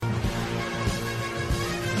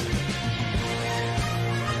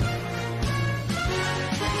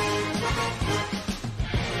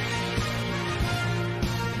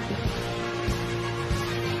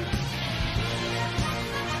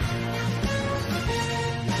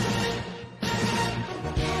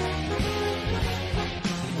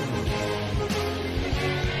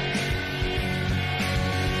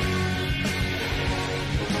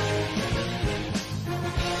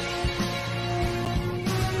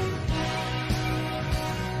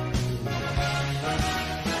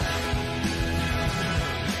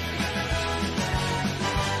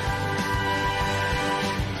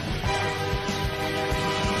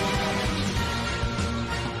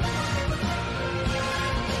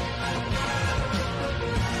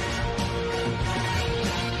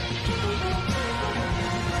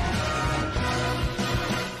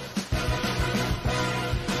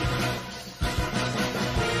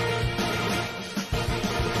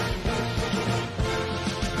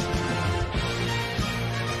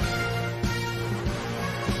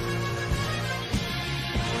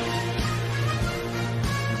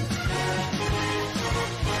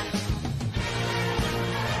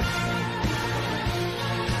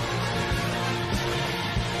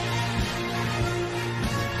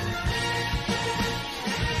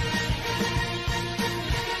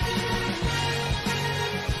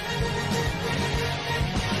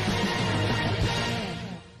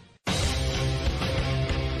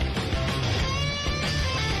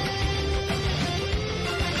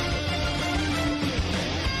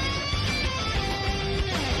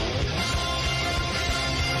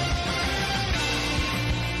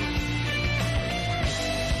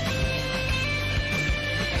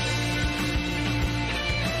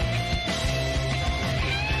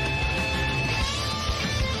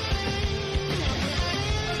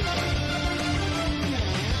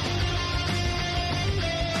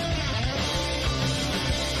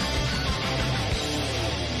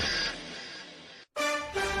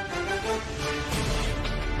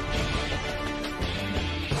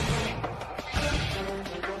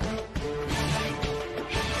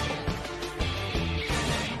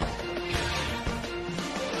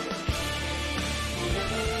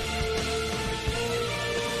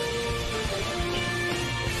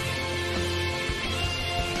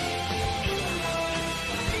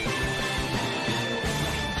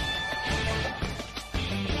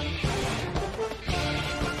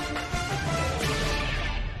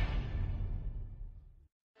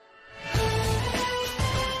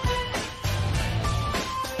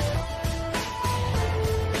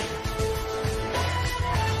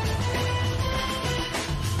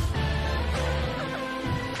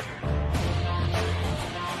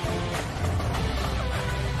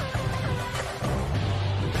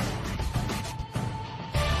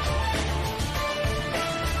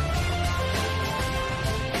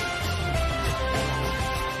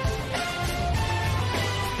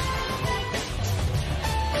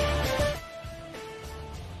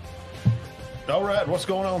All right, what's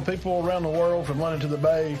going on, people around the world from London to the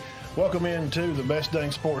Bay? Welcome into the best dang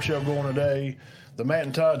sports show going today, the Matt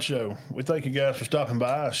and Todd Show. We thank you guys for stopping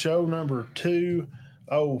by. Show number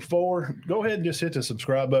 204. Go ahead and just hit the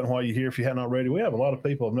subscribe button while you're here if you haven't already. We have a lot of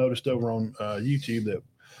people I've noticed over on YouTube that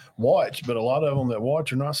watch, but a lot of them that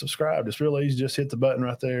watch are not subscribed. It's real easy. Just hit the button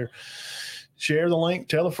right there. Share the link.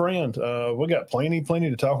 Tell a friend. We got plenty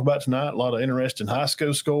to talk about tonight. A lot of interesting high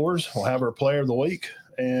school scores. We'll have our player of the week.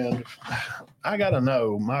 And I got to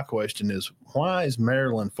know, my question is, why is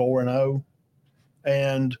Maryland 4-0?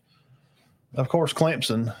 And, of course,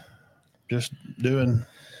 Clemson just doing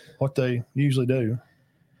what they usually do.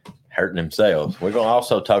 Hurting themselves. We're going to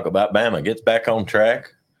also talk about Bama gets back on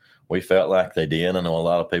track. We felt like they did. I know a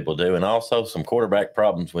lot of people do. And also some quarterback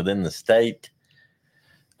problems within the state.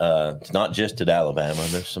 It's not just at Alabama.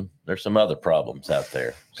 There's some other problems out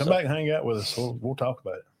there. Come back and hang out with us. We'll talk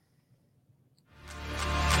about it.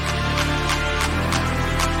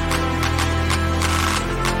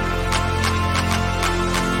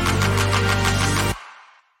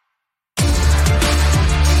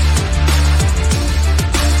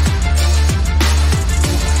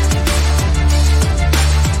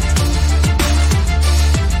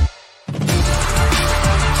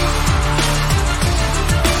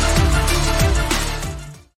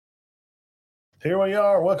 Here we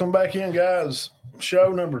are. Welcome back in, guys. Show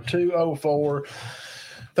number 204.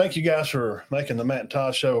 Thank you guys for making the Matt and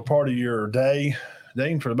Todd Show a part of your day.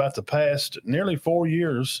 Dean, for about the past nearly 4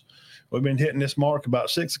 years, we've been hitting this mark about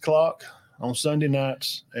 6 o'clock on Sunday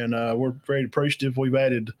nights, and we're very appreciative. We've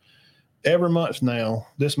added every month now,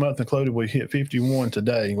 this month included, we hit 51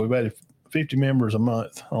 today. We've added 50 members a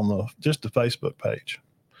month on just the Facebook page,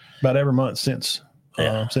 about every month since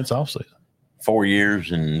off-season. 4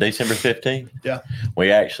 years and December 15th. Yeah.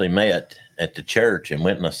 We actually met at the church and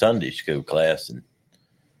went in a Sunday school class and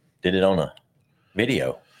did it on a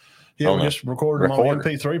video. Yeah, we just recorded them on an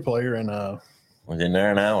MP3 player and was in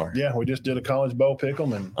there an hour. Yeah, we just did a college bowl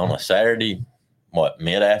pick'em and on a Saturday,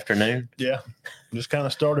 mid-afternoon? Yeah. Just kind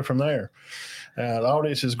of started from there. The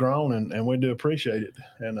audience has grown and we do appreciate it.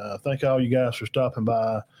 And thank all you guys for stopping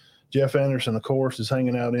by. Jeff Anderson, of course, is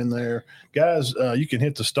hanging out in there. Guys, you can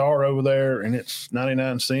hit the star over there, and it's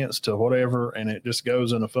 99 cents to whatever, and it just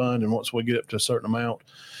goes in a fund. And once we get up to a certain amount,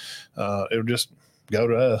 it'll just go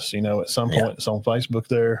to us. At some point, It's on Facebook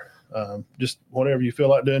there. Just whatever you feel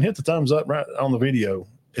like doing. Hit the thumbs up right on the video.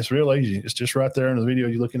 It's real easy. It's just right there in the video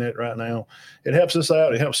you're looking at right now. It helps us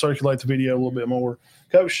out. It helps circulate the video a little bit more.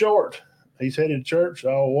 Coach Short, he's headed to church.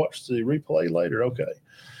 I'll watch the replay later. Okay.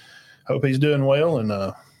 Hope he's doing well,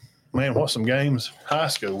 and man, what some games, high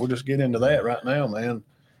school. We'll just get into that right now, man.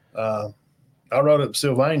 I rode up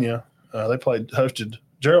Sylvania. They hosted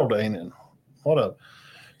Geraldine, and what a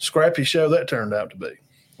scrappy show that turned out to be.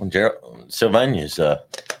 Well, Sylvania's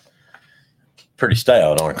pretty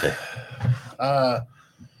stout, aren't they? I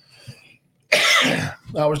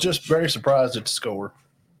was just very surprised at the score.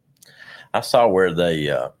 I saw where they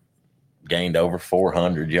gained over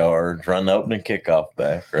 400 yards, run the opening kickoff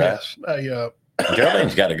back, right? Yes.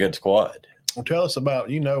 Geraldine's got a good squad. Well, tell us about,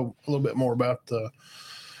 a little bit more about the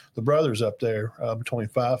brothers up there between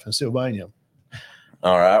Fife and Sylvania.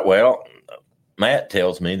 All right. Well, Matt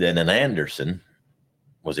tells me that an Anderson,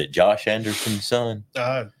 was it Josh Anderson's son?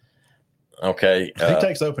 Okay. He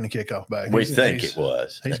takes the opening kickoff back. We think it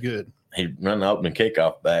was. He's good. He run the opening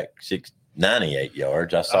kickoff back 98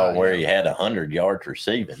 yards. I saw where he had 100 yards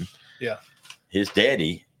receiving. Yeah. His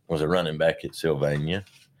daddy was a running back at Sylvania.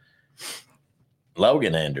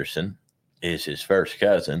 Logan Anderson is his first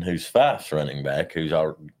cousin, who's Fife's running back, who's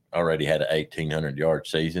already had an 1,800-yard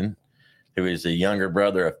season, who is the younger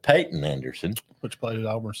brother of Peyton Anderson. Which played at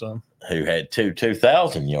Auburns some. Who had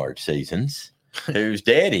 2,000-yard seasons, whose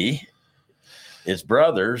daddy is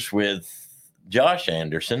brothers with Josh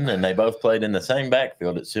Anderson, and they both played in the same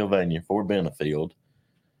backfield at Sylvania, Fort Benefield.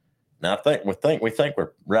 Now, we think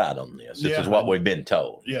we're right on this. This is what we've been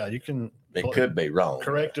told. Yeah, you can. It could be wrong.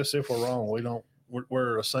 Correct us if we're wrong.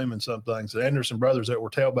 We're assuming some things. The Anderson brothers that were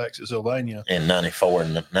tailbacks at Sylvania in 94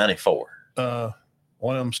 and 94.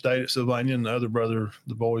 One of them stayed at Sylvania, and the other brother,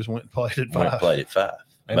 the boys went and played at Fife.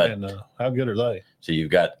 And how good are they? So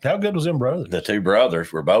you've got how good was them brothers? The two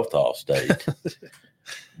brothers were both All-State.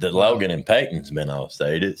 The Logan and Peyton's been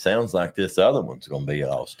All-State. It sounds like this other one's going to be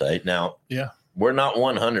All-State. Now, we're not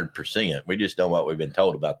 100%. We just know what we've been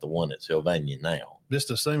told about the one at Sylvania now.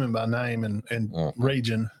 Just assuming by name and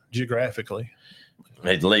region geographically.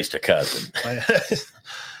 At least a cousin.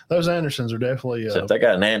 Those Andersons are definitely. So if they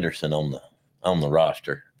got an Anderson on the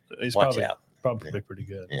roster, watch out. Probably pretty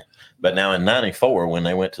good. Yeah. But now in 94, when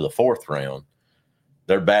they went to the fourth round,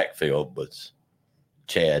 their backfield was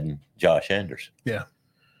Chad and Josh Anderson. Yeah.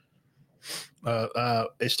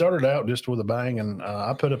 It started out just with a bang, and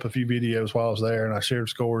I put up a few videos while I was there, and I shared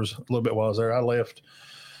scores a little bit while I was there. I left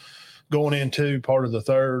going into part of the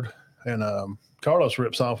third, and Carlos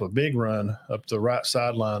rips off a big run up the right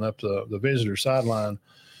sideline, up the visitor sideline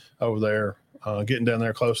over there, getting down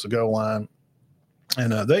there close to the goal line.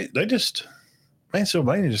 And they just, man,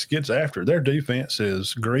 Sylvania just gets after it. Their defense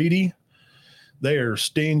is greedy. They are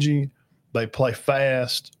stingy. They play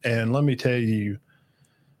fast. And let me tell you,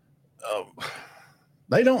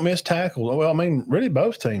 they don't miss tackles. Well, I mean, really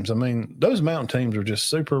both teams. I mean, those mountain teams are just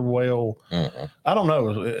super well. Mm-hmm. I don't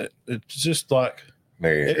know. It's just like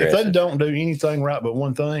if they don't do anything right but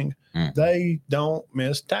one thing, they don't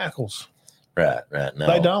miss tackles. Right. No,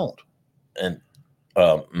 they don't. And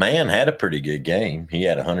Mann had a pretty good game. He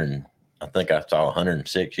had 100. I think I saw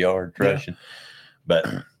 106 yards rushing, but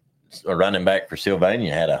a running back for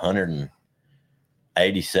Sylvania had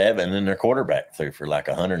 187, and their quarterback threw for like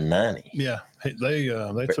 190. Yeah, they threw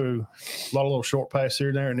a lot of little short passes here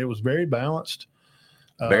and there, and it was very balanced.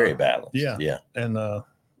 Very balanced. Yeah. And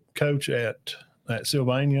coach at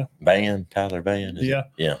Sylvania, Tyler Van. Yeah.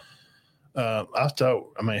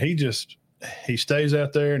 He stays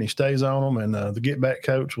out there and he stays on them, and the get back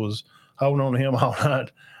coach was holding on to him all night.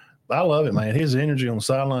 I love it, man. His energy on the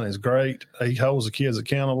sideline is great. He holds the kids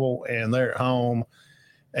accountable, and they're at home.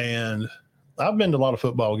 And I've been to a lot of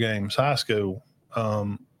football games, high school,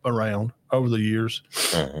 around over the years.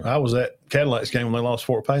 Mm-hmm. I was at Cadillac's game when they lost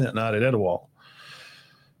Fort Payne that night at Etowah.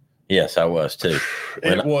 Yes, I was too.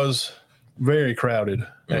 It was very crowded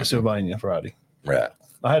at Sylvania Friday. Right.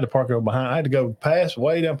 I had to park over behind. I had to go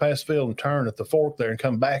way down past the field and turn at the fork there and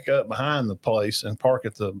come back up behind the place and park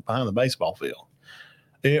behind the baseball field.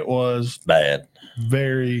 It was bad.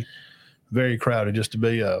 Very, very crowded just to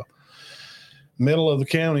be middle of the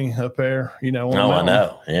county up there, I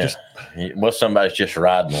know. Yeah. Somebody's just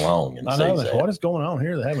riding along. And I know. What is going on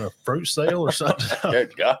here? They're having a fruit sale or something.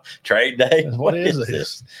 Good God. Trade day. What is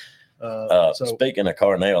this? Speaking of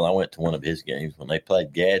Carnell, I went to one of his games when they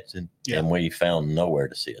played Gadsden, and we found nowhere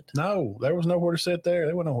to sit. No, there was nowhere to sit there.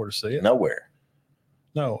 There was nowhere to sit. Nowhere.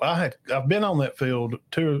 No, I've been on that field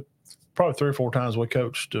probably 3 or 4 times. We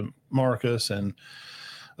coached Marcus and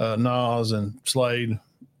Nas and Slade,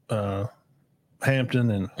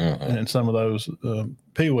 Hampton, and some of those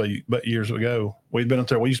Pee-wee years ago. We'd been up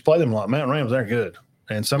there. We used to play them a lot. Mountain Rams, they're good.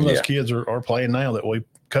 And some of those kids are playing now that we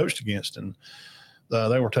coached against, and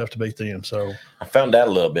they were tough to beat then. So I found out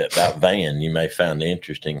a little bit about Van. You may find it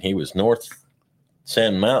interesting. He was North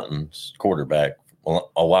Sand Mountain's quarterback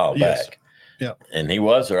a while back. Yeah. And he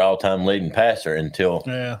was their all-time leading passer until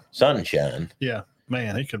Sunshine. Yeah.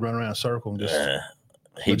 Man, he could run around a circle and just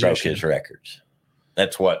he broke his records.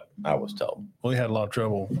 That's what I was told. We had a lot of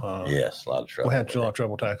trouble. Yes, a lot of trouble. We had a lot of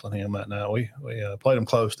trouble tackling him that night. We played him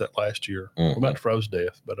close that last year. We're about to froze to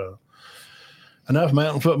death. But enough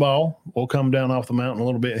mountain football. We'll come down off the mountain a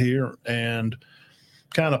little bit here and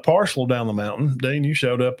kind of partial down the mountain. Dean, you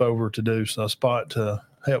showed up over to do a spot to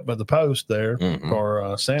help at the post there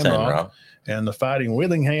for Sandrock. And the Fighting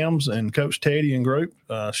Willinghams and Coach Teddy and group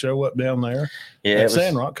show up down there at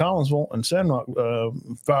Sandrock. Collinsville and Sandrock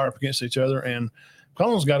fire up against each other. And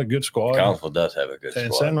Collinsville's got a good squad. Collinsville does have a good squad.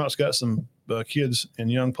 And Sandrock's got some kids in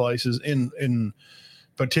young places, in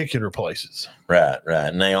particular places. Right.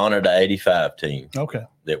 And they honored the 85 team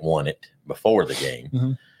that won it before the game.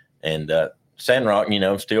 Mm-hmm. And Sandrock,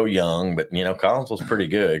 still young, but, Collinsville's pretty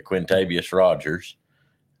good. Quintavious Rogers,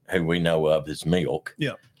 who we know of as Milk.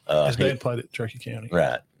 Yeah. His dad played at Turkey County.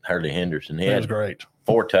 Right. Hurley Henderson. He was great.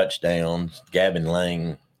 4 touchdowns. Gavin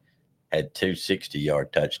Lang had 2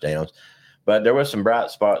 60-yard touchdowns. But there was some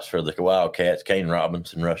bright spots for the Wildcats. Kane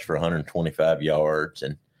Robinson rushed for 125 yards.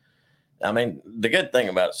 And, I mean, the good thing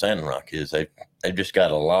about Sandrock is they've just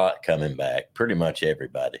got a lot coming back, pretty much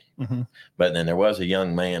everybody. Mm-hmm. But then there was a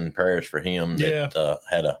young man, prayers for him, that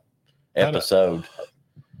had a episode.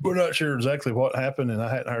 We're not sure exactly what happened, and I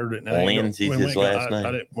hadn't heard it. Lindsay's his last name.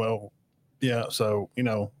 I didn't, yeah, so,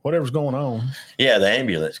 whatever's going on. Yeah, the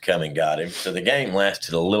ambulance come and got him. So the game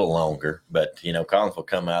lasted a little longer, but, Collinsville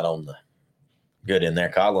come out on the good in there.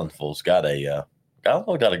 Collinsville's got a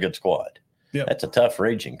good squad. Yeah, that's a tough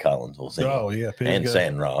region, Collinsville's in. Oh, yeah. And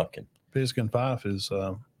Sandrock. And Pisgah 5 is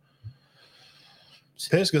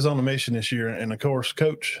Pisgah's on a mission this year, and of course,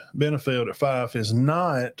 Coach Benefield at 5 is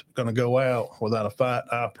not going to go out without a fight.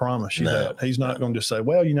 I promise you that. He's not going to just say,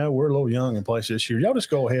 "Well, we're a little young in place this year. Y'all just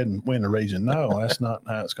go ahead and win the region." No, that's not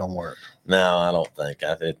how it's going to work. No, I don't think.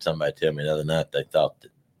 I had somebody tell me the other night they thought that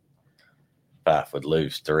 5 would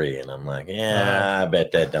lose 3, and I'm like, I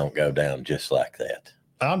bet that don't go down just like that.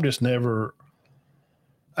 I'm just never.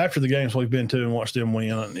 after the games we've been to and watched them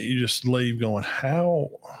win, you just leave going, how?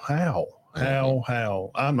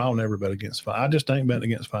 I'll never bet against 5. I just ain't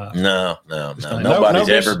betting against 5. No. Nobody's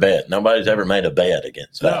ever bet. Nobody's ever made a bet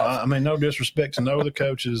against 5. No, I mean, no disrespect to no of the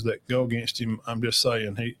coaches that go against him. I'm just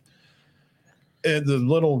saying the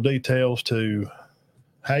little details to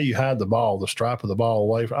how you hide the ball, the stripe of the ball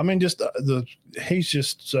away from. I mean, just he's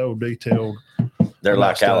just so detailed. They're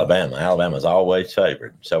like stuff. Alabama. Alabama's always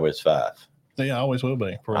favored, so is 5. Yeah, always will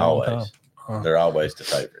be for a long time. They're always the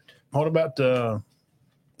favorite. What about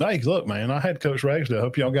hey, look, man, I had Coach Ragsdale. I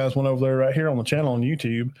hope y'all guys went over there right here on the channel on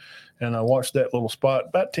YouTube and I watched that little spot.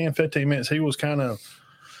 About 10, 15 minutes, he was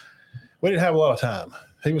we didn't have a lot of time.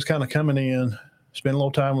 He was kind of coming in, spending a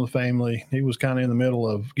little time with the family. He was kind of in the middle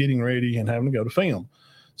of getting ready and having to go to film.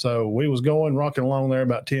 So we was rocking along there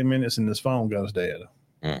about 10 minutes, and his phone goes dead.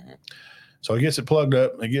 Mm-hmm. So he gets it plugged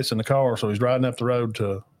up. He gets in the car, so he's riding up the road to,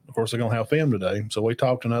 of course, they're going to have film today. So we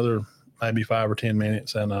talked another maybe 5 or 10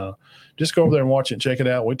 minutes and just go over there and watch it and check it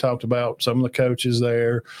out. We talked about some of the coaches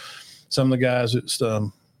there, some of the guys that's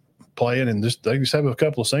playing, and they just have a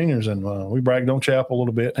couple of seniors, and we bragged on Chapel a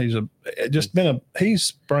little bit. He's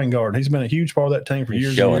spring guard. He's been a huge part of that team for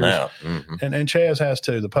years. Showing years. Out. Mm-hmm. And Chaz has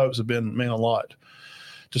too. The Popes have meant a lot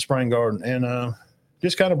to spring guard, and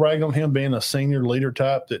just kind of bragged on him being a senior leader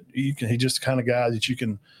type that he's just the kind of guy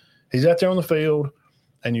that he's out there on the field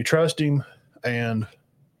and you trust him, and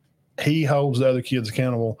he holds the other kids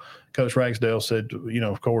accountable. Coach Ragsdale said,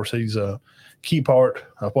 of course, he's a key part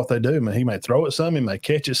of what they do. I mean, he may throw it some, he may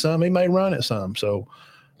catch it some, he may run it some. So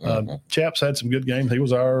Chap's had some good games. He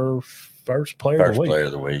was our first player of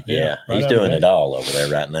the week. Yeah. He's doing it all over there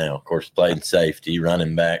right now. Of course, playing safety,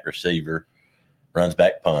 running back, receiver, runs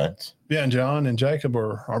back punts. Yeah, and John and Jacob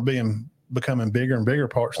are becoming bigger and bigger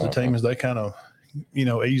parts of the team as they kind of,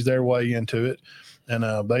 ease their way into it. And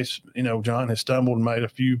John has stumbled and made a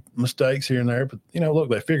few mistakes here and there, but look,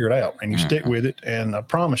 they figure it out, and you stick with it. And I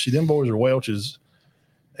promise you, them boys are Welch's,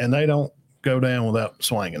 and they don't go down without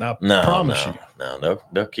swinging. I promise you. No,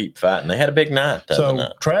 they'll keep fighting. They had a big night.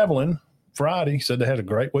 Traveling Friday, said they had a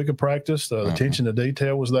great week of practice. The attention to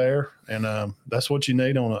detail was there, and that's what you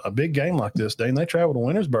need on a big game like this, Dean. They travel to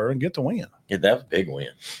Wintersboro and get the win. Yeah, that was a big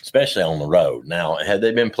win, especially on the road. Now, had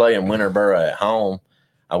they been playing Winterboro at home,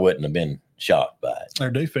 I wouldn't have been shocked by it. Their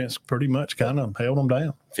defense pretty much kind of held them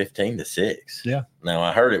down. 15-6. Yeah. Now,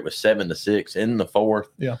 I heard it was 7-6 in the fourth.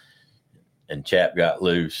 Yeah. And Chap got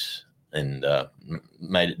loose and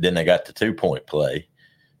made it. Then they got the 2-point play,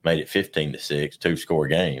 made it 15-6, 2-score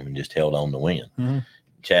game, and just held on to win. Mm-hmm.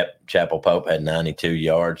 Chapel Pope had 92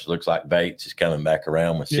 yards. Looks like Bates is coming back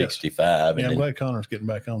around with 65. Yeah, I'm glad Connor's getting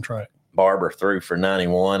back on track. Barber threw for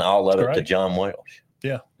 91, all of it to John Welch.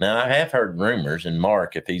 Yeah. Now, I have heard rumors, and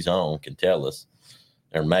Mark, if he's on, can tell us,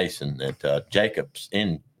 or Mason, that Jacobs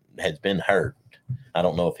has been hurt. I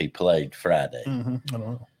don't know if he played Friday. Mm-hmm.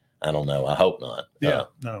 I don't know. I hope not. Yeah,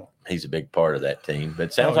 no. He's a big part of that team. But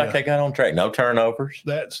it sounds like they got on track. No turnovers.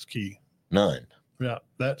 That's key. None. Yeah,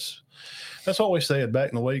 that's what we said back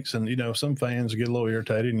in the weeks. And, some fans get a little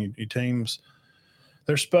irritated, and your teams,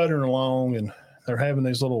 they're sputtering along, and they're having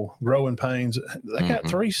these little growing pains. They got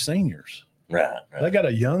 3 seniors. Right. They got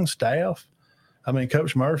a young staff. I mean,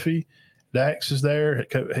 Coach Murphy, Dax is there.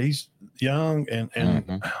 He's young,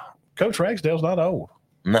 and Coach Ragsdale's not old.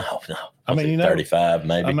 No. I mean, 35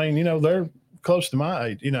 maybe. I mean, they're close to my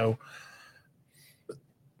age.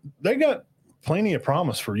 They got plenty of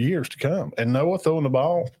promise for years to come. And Noah throwing the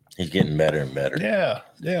ball. He's getting better and better.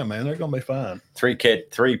 Yeah, man, they're going to be fine.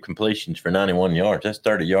 3 completions for 91 yards. That's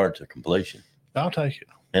 30 yards of completion. I'll take it.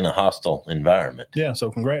 In a hostile environment. Yeah, so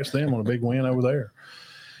congrats to them on a big win over there.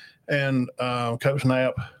 And Coach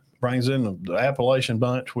Knapp brings in the Appalachian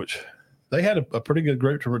bunch, which they had a pretty good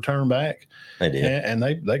group to return back. They did. And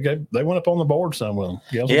they went up on the board some with them.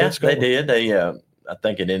 Yeah, they did. They I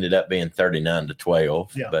think it ended up being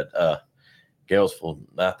 39-12. Yeah. But Galesville,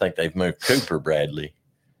 I think they've moved Cooper Bradley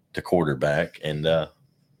to quarterback. And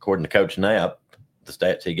according to Coach Knapp, the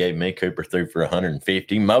stats he gave me, Cooper threw for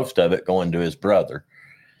 150, most of it going to his brother.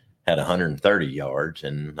 Had 130 yards,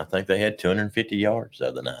 and I think they had 250 yards the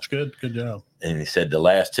other night. That's good. Good job. And he said the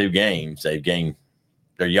last 2 games, they've gained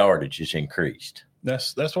their yardage has increased.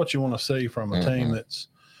 That's what you want to see from a team that's,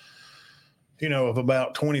 of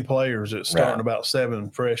about 20 players, it's starting about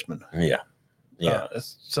 7 freshmen. Yeah. I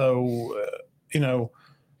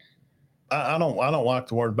don't like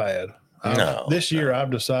the word bad. This year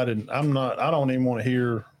I've decided I don't even want to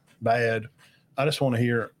hear bad. I just want to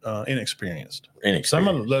hear inexperienced. Some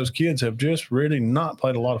of those kids have just really not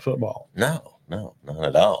played a lot of football. No, not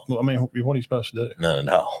at all. Well, I mean, what are you supposed to do? Not at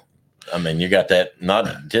all. I mean, you got that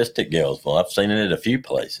not just at Galesville. I've seen it at a few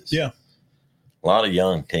places. Yeah. A lot of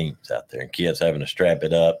young teams out there and kids having to strap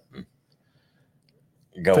it up and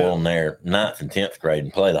go on their 9th and 10th grade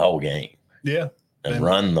and play the whole game. Yeah. And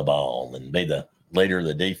run the ball and be the leader of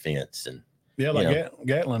the defense. And yeah, like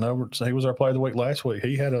Gatlin over. So he was our player of the week last week.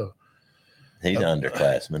 He had he's an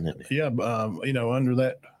underclassman, isn't he? Yeah, under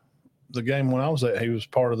the game when I was at, he was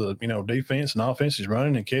part of the defense and offense. He's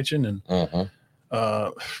running and catching and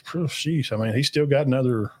sheesh. I mean, he's still got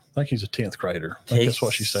another. I think he's a 10th grader. I think that's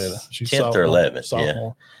what she said. She's 10th or 11th.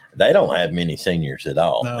 Sophomore. Yeah, they don't have many seniors at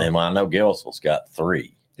all. No. And I know Galesville's got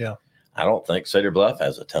 3. Yeah, I don't think Cedar Bluff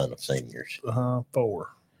has a ton of seniors. 4.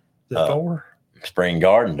 Is it 4? Spring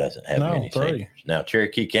Garden doesn't have many 3. seniors. Now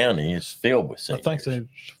Cherokee County is filled with seniors. I think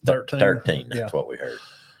they're 13. 13. That's what we heard.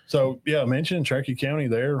 So I mentioned Cherokee County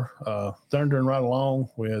there, thundering right along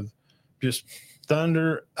with just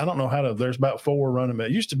Thunder. I don't know there's about 4 running back.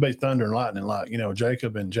 It used to be Thunder and Lightning, like,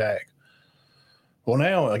 Jacob and Jack. Well,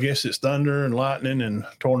 now I guess it's Thunder and Lightning and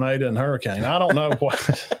Tornado and Hurricane. I don't know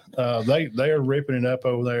what they are ripping it up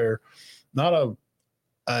over there. Not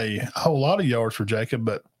a whole lot of yards for Jacob,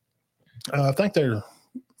 but I think they're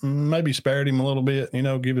maybe spared him a little bit,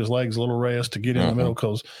 give his legs a little rest to get in the middle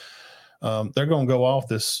because they're going to go off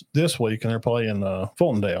this week and they're playing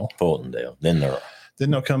Fultondale.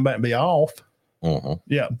 Then they'll come back and be off. Mm-hmm.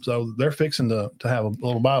 Yeah, so they're fixing to have a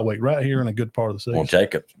little bye week right here in a good part of the season. Well,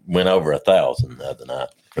 Jacob went over 1,000 the other night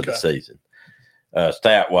for the season.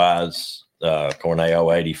 Stat-wise,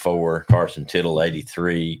 Corneo 84, Carson Tittle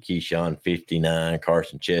 83, Keyshawn 59,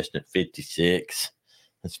 Carson Chestnut 56.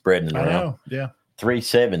 It's spreading around. I know, yeah.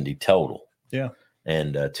 370 total. Yeah.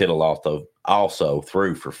 And Tittle also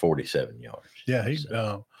threw for 47 yards. Yeah,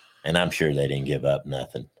 and I'm sure they didn't give up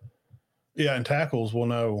nothing. Yeah, and tackles we'll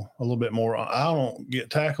know a little bit more. I don't get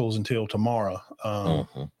tackles until tomorrow.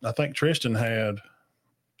 I think Tristan had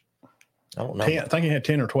I don't know. I think he had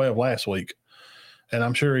 10 or 12 last week. And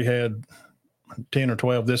I'm sure he had 10 or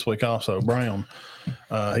 12 this week also. Brown.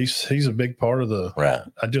 He's a big part of the right.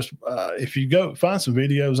 I just if you go find some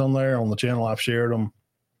videos on there on the channel, I've shared them.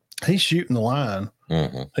 He's shooting the line.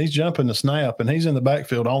 Mm-hmm. He's jumping the snap, and he's in the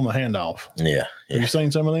backfield on the handoff. Yeah. Have you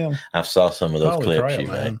seen some of them? I saw some of those Holy clips crap, you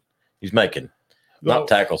man. made. He's making not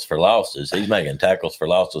tackles for losses. He's making tackles for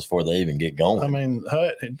losses before they even get going. I mean,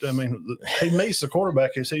 he meets the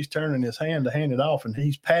quarterback as he's turning his hand to hand it off, and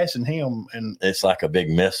he's passing him, and it's like a big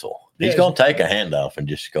missile. He's going to take a handoff and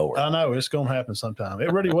just score. I know it's going to happen sometime.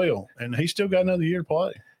 It really will, and he's still got another year to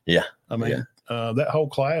play. Yeah, I mean, that whole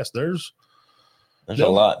class. There's a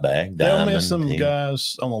lot back. They'll miss some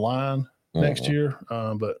guys on the line next year,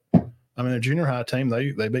 but I mean, the junior high team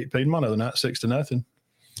they beat Piedmont the other night 6-0.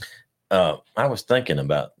 I was thinking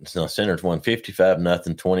about Center's won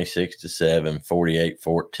 55-0, 26-7,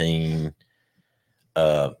 48-14,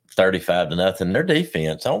 35-0. Their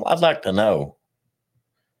defense, I'd like to know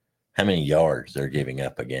how many yards they're giving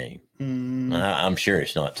up a game. I'm sure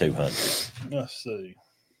it's not 200. Let's see.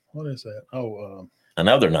 What is that? I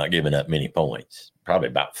know they're not giving up many points. Probably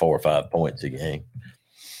about 4 or 5 points a game.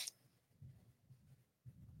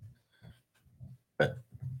 But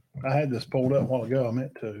I had this pulled up a while ago. I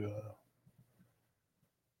meant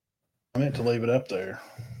to leave it up there.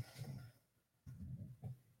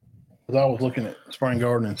 Because I was looking at Spring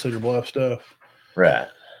Garden and Cedar Bluff stuff. Right.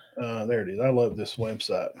 There it is. I love this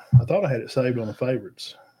website. I thought I had it saved on the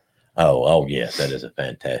favorites. Oh, yes. That is a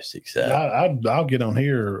fantastic site. I'll get on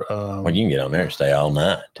here. Well, you can get on there and stay all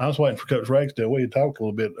night. I was waiting for Coach Ragsdale. We had talked a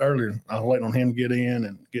little bit earlier. I was waiting on him to get in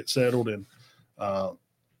and get settled. And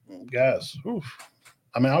guys,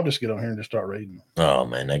 I mean, I'll just get on here and just start reading. Oh,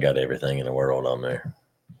 man. They got everything in the world on there.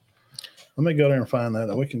 Let me go there and find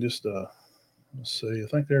that. We can just let's see. I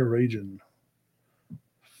think they're region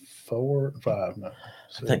 4 and 5 now.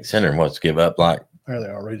 I think Center wants to give up like there they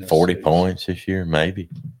are, region 40 6. points this year, maybe.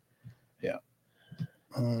 Yeah.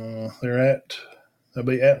 They'll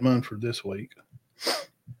be at Munford this week.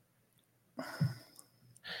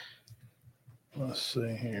 Let's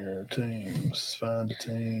see here. Teams. Find a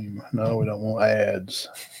team. No, we don't want ads.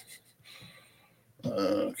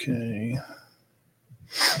 Okay.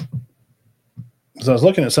 So I was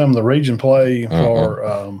looking at some of the region play for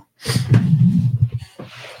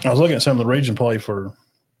I was looking at some of the region play for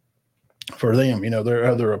them, their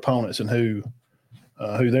other opponents and who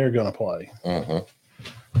they're going to play. And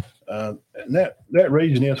that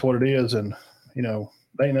region is what it is, and there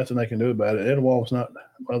ain't nothing they can do about it. Etowah's not.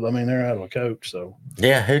 Well, I mean, they're out of a coach, so.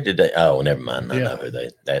 Yeah, who did they? Oh, never mind. I know who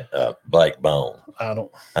that Blake Bone.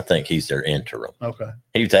 I think he's their interim. Okay.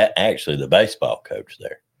 He was actually the baseball coach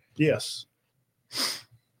there. Yes.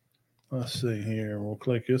 Let's see here. We'll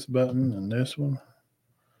click this button and this one.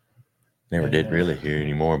 Never did really hear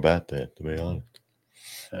any more about that, to be honest.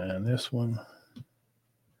 And this one.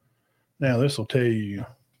 Now this will tell you.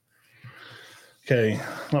 Okay,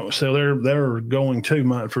 so they're going to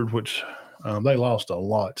Montford, which they lost a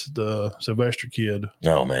lot. The Sylvester kid.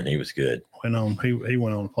 Oh man, he was good. Went on. He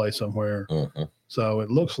went on to play somewhere. Mm-hmm. So it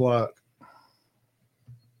looks like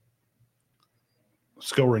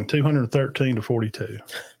scoring 213 to 42.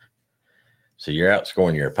 So you're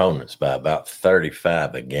outscoring your opponents by about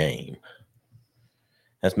 35 a game.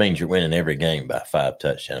 That means you're winning every game by 5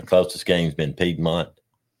 touchdowns. Closest game's been Piedmont,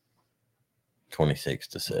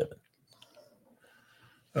 26-7.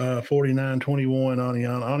 49-21,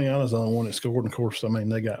 Aniana. Aniana's the only one that scored. And of course, I mean,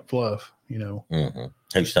 they got Fluff, you know. Mm-hmm.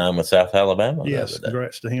 Who signed with South Alabama? Yes,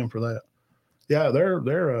 congrats to him for that. Yeah, they're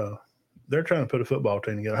trying to put a football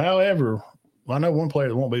team together. However, I know one player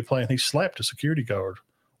that won't be playing. He slapped a security guard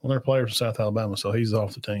on their players in South Alabama, so he's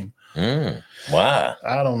off the team. Why?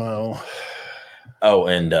 I don't know. Oh,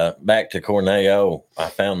 and back to Corneo, I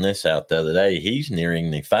found this out the other day. He's nearing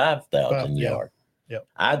the 5,000 yard. Yep.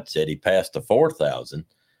 I'd said he passed the 4,000.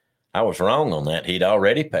 I was wrong on that. He'd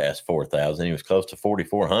already passed 4,000. He was close to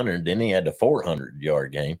 4,400. Then he had the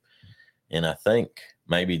 400-yard game. And I think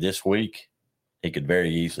maybe this week he could very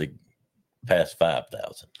easily pass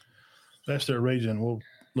 5,000. That's their region. We'll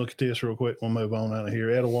look at this real quick. We'll move on out of here.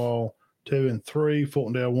 Etowah 2-3,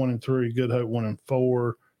 Fultondale 1-3, Good Hope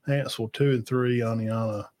 1-4, Hansville 2-3,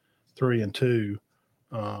 Aniana 3-2.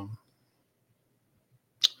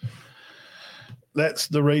 That's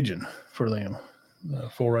the region for them.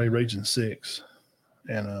 4A Region 6,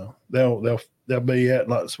 and they'll be at,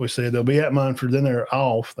 like we said, they'll be at Munford. Then they're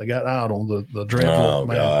off. They got Idle, the dreadful. Oh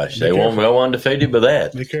man. gosh, they won't go undefeated with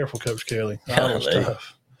that. Be careful, Coach Kelly. Idle's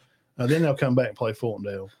tough. Then they'll come back and play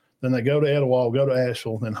Fultondale. Then they go to Etowah, go to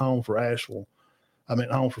Asheville, then home for Asheville.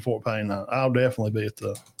 Home for Fort Payne. I'll definitely be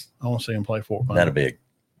I want to see them play Fort Payne.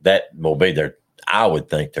 That will be I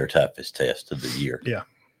would think their toughest test of the year. Yeah.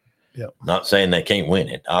 Yeah. Not saying they can't win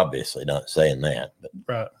it. Obviously, not saying that. But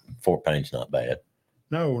right. Fort Payne's not bad.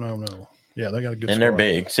 No. Yeah, they got a good. And they're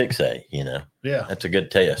big, 6A. You know. Yeah. That's a good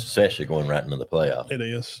test, especially going right into the playoff. It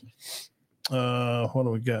is. What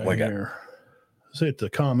do we got here? Let's hit the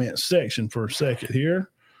comment section for a second here.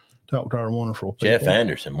 Talk to our wonderful people. Jeff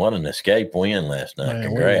Anderson, what an escape win last night. Man,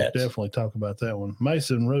 congrats. We'll definitely talk about that one.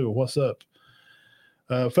 Mason Rue, what's up?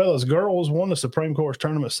 Fellas, girls won the Supreme Court's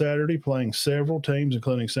tournament Saturday, playing several teams,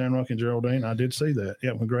 including Sandrock and Geraldine. I did see that.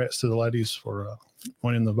 Yeah, congrats to the ladies for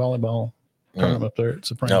winning the volleyball tournament up there at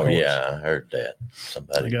Supreme Court. Oh, yeah, I heard that.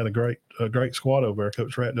 Somebody. They got a great squad over there.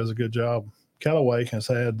 Coach Rat does a good job. Callaway has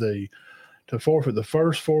had to forfeit the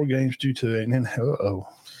first 4 games due to it, and then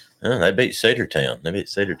they beat Cedartown. They beat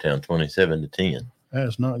Cedartown 27-10. That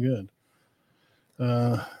is not good.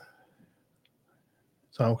 So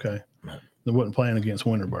okay. They wasn't playing against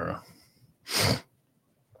Winterboro.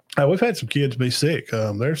 We've had some kids be sick.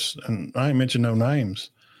 And I ain't mentioned no names,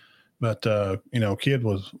 but kid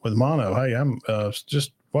was with mono. Hey, I'm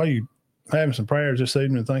just while you having some prayers this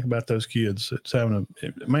evening, think about those kids. It's having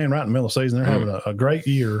right in the middle of the season. They're having a great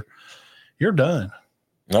year. You're done.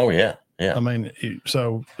 Oh yeah, yeah. I mean,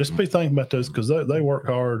 so just be thinking about those because they work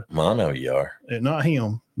hard. Mono, you are. And not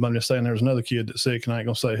him, but I'm just saying there's another kid that's sick, and I ain't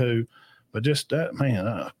gonna say who. But just that, man,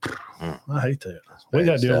 I hate that. We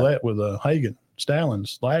got to deal with that with Hagan,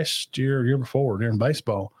 Stallings last year before during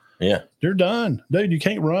baseball. Yeah. You're done. Dude, you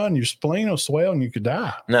can't run. Your spleen will swell and you could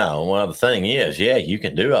die. No, well, the thing is, you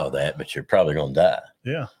can do all that, but you're probably going to die.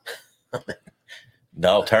 Yeah. The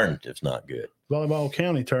alternative's not good. Volleyball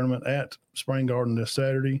County tournament at Spring Garden this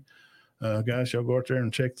Saturday. Guys, y'all go out there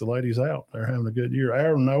and check the ladies out. They're having a good year.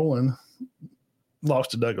 Aaron Nolan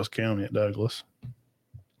lost to Douglas County at Douglas.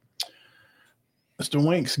 Mr.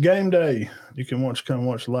 Winks game day. You can come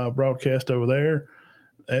watch the live broadcast over there.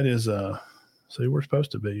 That is see, we're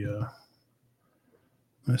supposed to be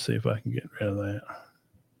let's see if I can get rid of that.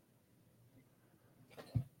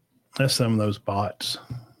 That's some of those bots.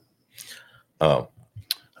 Oh.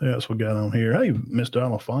 Who else we got on here? Hey, Mr.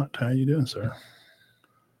 Oliphant, how you doing, sir?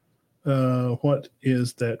 What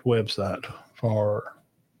is that website for?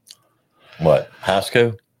 What? High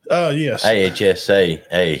school? Yes.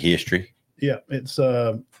 AHSA history. Yeah, it's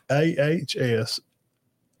ahsfhs.org.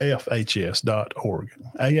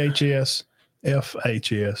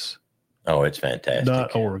 ahsfhs. Oh, it's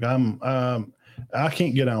fantastic. .org. I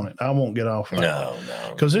can't get on it. I won't get off. No.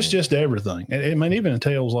 Because it's just everything. It even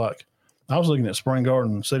entails like I was looking at Spring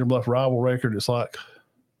Garden Cedar Bluff rival record. It's like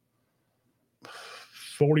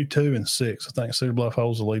 42-6. I think Cedar Bluff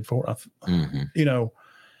holds the lead for.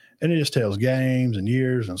 And it just tells games and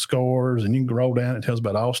years and scores, and you can roll down. It tells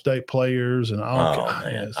about all-state players and all. Oh,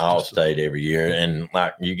 man. All-state every year. And,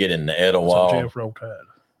 like, you get in the Jeff Roll Tide.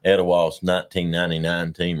 Etowah's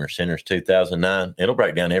 1999 team or Center's 2009, it'll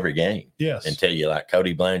break down every game. Yes. And tell you, like,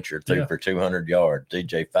 Cody Blanchard threw for 200 yards,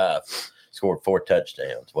 DJ Fife scored 4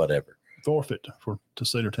 touchdowns, whatever. Forfeit to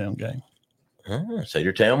Cedartown game.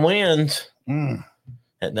 Cedartown wins.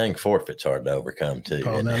 That dang forfeit's hard to overcome, too.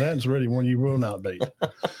 Oh, now that's really one you will not beat.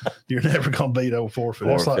 You're never going to beat old forfeit.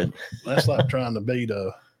 That's like trying to beat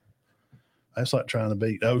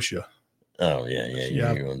OSHA. Oh, yeah,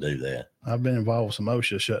 you're going to do that. I've been involved with some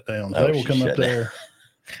OSHA shutdowns. They will come up there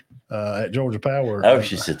at Georgia Power.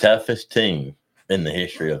 OSHA's the toughest team in the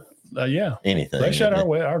history of anything. They shut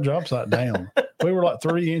our job site down. We were like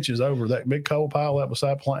 3 inches over that big coal pile that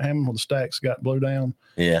beside Plant Hammond where the stacks got blew down.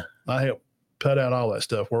 Yeah. I helped put out all that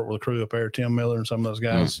stuff, worked with the crew up there, Tim Miller and some of those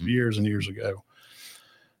guys years and years ago.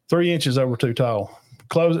 3 inches over too tall.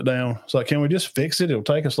 Close it down. It's like, can we just fix it? It'll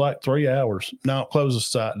take us like 3 hours. No, close the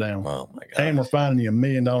site down. Oh, my God. And we're finding you $1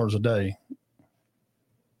 million a day.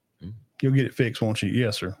 You'll get it fixed, won't you?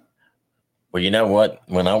 Yes, sir. Well, you know what?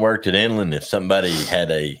 When I worked at Inland, if somebody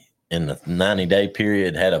had in the 90-day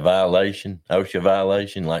period, had a violation, OSHA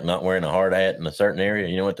violation, like not wearing a hard hat in a certain area,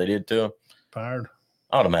 you know what they did to them? Fired.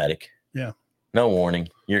 Automatic. Yeah. No warning.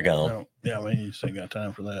 You're gone. No. Yeah, I mean, you just ain't got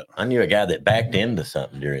time for that. I knew a guy that backed into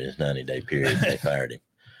something during his 90-day period. They fired him.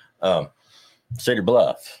 Cedar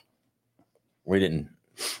Bluff. We didn't.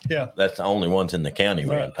 Yeah. That's the only ones in the county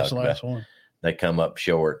we're going to talk about. That's the last one. They come up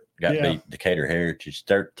short. Got beat Decatur Heritage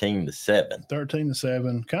 13-7.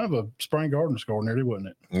 13-7. Kind of a spring garden score nearly, wasn't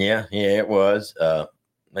it? Yeah, it was.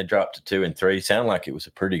 They dropped to 2-3. Sounded like it was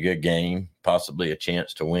a pretty good game, possibly a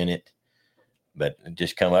chance to win it, but it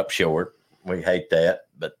just come up short. We hate that.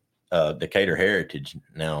 But Decatur Heritage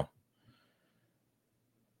now,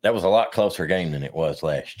 that was a lot closer game than it was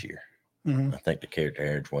last year. I think Decatur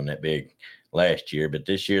Heritage wasn't that big last year, but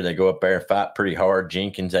this year they go up there and fight pretty hard.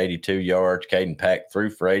 Jenkins, 82 yards. Caden Pack threw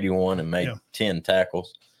for 81 and made 10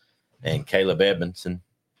 tackles. And Caleb Edmondson.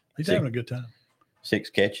 He's having a good time. 6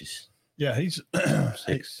 catches. Yeah, he's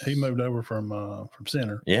he moved over from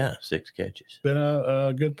center. Yeah, 6 catches. Been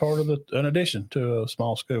a good part of an addition to a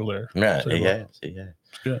small school there. Right, he has.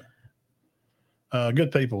 It's good.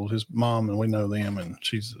 Good people. His mom, and we know them, and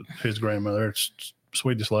she's his grandmother. It's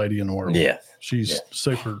sweetest lady in the world. Yeah. She's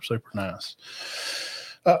super, super nice.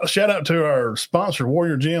 Shout out to our sponsor,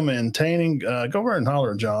 Warrior Gym and Tanning. Go over and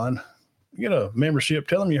holler at John. Get a membership.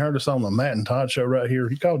 Tell him you heard us on the Matt and Todd show right here.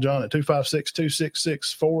 You call John at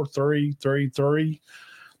 256-266-4333.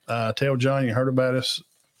 Tell John you heard about us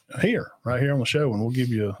right here on the show, and we'll give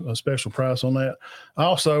you a special price on that.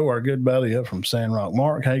 Also, our good buddy up from Sand Rock,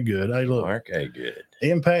 Mark Haygood. Hey, look. Mark Haygood.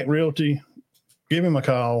 Impact Realty. Give him a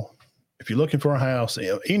call. If you're looking for a house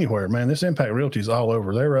anywhere, man, this Impact Realty is all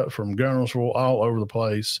over. They're up from Gunnersville, all over the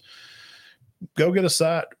place. Go get a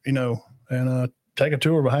site, and take a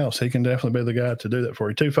tour of a house. He can definitely be the guy to do that for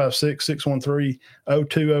you.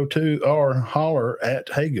 256-613-0202 or holler at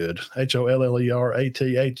Haygood,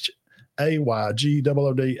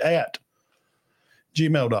 HOLLERATHAYGOOD at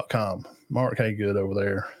gmail.com. Mark Haygood over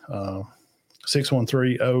there.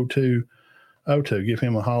 613-0202. Give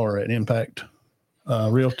him a holler at Impact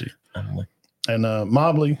Realty. And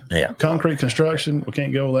Mobley, concrete construction. We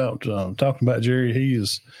can't go without talking about Jerry. He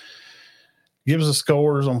gives us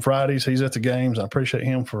scores on Fridays. He's at the games. I appreciate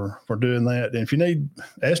him for doing that. And if you need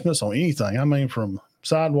estimates on anything, I mean, from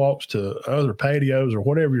sidewalks to other patios or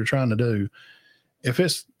whatever you're trying to do, if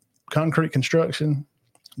it's concrete construction,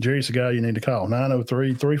 Jerry's the guy you need to call.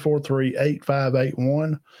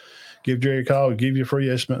 903-343-8581. Give Jerry a call. He'll give you a free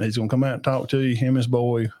estimate. He's going to come out and talk to you. Him and his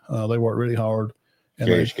boy, they work really hard. And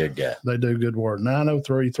Jerry's a good guy. They do good work.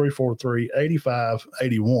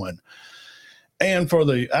 903-343-8581. And for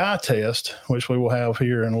the eye test, which we will have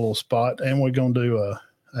here in a little spot, and we're going to do a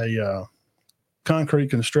concrete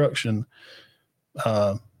construction,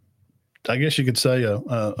 I guess you could say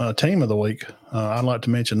a team of the week. I'd like to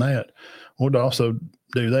mention that. We'll also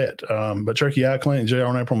do that. But Turkey Eye Clinic, JR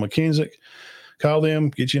and April McKenzie, call them,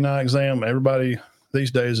 get you an eye exam. Everybody these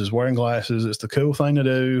days is wearing glasses. It's the cool thing to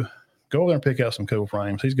do. Go over there and pick out some cool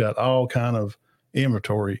frames. He's got all kind of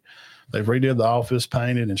inventory. They've redid the office,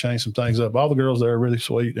 painted, and changed some things up. All the girls there are really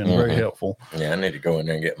sweet and very helpful. Yeah, I need to go in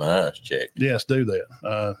there and get my eyes checked. Yes, do that.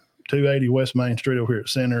 280 West Main Street over here at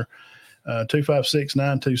Center.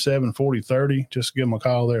 256-927-4030. Just give them a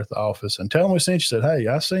call there at the office and tell them we sent you. Said, hey,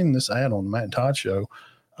 I seen this ad on the Matt and Todd show.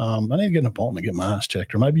 I need to get an appointment to get my eyes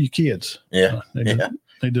checked, or maybe your kids. Yeah.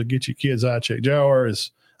 Need to get your kids' eye checked. JR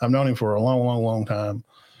I've known him for a long, long, long time.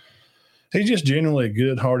 He's just generally a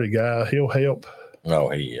good-hearted guy. He'll help. Oh,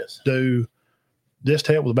 he is. Just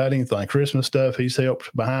help with about anything. Christmas stuff, he's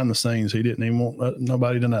helped behind the scenes. He didn't even want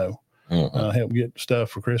nobody to know. Help get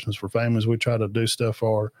stuff for Christmas for families. We try to do stuff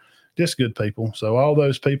for just good people. So all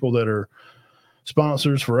those people that are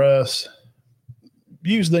sponsors for us,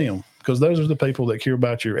 use them, because those are the people that care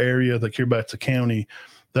about your area, that care about the county.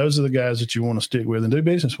 Those are the guys that you want to stick with and do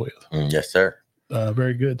business with. Yes, sir.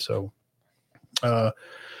 Very good. So we got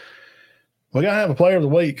to have a player of the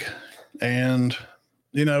week. And,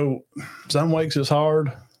 some weeks it's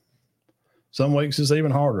hard. Some weeks it's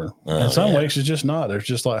even harder. And some weeks it's just not. It's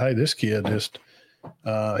just like, hey, this kid just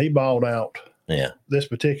he balled out. Yeah. This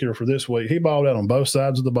particular for this week, he balled out on both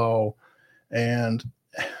sides of the ball. And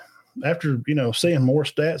after, seeing more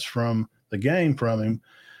stats from the game from him,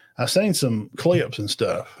 I seen some clips and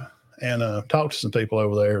stuff and talked to some people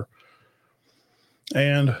over there.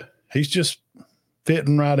 And he's just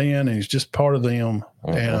fitting right in, and he's just part of them.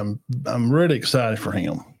 And I'm really excited for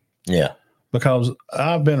him. Yeah. Because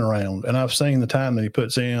I've been around and I've seen the time that he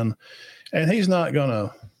puts in, and he's not going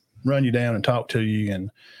to run you down and talk to you.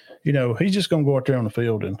 And, he's just going to go out there on the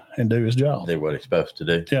field and do his job. Do what he's supposed to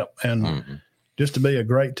do. Yep. And just to be a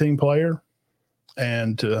great team player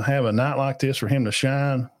and to have a night like this for him to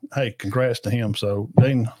shine, hey, congrats to him. So,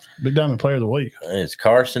 Dean, Big Diamond Player of the Week. It's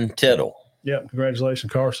Carson Tittle. Yep.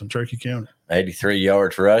 Congratulations, Carson, Cherokee County. 83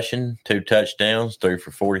 yards rushing, 2 touchdowns, 3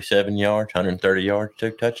 for 47 yards, 130 yards,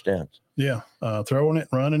 2 touchdowns. Yeah, throwing it,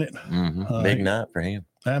 running it. Big night for him.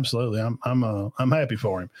 Absolutely, I'm happy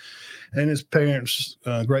for him, and his parents,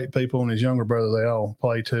 great people, and his younger brother, they all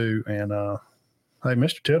play too. And hey,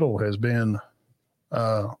 Mr. Tittle has been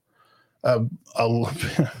a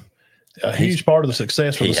huge part of the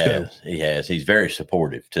success for the school. He has. He's very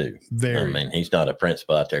supportive too. Very. I mean, he's not a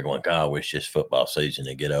principal out there going, "God, I wish this football season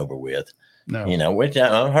to get over with." No, which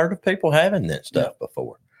I've heard of people having that stuff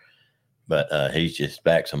before. But he's just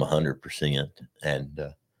backs him 100%,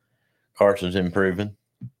 and Carson's improving.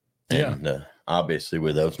 And obviously,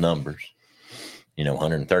 with those numbers,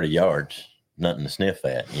 130 yards, nothing to sniff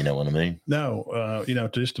at. You know what I mean? No,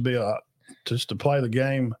 just to play the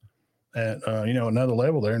game at another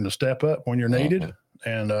level there, and to step up when you're needed.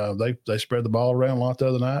 And they spread the ball around a lot the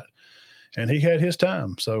other night, and he had his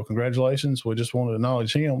time. So congratulations. We just want to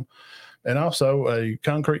acknowledge him. And also a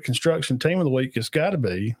concrete construction team of the week it's got to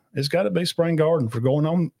be Spring Garden for going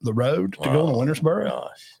on the road to go to Wintersboro.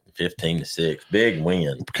 Gosh, 15-6, big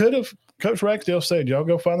win. Coach Ragsdale said, y'all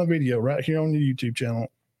go find the video right here on the YouTube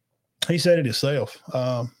channel. He said it himself.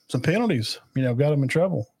 Some penalties, got them in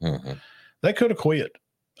trouble. They could have quit.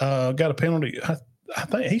 Got a penalty. I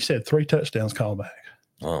think he said 3 touchdowns called back.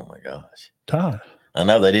 Oh my gosh. Todd. I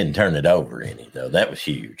know they didn't turn it over any, though. That was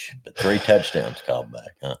huge. But 3 touchdowns called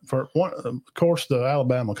back, huh? For one, of course, the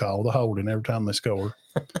Alabama call, the holding every time they score.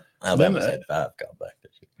 Alabama's had 5 called back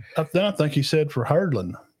this year. Then I think he said for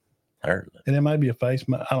hurdling. And it may be a face.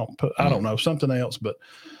 I don't know, something else. But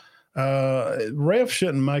refs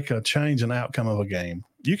shouldn't make a change in the outcome of a game.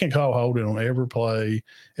 You can call holding on every play.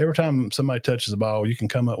 Every time somebody touches the ball, you can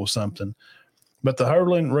come up with something. But the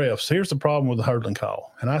hurdling refs, here's the problem with the hurdling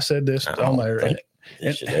call. And I said this on there.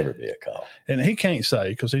 It should never be a call. And he can't say,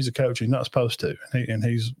 because he's a coach, he's not supposed to. And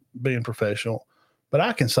he's being professional. But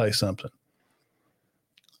I can say something.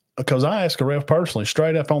 Because I asked a ref personally,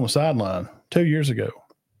 straight up on the sideline 2 years ago.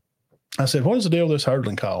 I said, what is the deal with this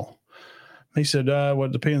hurdling call? He said, well,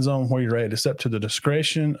 it depends on where you're at. It's up to the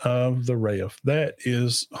discretion of the ref. That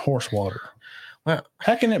is horse water. Well,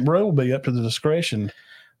 how can that rule be up to the discretion?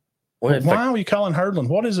 Well, why are you calling hurdling?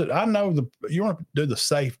 What is it? I know you want to do the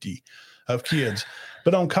safety of kids,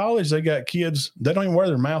 but on college, they got kids, they don't even wear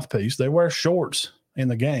their mouthpiece. They wear shorts in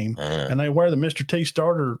the game, and they wear the Mr. T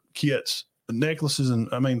starter kits, necklaces.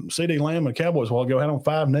 And C.D. Lamb and Cowboys a while ago had on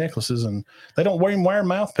 5 necklaces, and they don't even wear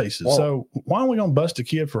mouthpieces. Well, so why are we going to bust a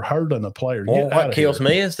kid for hurdling a player? Well, what kills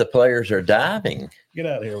me is the players are diving. Get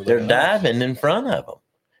out of here with They're diving in front of them.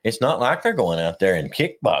 It's not like they're going out there and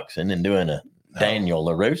kickboxing and doing a Daniel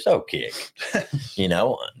LaRusso kick.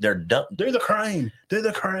 They're do the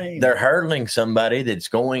crane. They're hurdling somebody that's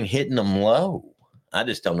hitting them low. I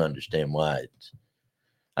just don't understand why.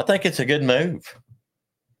 I think it's a good move.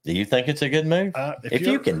 Do you think it's a good move? If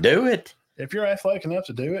you can do it. If you're athletic enough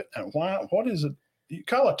to do it, what is it? You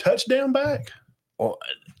call a touchdown back? Well,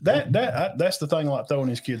 that's the thing about throwing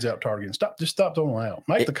these kids out targeting. Just stop throwing them out.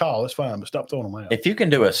 Make the call, that's fine, but stop throwing them out. If you can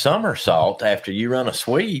do a somersault after you run a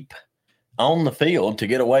sweep on the field to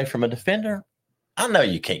get away from a defender, I know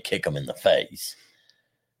you can't kick them in the face.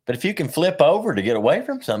 But if you can flip over to get away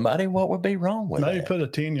from somebody, what would be wrong with Maybe that? put a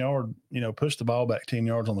 10-yard, push the ball back 10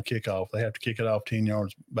 yards on the kickoff. They have to kick it off 10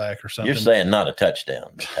 yards back or something. You're saying not a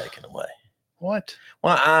touchdown taken away. What?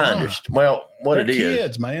 Well, I understand. Well, what They're it is.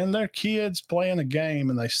 kids, man. They're kids playing a game,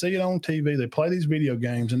 and they see it on TV. They play these video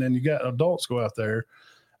games, and then you got adults go out there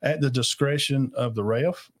at the discretion of the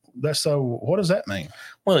ref. What does that mean?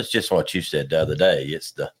 Well, it's just what you said the other day.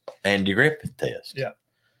 It's the Andy Griffith test. Yeah.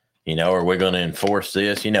 Are we going to enforce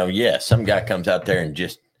this? Yes, some guy comes out there and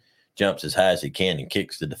just jumps as high as he can and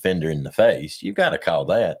kicks the defender in the face. You've got to call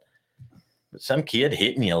that. But some kid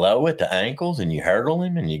hitting you low at the ankles and you hurdle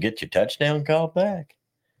him and you get your touchdown called back.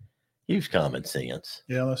 Use common sense.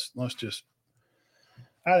 Yeah, let's just.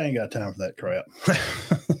 I ain't got time for that crap.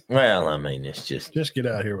 Well, I mean, it's just get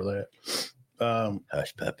out of here with that.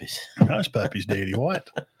 Hush puppies. Hush puppies, Daddy. What?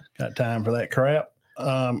 Got time for that crap.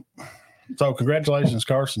 So congratulations,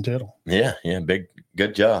 Carson Tittle. Yeah,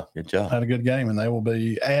 good job. Had a good game, and they will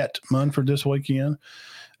be at Munford this weekend.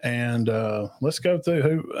 And let's go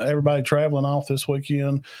through everybody traveling off this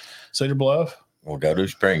weekend. Cedar Bluff. We'll go to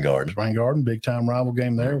Spring Garden. Big time rival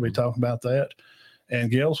game there. We'll be talking about that. And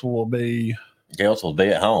Gales will be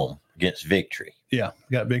at home against Victory. Yeah,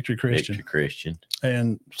 got Victory Christian.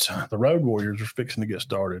 And the Road Warriors are fixing to get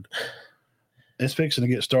started. It's fixing to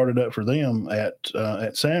get started up for them at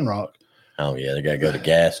Sandrock. Oh, yeah, they got to go to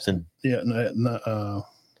Gaston. Yeah. No,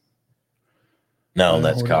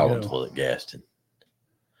 that's Collinsville at Gaston.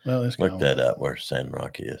 Well, let's look that up where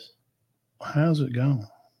Sandrock is. How's it going?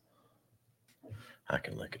 I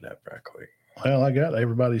can look it up right quick. Well, I got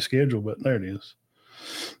everybody's schedule, but there it is.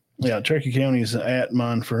 Yeah, Cherokee County is at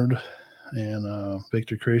Munford, and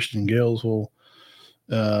Victory Christian, Galesville,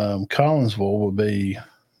 Collinsville will be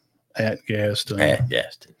at Gaston. At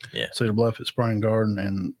Gaston, yeah. Cedar Bluff at Spring Garden,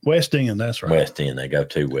 and West End, that's right. West End, they go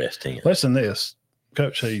to West End. Listen to this,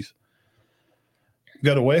 Coach Heath.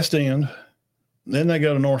 Go to West End, then they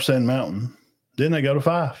go to North Sand Mountain, then they go to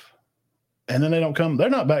Fife. And then they don't come. They're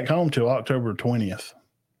not back home till October 20th.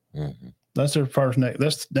 Mm-hmm. That's their first.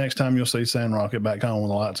 That's the next time you'll see Sandrock back home when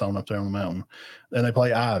the lights on up there on the mountain. Then they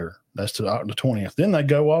play Eider. That's to the 20th. Then they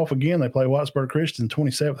go off again. They play Whitesburg Christian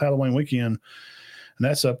 27th Halloween weekend, and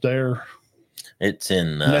that's up there. It's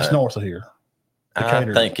in. That's north of here.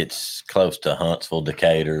 Decatur. I think it's close to Huntsville,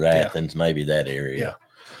 Decatur, Athens, maybe that area. Yeah.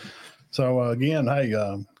 So again, hey,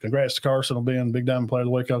 congrats to Carson on being Big Diamond Player of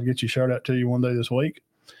the Week. I'll get you a shirt out to you one day this week.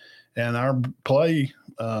 And our play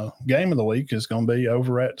game of the week is going to be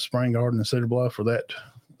over at Spring Garden and Cedar Bluff for that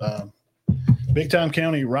Big Time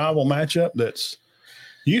County rival matchup that's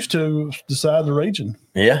used to decide the region.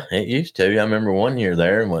 Yeah, it used to. I remember one year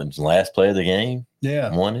there and was the last play of the game.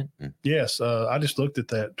 Yeah. Won it. Yes. I just looked at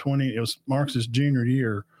that. It was Marcus's junior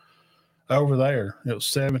year over there. It was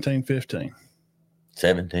 17-15.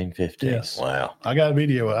 17-15. Yes. Wow. I got a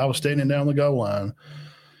video. I was standing down the goal line.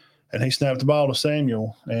 And he snapped the ball to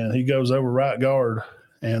Samuel, and he goes over right guard,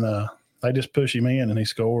 and they just push him in, and he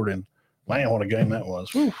scored. And, man, what a game that was.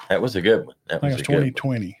 Whew. That was a good one. I think it was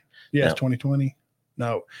 2020. Yes, 2020.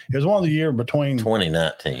 No, it was one of the year between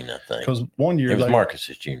 2019, I think. Because one year it was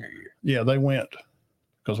Marcus's junior year. Yeah, they went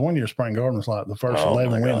because one year Spring Garden was like the first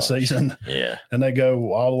 11-win season. Yeah, and they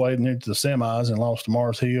go all the way into the semis and lost to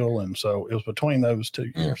Mars Hill, and so it was between those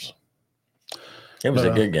 2 years. It was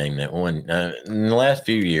a good game, that one. In the last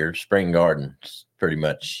few years, Spring Gardens pretty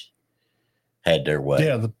much had their way.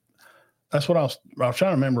 Yeah, that's what I was trying to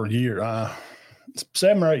remember.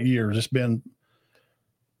 7 or 8 years, it's been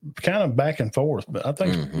kind of back and forth. But I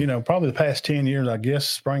think, probably the past 10 years, I guess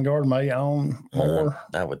Spring Garden may own more.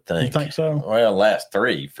 I would think. You think so? Well, last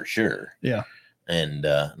 3 for sure. Yeah. And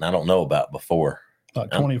I don't know about before.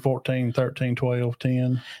 Like 2014, 13, 12,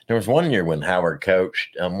 10. There was one year when Howard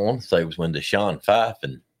coached. I want to say it was when Deshaun Fife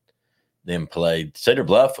and them played. Cedar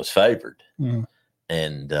Bluff was favored. Mm.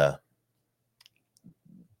 And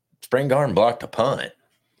Spring Garden blocked a punt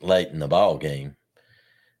late in the ball game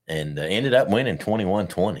and ended up winning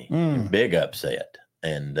 21-20. Big upset.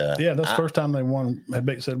 And that's the first time they had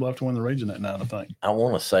beat Cedar Bluff to win the region that night, I think. I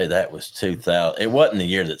want to say that was 2000. It wasn't the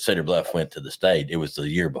year that Cedar Bluff went to the state. It was the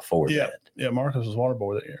year before that. Yeah, Marcus was water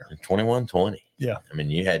boy that year. 21-20. Yeah. I mean,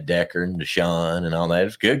 you had Decker and Deshaun and all that. It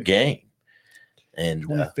was a good game. And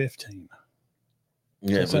 2015.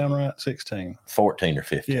 Yeah, does that sound right? 16. 14 or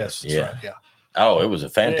 15. Yes. Yeah. Right, yeah. Oh, it was a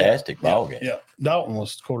fantastic ball game. Yeah. Dalton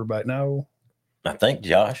was quarterback. No. I think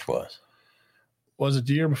Josh was. Was it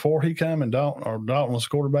the year before he came and Dalton was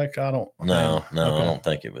quarterback? No, okay. I don't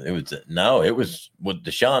think it was. It was with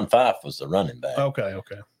Deshaun Fife was the running back. Okay.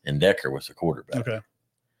 And Decker was the quarterback. Okay.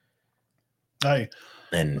 Hey,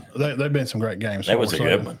 And they've been some great games. That was a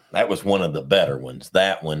good one. That was one of the better ones.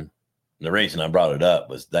 That one, the reason I brought it up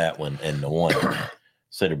was that one and the one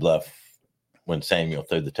Cedar Bluff when Samuel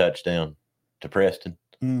threw the touchdown to Preston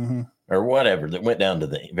or whatever that went down to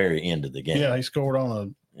the very end of the game. Yeah, he scored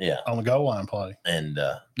on the goal line play. And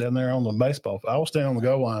down there on the baseball. I was standing on the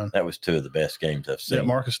goal line. That was two of the best games I've seen. Yeah,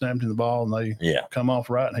 Marcus snapped him the ball and they come off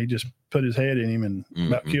right and he just put his head in him and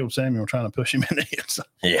about killed Samuel trying to push him in the head.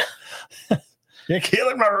 Yeah. You're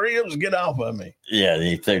killing my ribs. Get off of me. Yeah,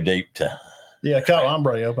 he threw deep to. Yeah, caught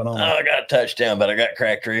Ombre open on. I got a touchdown, but I got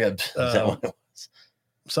cracked ribs. Is that what it was?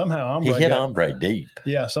 Somehow Ombre hit Ombre deep.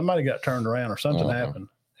 Yeah, somebody got turned around or something happened,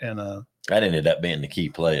 and that ended up being the key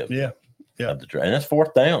play of of the drive. And that's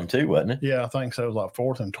 4th down too, wasn't it? Yeah, I think so. It was like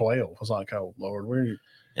 4th and 12. I was like, oh Lord,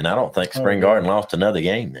 and I don't think Spring Garden lost another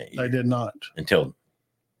game that year. They did not until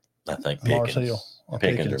I think Pickens, Hill or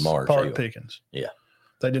Pickens or Mars Hill. Pickens. Yeah,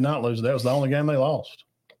 they did not lose. That was the only game they lost.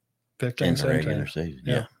 15, in the 17. regular season.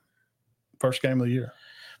 Yeah, first game of the year.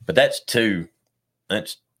 But that's two.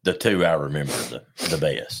 That's the two I remember the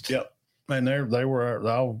best. Yep, and they were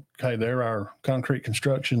they're our concrete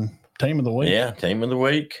construction team of the week. Yeah, team of the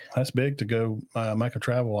week. That's big to go make a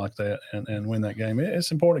travel like that and win that game. It's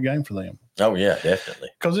an important game for them. Oh yeah, definitely.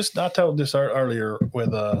 Because I told this earlier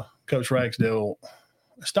with Coach Ragsdale.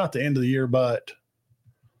 It's not the end of the year, but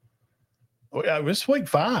it's week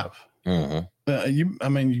 5. You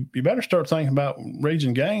better start thinking about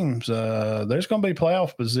region games. There's going to be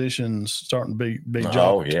playoff positions starting to be jumped.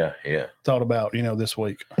 Oh yeah. Thought about this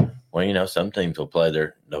week. Well, some teams will play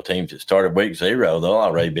their teams that started week 0. They'll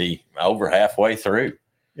already be over halfway through.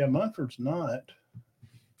 Yeah, Munford's not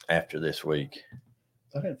after this week.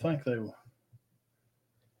 I didn't think they were.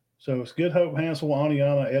 So it's Good Hope, Hansel,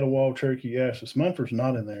 Aniana, Etowah, Cherokee, Ashlis. Munford's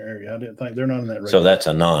not in their area. I didn't think they're not in that region. So that's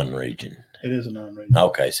a non-region. It is a non-region.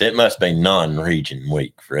 Okay, so it must be non-region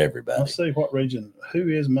week for everybody. Let's see what region. Who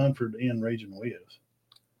is Munford in region with?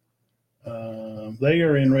 They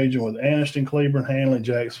are in region with Anniston, Cleburne, Hanley,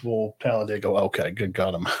 Jacksonville, Talladega. Okay, good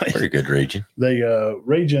God Almighty. Pretty good region. The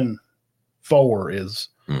region 4 is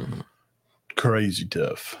crazy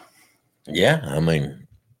tough. Yeah,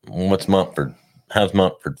 what's Munford? How's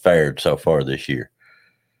Munford fared so far this year?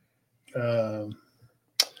 They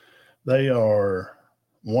are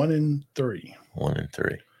 1-3.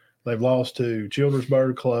 1-3. They've lost to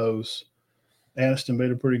Childersburg close. Anniston beat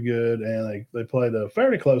them pretty good, and they played a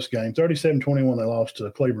fairly close game. 37-21, they lost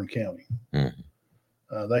to Cleburne County.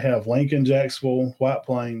 They have Lincoln, Jacksonville, White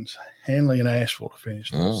Plains, Hanley, and Asheville to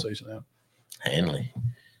finish the season out. Hanley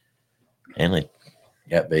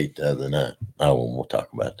got beat the other night. Oh, we'll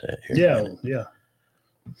talk about that here.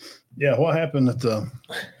 Yeah. What happened at the?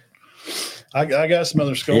 I got some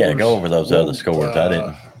other scores. Yeah, go over those other scores. I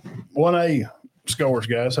didn't. 1A scores,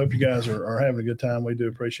 guys. Hope you guys are having a good time. We do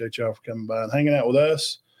appreciate y'all for coming by and hanging out with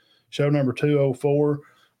us. Show number 204.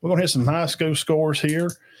 We're gonna hit some high school scores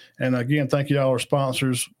here. And again, thank you all our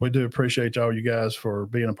sponsors. We do appreciate all you guys for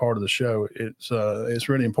being a part of the show. It's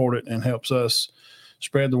really important and helps us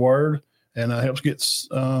spread the word and helps get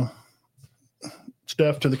stuff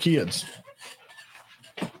to the kids.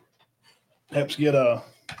 Helps get our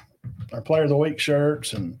Player of the Week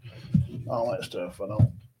shirts and all that stuff. I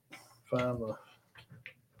don't find the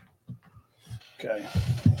okay.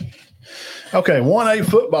 1A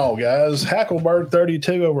football, guys. Hackleburg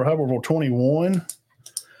 32 over Hubbardsville 21.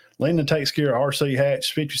 Linden takes care of RC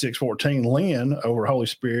Hatch 56-14. Lynn over Holy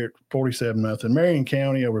Spirit 47-0. Marion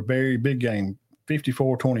County over Berry, big game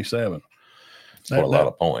 54-27. That's a lot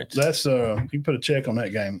of points. That's you can put a check on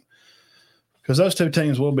that game because those two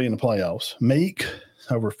teams will be in the playoffs. Meek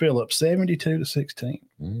over Phillips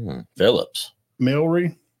 72-16. Phillips.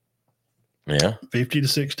 Milry,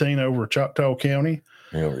 50-16 over Choctaw County.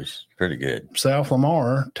 Milry's pretty good. South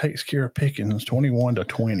Lamar takes care of Pickens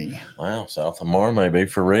 21-20. Wow, South Lamar may be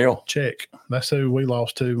for real. Check. That's who we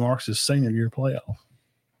lost to Marks' senior year playoff.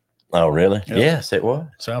 Oh, really? Yep. Yes, it was.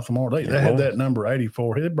 South Lamar. They had that number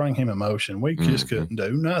 84. It'd bring him emotion. We just couldn't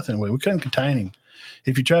do nothing with him. We couldn't contain him.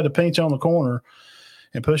 If you tried to pinch on the corner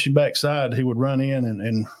and push him backside, he would run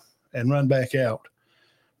in and run back out.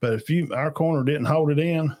 But if our corner didn't hold it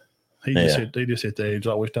in, he just hit the edge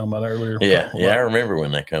like we was talking about earlier. I remember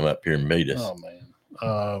when they come up here and beat us. Oh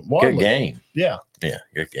man. Good game. Yeah,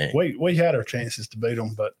 good game. We had our chances to beat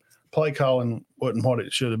them, but play calling wasn't what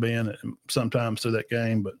it should have been sometimes through that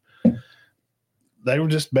game. But they were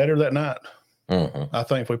just better that night. I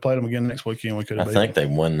think if we played them again next weekend, we could have. I think they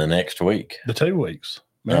won the next week. The 2 weeks.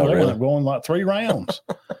 Man, they went up going like 3 rounds.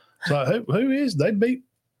 So who is they beat?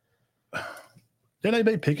 Did they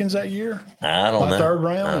beat Pickens that year? I don't know. Third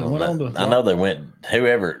round and went on to. I know they went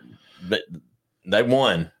whoever, but they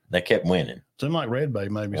won. They kept winning. Seemed like Red Bay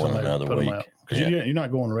maybe Won somebody another put them week. out because Yeah. you're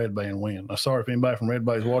not going to Red Bay and win. I'm sorry if anybody from Red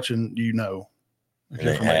Bay is watching. You know, if It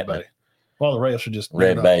you're ain't from Red happening. Bay. Well, the rest are just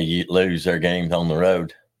Red Bay you lose their games on the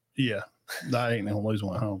road. Yeah, I ain't gonna lose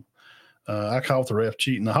one at home. I caught the ref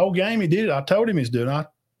cheating the whole game. He did it. I told him he's doing it.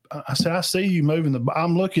 I said, I see you moving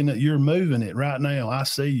I'm looking at you're moving it right now. I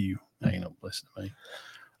see you. Ain't no listen to me.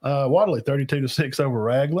 Wadley 32-6 over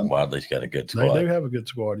Raglan. Wadley's got a good squad. They do have a good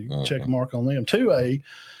squad. You can check the mark on them. 2A,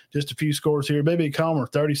 just a few scores here. BB Comer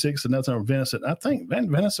 36-0 over Vincent. I think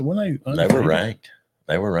Vincent when They were ranked.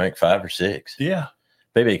 They were ranked 5 or 6. Yeah.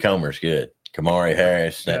 BB Comer's good. Kamari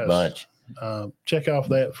Harris, that bunch. Check off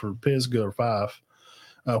that for Pisgah or 5.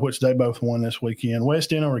 Which they both won this weekend.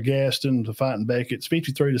 West End over Gaston, the Fighting Beckett's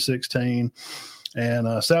 53-16.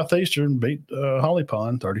 And Southeastern beat Holly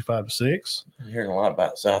Pond 35-6. You're hearing a lot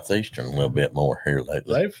about Southeastern a little bit more here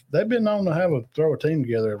lately. They've been known to throw a team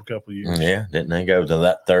together every couple of years. Yeah, didn't they go to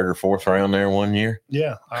that 3rd or 4th round there one year?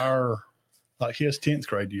 Yeah, his 10th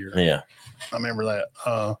grade year. Yeah, I remember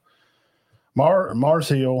that. Mars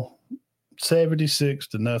Hill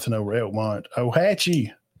 76-0 over Elkmont.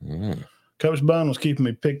 Ohatchee. Coach Bunn was keeping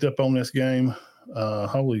me picked up on this game.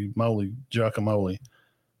 Holy moly, guacamole.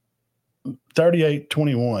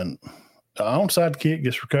 38-21. Onside kick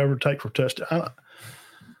gets recovered, take for touchdown.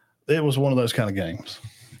 It was one of those kind of games.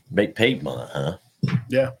 Beat Piedmont, huh?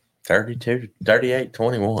 Yeah.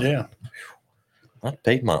 38-21. Yeah. What,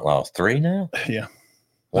 Piedmont lost 3 now? Yeah.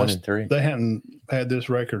 1-3. They hadn't had this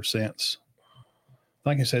record since, I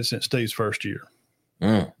think he said since Steve's first year.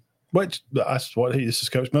 Which that's what this is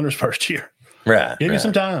Coach Miller's first year. Right. Give you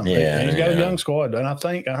some time. Yeah. He's got a young squad. And I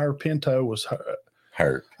think I heard Pinto was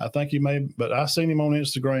hurt. I think he may, but I seen him on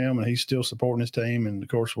Instagram and he's still supporting his team. And of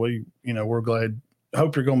course, we're glad.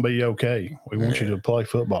 Hope you're going to be okay. We want you to play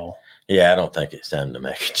football. Yeah, I don't think it's time to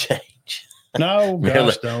make a change. No,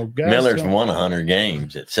 gosh, no. Miller's won 100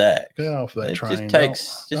 games at SAC. Get off that train.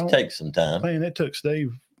 Just takes some time. Man, it took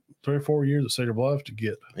Steve 3 or 4 years at Cedar Bluff to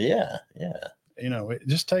get. Yeah. It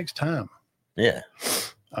just takes time. Yeah.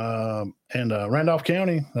 And Randolph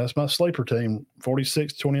County, that's my sleeper team,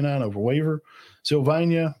 46-29 over Weaver.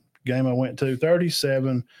 Sylvania, game I went to,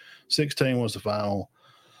 37-16 was the final.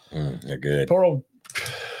 They're good. Poor old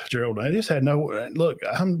Gerald, I just had no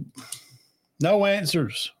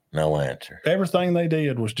answers. No answer. Everything they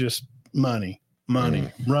did was just money, run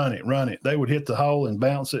it. They would hit the hole and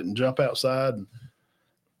bounce it and jump outside, and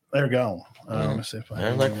they're gone. Let me see if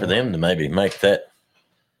I'd like for them to maybe make that.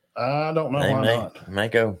 I don't know why not. May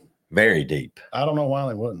go very deep. I don't know why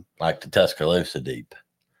they wouldn't. Like the Tuscaloosa deep.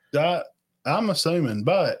 I'm assuming,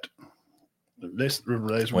 but we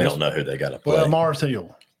don't know who they got to play. Well, Mars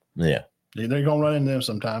Hill. Yeah. They're going to run into them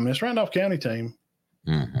sometime. It's Randolph County team.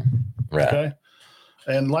 Right. Okay.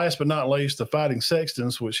 And last but not least, the Fighting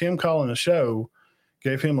Sextons, which him calling a show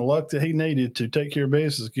gave him the luck that he needed to take care of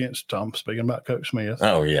business against Tom. Speaking about Coach Smith.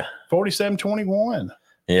 Oh, yeah. 47-21.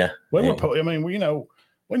 Yeah. When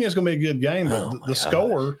it's going to be a good game, but the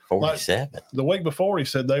score, 47. Like the week before, he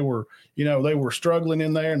said they were struggling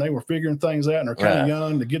in there and they were figuring things out and they're kind of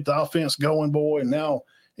young to get the offense going, boy. And now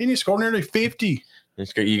he scored nearly 50.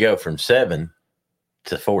 You go from 7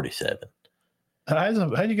 to 47. How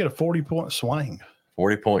do you get a 40-point swing?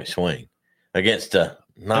 40-point swing against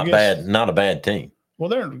not a bad team. Well,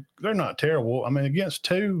 they're not terrible. I mean, against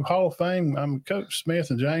 2 Hall of Fame, Coach Smith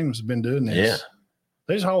and James have been doing this. Yeah.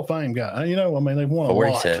 These Hall of Fame guys, they've won a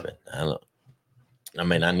 47.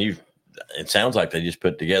 I knew it sounds like they just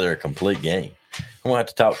put together a complete game. I'm going to have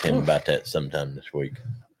to talk to him about that sometime this week.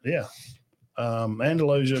 Yeah.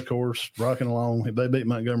 Andalusia, of course, rocking along. They beat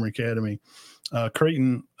Montgomery Academy.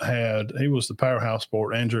 Creighton he was the powerhouse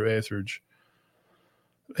sport, Andrew Etheridge.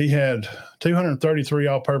 He had 233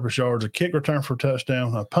 all-purpose yards, a kick return for a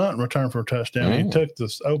touchdown, a punt return for a touchdown. He took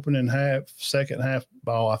this opening second half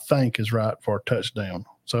ball, I think is right, for a touchdown.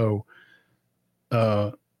 So,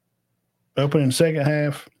 opening second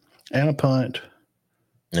half and a punt.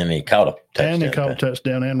 And he caught a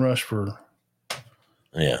touchdown. And rushed for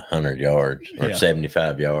 100 yards or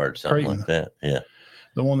 75 yards, something Creighton. Like that. Yeah.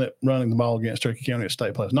 The one that running the ball against Turkey County at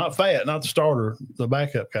state place. Not Fat, not the starter, the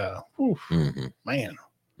backup guy. Man.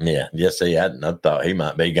 Yeah. Yes, see, I thought he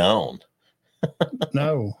might be gone.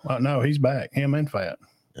 No, he's back. Him and Fat.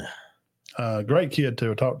 Great kid,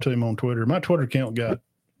 too. I talked to him on Twitter. My Twitter account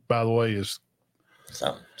by the way, is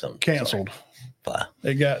something canceled. Fly.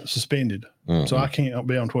 It got suspended. So I can't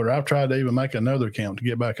be on Twitter. I've tried to even make another account to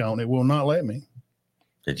get back on. It will not let me.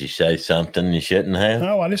 Did you say something you shouldn't have?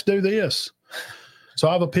 No, I just do this. So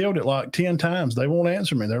I've appealed it like 10 times. They won't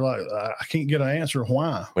answer me. They're like, I can't get an answer.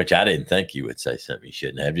 Why? Which I didn't think you would say something you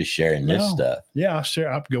shouldn't have. Just sharing this stuff. Yeah,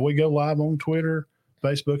 we go live on Twitter,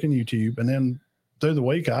 Facebook, and YouTube, and then through the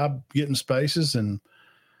week I get in spaces and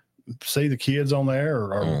see the kids on there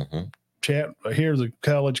or chat. Hear the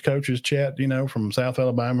college coaches chat, from South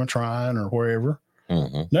Alabama trying or wherever.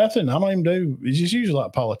 Nothing. I don't even do. It's just usually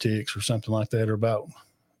like politics or something like that, or about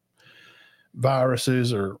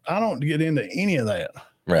viruses, or I don't get into any of that.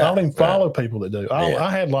 Right, I don't even follow people that do.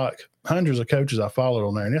 I had like hundreds of coaches I followed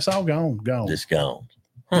on there, and it's all gone. Just gone.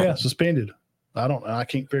 Yeah, suspended. I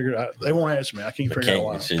can't figure it out. They won't answer me. I can't figure out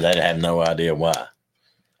why. See, they have no idea why.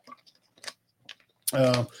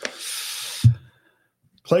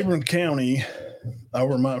 Cleveland County,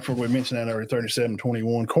 over Montford, we mentioned that already,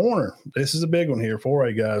 37-21. Corner, this is a big one here,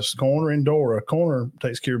 4A guys. Corner and Dora. Corner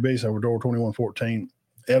takes care of business over Dora 21-14.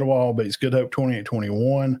 Etowah beats Good Hope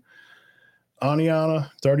 28-21. Aniana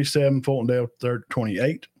 37, Fultondale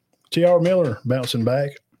 28. T.R. Miller bouncing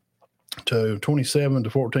back to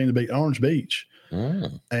 27-14 to beat Orange Beach.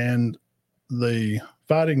 And the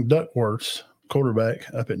Fighting Duckworths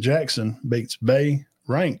quarterback up at Jackson beats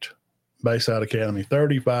ranked Bayside Academy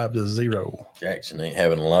 35-0. Jackson ain't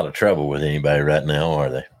having a lot of trouble with anybody right now,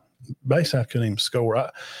 are they? Bayside couldn't even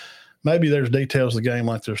score. Maybe there's details of the game,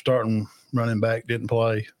 like their starting running back didn't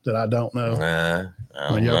play that I don't know.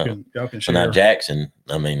 Y'all can share. Now Jackson,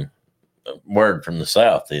 word from the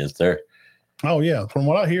South is they're. Oh yeah, from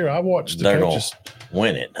what I hear, I watched the coaches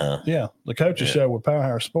win it, huh? Yeah, the coaches show with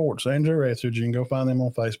Powerhouse Sports. Andrew Etheridge, you can go find them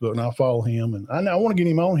on Facebook, and I'll follow him. And I want to get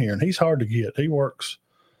him on here, and he's hard to get. He works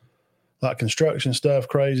like construction stuff,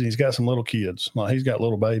 crazy. He's got some little kids, like he's got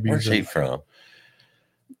little babies. Where's he from?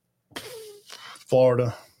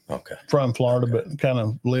 Florida. Okay. From Florida, but kind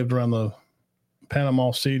of lived around the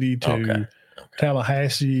Panama City to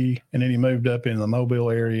Tallahassee, and then he moved up in the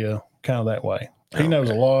Mobile area, kind of that way. He knows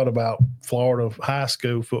a lot about Florida high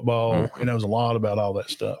school football. He knows a lot about all that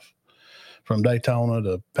stuff, from Daytona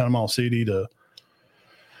to Panama City to.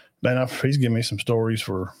 Man, he's giving me some stories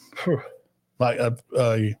for, like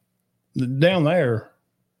down there.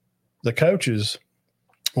 The coaches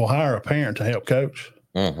will hire a parent to help coach,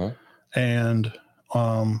 and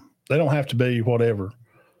they don't have to be whatever.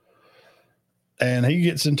 And he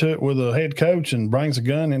gets into it with a head coach and brings a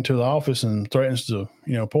gun into the office and threatens to,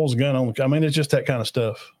 pulls a gun on the. It's just that kind of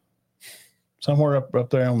stuff. Somewhere up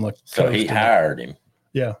there on the. So he hired him.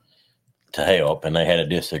 Yeah. To help, and they had a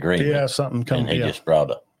disagreement. Yeah, something come. And he just brought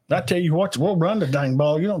up. I tell you what, we'll run the dang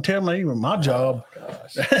ball. You don't tell me even my job.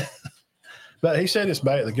 But he said it's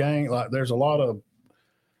bad. The gang, like there's a lot of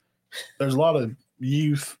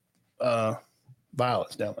youth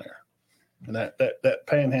violence down there. And that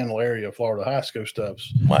panhandle area of Florida high school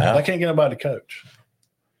stuff's. Wow. They can't get nobody to coach.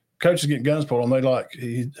 Coaches get guns pulled on. They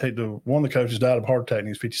one of the coaches died of a heart attack and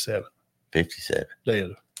he was 57. 57. Dead.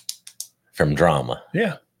 From drama.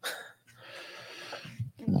 Yeah.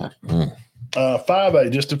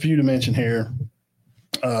 5A, just a few to mention here.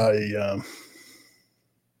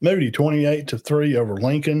 Moody 28-3 over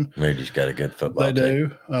Lincoln. Moody's got a good football team. They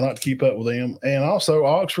do. I like to keep up with them. And also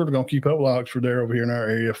Oxford are going to keep up with Oxford there over here in our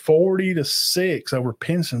area. 40-6 over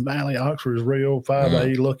Pinson Valley. Oxford is real.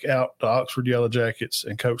 5A, look out to Oxford Yellow Jackets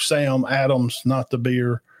and Coach Sam Adams, not the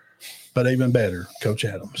beer, but even better, Coach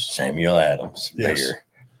Adams. Samuel Adams, yes.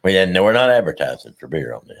 Beer. We're not advertising for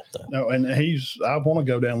beer on this. So. No, and I want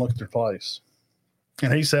to go down and look at their place.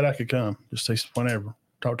 And he said I could come, just whenever.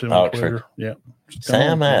 Talk to him on Twitter. Yeah.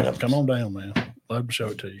 Sam Adams. Come on down, man. Love to show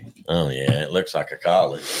it to you. Oh, yeah. It looks like a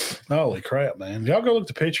college. Holy crap, man. Y'all go look at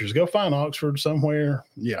the pictures. Go find Oxford somewhere.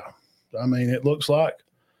 Yeah. It looks like.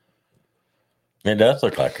 It does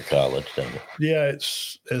look like a college, doesn't it? Yeah,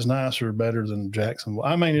 it's as nice or better than Jacksonville.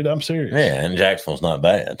 I'm serious. Yeah, and Jacksonville's not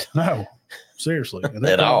bad. No, seriously.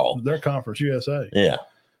 At all. They're Conference USA. Yeah.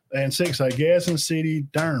 And 6A, Gadsden City,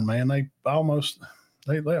 darn, man,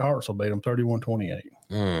 their hearts will beat them 31-28.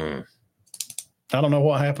 I don't know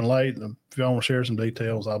what happened late. If y'all want to share some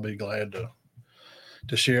details, I'll be glad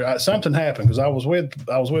to share. Something happened because I was with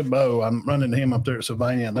Bo. I'm running to him up there at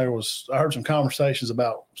Sylvania, and I heard some conversations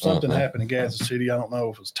about something happened in Gadsden City. I don't know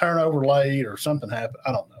if it was turnover late or something happened.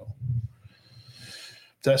 I don't know.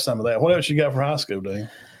 That's some of that. What else you got for high school, Dean?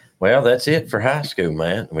 Well, that's it for high school,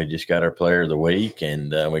 man. We just got our player of the week,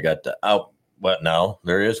 and we got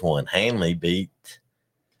there is one. Hanley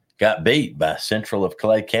got beat by Central of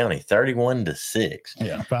Clay County, 31-6.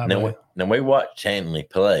 Yeah, 5A. Now we watched Hanley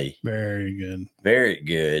play. Very good. Very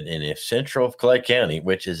good. And if Central of Clay County,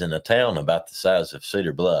 which is in a town about the size of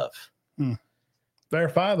Cedar Bluff. They're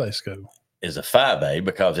 5A school. is a 5A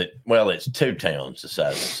because it's two towns the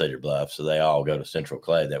size of Cedar Bluff, so they all go to Central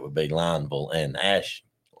Clay. That would be Lineville and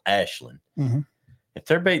Ashland. Mm-hmm. If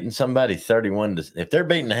they're beating somebody if they're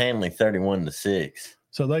beating Hanley 31-6,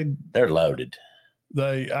 so they're loaded.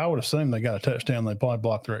 I would assume they got a touchdown. They probably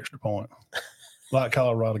blocked their extra point. Like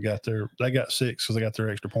Colorado they got 6 because they got their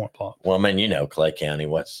extra point blocked. Well, I mean, Clay County,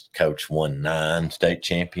 Coach won 9 state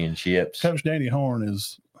championships. Coach Danny Horn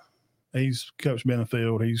he's Coach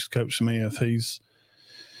Benefield. He's Coach Smith. He's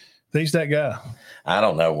that guy. I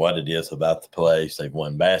don't know what it is about the place. They've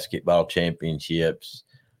won basketball championships.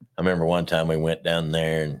 I remember one time we went down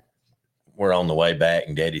there and we're on the way back,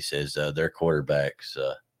 and Daddy says their quarterback's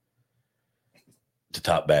the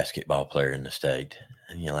top basketball player in the state.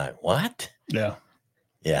 And you're like, what? Yeah.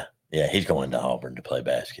 Yeah. Yeah. He's going to Auburn to play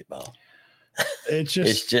basketball. It's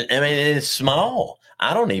just, I mean, it's small.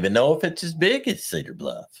 I don't even know if it's as big as Cedar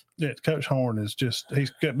Bluff. Yeah. Coach Horn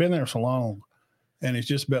he's been there so long, and he's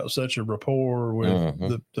just about such a rapport with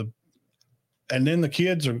and then the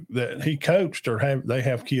kids that he coached they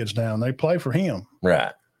have kids now and they play for him.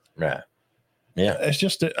 Right. Yeah. It's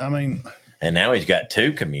just, I mean, and now he's got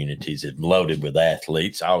 2 communities that loaded with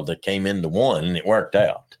athletes. All that came into one, and it worked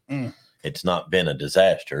out. It's not been a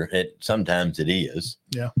disaster. Sometimes it is.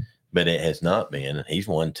 Yeah. But it has not been. He's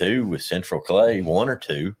won 2 with Central Clay, 1 or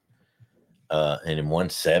 2, and then won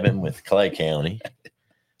 7 with Clay County.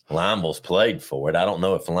 Lineville's played for it. I don't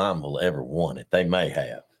know if Lineville ever won it. They may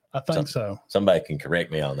have. I think so. Somebody can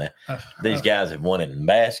correct me on that. These guys have won it in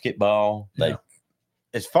basketball. Yeah.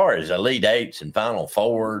 As far as Elite Eights and Final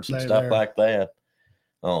Fours and stuff like that.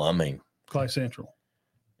 Oh, I mean. Clay Central.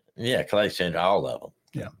 Yeah, Clay Central, all of them.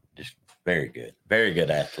 Yeah. Just very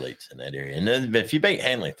good athletes in that area. And then if you beat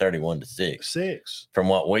Hanley 31-6, from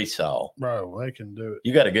what we saw, bro, they can do it.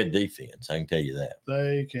 You got a good defense. I can tell you that.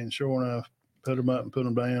 They can, sure enough, put them up and put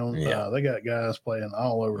them down. Yeah. They got guys playing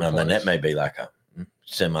all over the place. I mean, that may be like a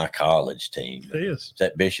semi-college team. It is. Is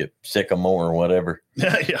that Bishop Sycamore or whatever?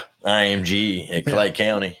 Yeah. IMG at Clay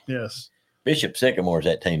County. Yes. Bishop Sycamore's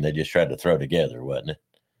that team they just tried to throw together, wasn't it?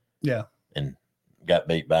 Yeah. And got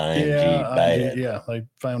beat by IMG bad. Yeah, they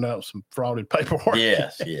found out some frauded paperwork.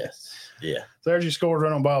 Yes. Yeah. So there's your scores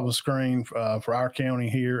right on Bob's screen for our county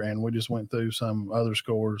here, and we just went through some other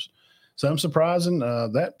scores. Some surprising,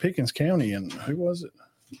 that Pickens County, and who was it?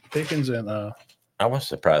 Pickens and I was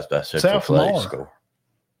surprised by Central Clay score.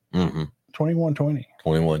 21-20.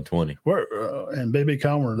 21-20. And BB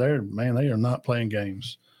Comer, they are not playing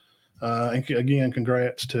games. And again,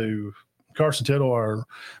 congrats to Carson Tittle, our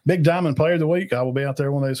Big Diamond Player of the Week. I will be out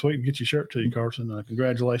there one day this week and get your shirt to you, Carson.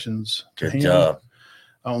 Congratulations to him. Good job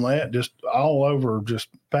on that. Just all over, just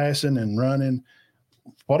passing and running.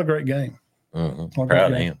 What a great game.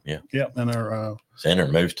 Proud of him. Yeah. Yep. And our center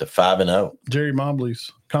moves to 5-0. Jerry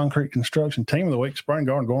Mobley's Concrete Construction Team of the Week, Spring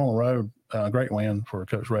Garden, going on the road. Great win for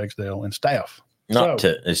Coach Ragsdale and staff.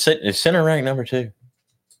 Is center ranked number 2?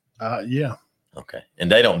 Yeah. Okay. And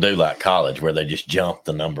they don't do like college where they just jump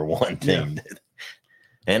the number 1 team.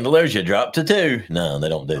 Yeah. Andalusia dropped to 2. No, they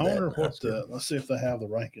don't do that. I wonder let's see if they have the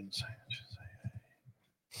rankings.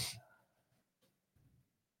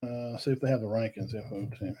 See if they have the rankings.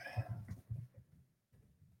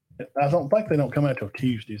 I don't think they don't come out till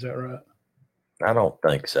Tuesday. Is that right? I don't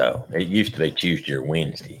think so. It used to be Tuesday or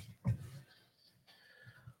Wednesday.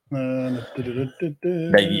 When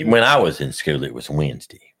I was in school, it was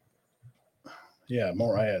Wednesday. Yeah,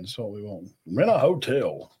 more ads. What we want. Rent a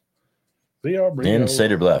hotel. VR in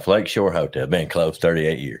Cedar Bluff, Lakeshore Hotel. Been closed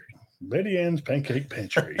 38 years. Betty Ann's Pancake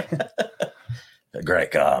Pantry. A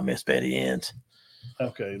great guy, Miss Betty Ann's.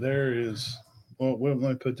 Okay, there is. Well, let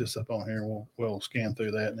me put this up on here. We'll scan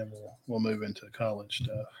through that, and then we'll move into college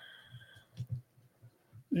stuff.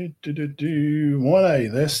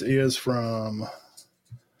 1A. This is from.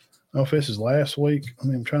 I don't know if this is last week.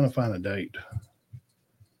 I'm trying to find a date.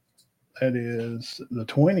 That is the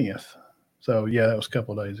 20th. So yeah, that was a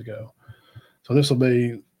couple of days ago. So this will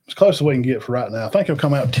be as close as we can get for right now. I think it'll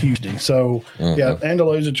come out Tuesday. So yeah,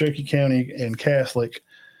 Andalusia, Cherokee County, and Catholic.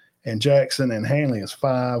 And Jackson and Hanley is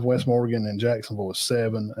 5. West Morgan and Jacksonville is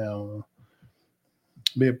 7.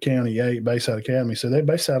 Bibb County 8. Bayside Academy. So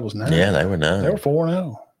Bayside was 9. Yeah, they were 9. They were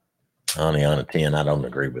 4-0. Only on a 10. I don't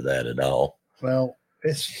agree with that at all. Well,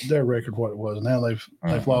 it's their record what it was. Now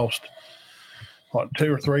they've lost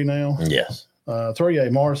 2 or 3 now. Yes.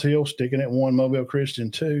 3A Mars Hill sticking at 1. Mobile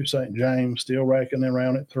Christian 2. St. James still racking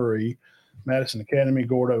around at 3. Madison Academy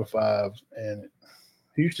Gordo 5, and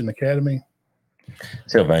Houston Academy.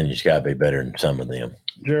 Sylvania's got to be better than some of them.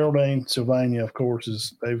 Geraldine, Sylvania, of course,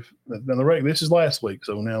 this is last week,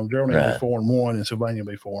 so now Geraldine will be 4-1 and Sylvania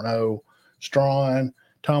will be 4-0. Strawn,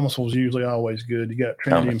 Thomasville's usually always good. You got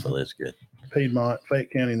Trinity, Thomasville is good. Piedmont,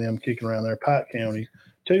 Fayette County, and them kicking around there. Pike County,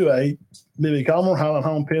 2-8. Billy Comer, Highland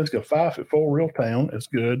Home, Pisgah, 5-4. Real Town is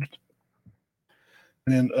good.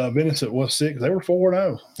 And then Vincent was 6. They were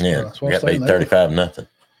 4-0. Yeah, got beat 35-0.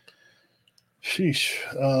 Sheesh.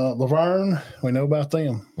 Laverne, we know about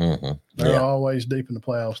them. Mm-hmm. They're always deep in the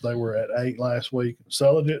playoffs. They were at 8 last week.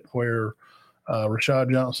 Sulligett, where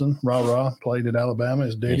Rashad Johnson, rah-rah, played at Alabama.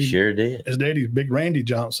 His daddy, he sure did. His daddy's big Randy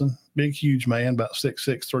Johnson, big, huge man, about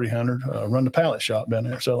 6'6", 300, run the pallet shop down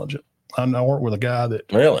there at Sulligett. I work with a guy that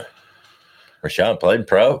 – Really? Rashad played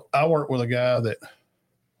pro? I work with a guy that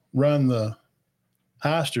run the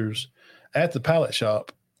Heisters at the pallet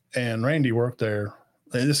shop, and Randy worked there.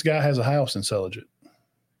 And this guy has a house in Sulligett.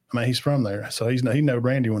 I mean, he's from there, so he knew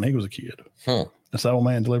Randy when he was a kid. This old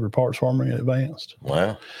man delivered parts for me at Advanced.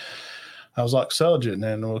 Wow. I was like, Sulligett,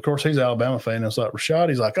 and of course he's an Alabama fan. And it's like Rashad.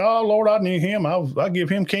 He's like, oh Lord, I knew him. I give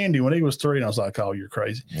him candy when he was 3. And I was like, oh, you're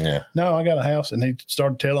crazy. Yeah. No, I got a house, and he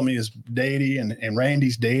started telling me his daddy and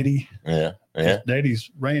Randy's daddy. Yeah. His daddy's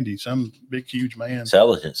Randy, some big, huge man.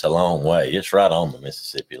 Sulligett's a long way. It's right on the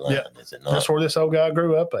Mississippi line, is it not? That's where this old guy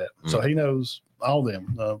grew up at. So he knows all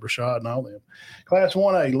them, Rashad and all them. Class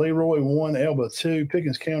 1A, Leroy 1, Elba 2,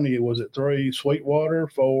 Pickens County was at 3, Sweetwater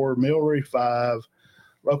 4, Millry 5.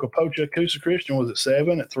 Locopocha, Coosa Christian was at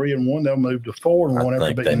 7 at 3-1. They'll move to 4-1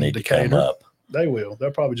 after beating Decatur. They will.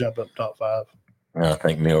 They'll probably jump up top 5. I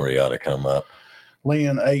think Millry ought to come up.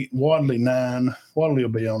 Lynn 8, Wadley 9. Wadley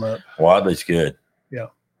will be on up. Wadley's good. Yeah.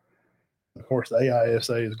 Of course, the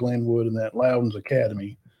AISA is Glenwood and that Loudon's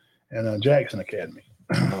Academy and Jackson Academy.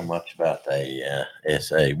 I don't know much about the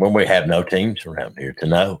SA. When we have no teams around here to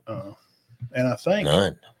know. And I think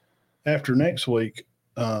none. After next week,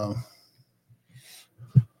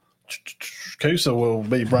 Coosa will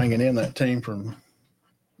be bringing in that team from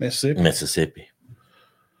Mississippi.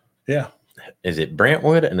 Yeah. Is it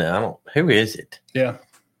Brentwood? And who is it? Yeah.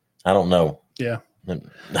 I don't know. Yeah. I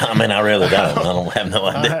mean, I really don't. I don't have no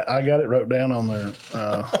idea. I got it wrote down on there.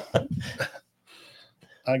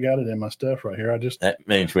 I got it in my stuff right here. That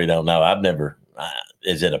means we don't know. I've never.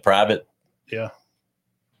 Is it a private? Yeah.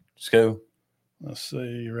 School? Let's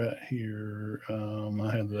see right here.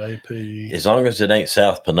 I have the AP. As long as it ain't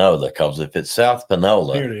South Panola, because if it's South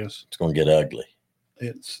Panola, here it is. It's going to get ugly.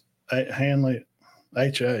 It's Hanley,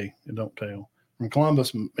 HA. It don't tell. From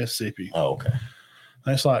Columbus, Mississippi. Oh, okay.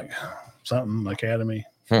 That's like something academy.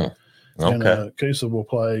 Okay. And Coosa will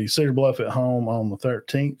play Cedar Bluff at home on the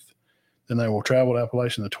 13th. Then they will travel to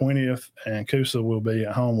Appalachian the 20th, and Coosa will be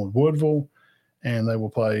at home with Woodville. And they will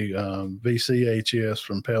play VCHS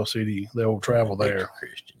from Pell City. They will travel there.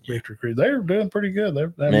 Victory Christian. They're doing pretty good.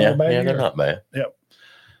 They're they're not bad. Yep.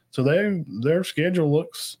 So their schedule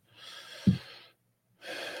looks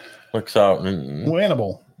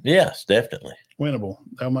winnable. Yes, definitely winnable.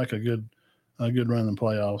 They'll make a good run in the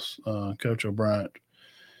playoffs. Coach O'Brien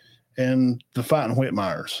and the Fighting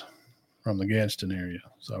Whitmires from the Gadsden area.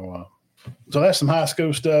 So that's some high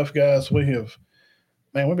school stuff, guys. We've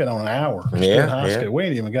been on an hour. High school. We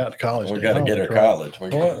ain't even got to college. We got to get our college.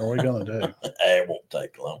 What are we going to do? It won't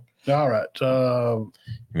take long. All right.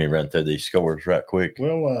 Let me run through these scores right quick.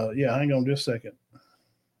 Well, hang on just a second.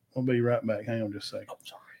 We'll be right back. Hang on just a second. I'm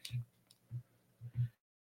sorry.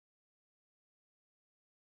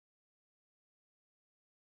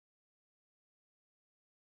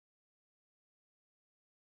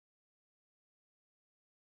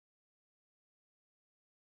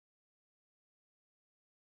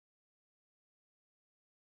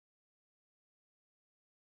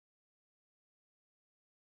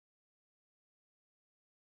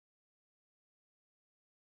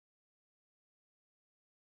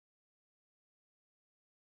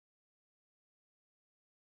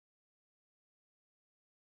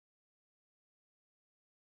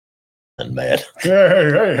 Bad.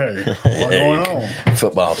 Hey. What's going on?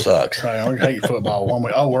 Football sucks. Hey, I hate football.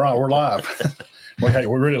 We're live. We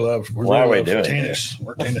really love. Why are we doing tennis?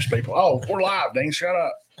 We're tennis people. Oh, we're live. Dean, shut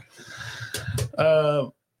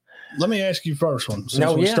up. Let me ask you first one.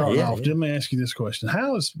 Let me ask you this question: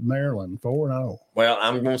 how is Maryland 4-0? Well,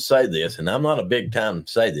 I'm going to say this, and I'm not a big time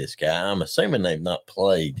to say this guy. I'm assuming they've not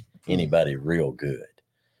played anybody real good.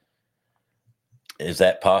 Is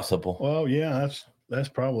that possible? Well, yeah, that's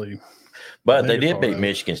probably. But they did beat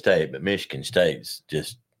Michigan State, but Michigan State's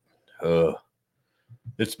just,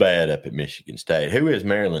 it's bad up at Michigan State. Who is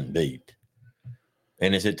Maryland beat?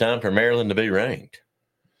 And is it time for Maryland to be ranked?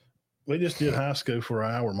 We just did high school for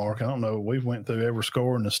an hour, Mark. I don't know. We've went through every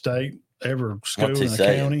score in the state, every school in the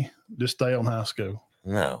county. Just stay on high school.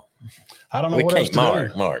 No. I don't know what else to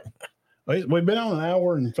do. Mark. We've been on an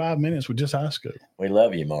hour and 5 minutes with just high school, We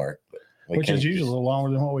love you, Mark, but which is usually a little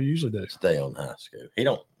longer than what we usually do. stay on high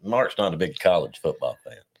school. Mark's not a big college football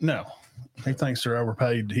fan. No, he thinks they're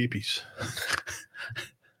overpaid hippies.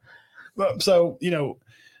 But so,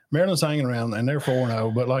 Maryland's hanging around and they're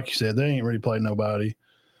 4-0, but like you said, they ain't really played nobody.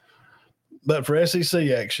 But for SEC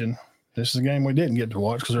action, this is a game we didn't get to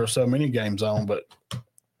watch because there are so many games on. But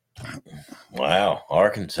wow,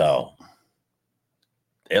 Arkansas.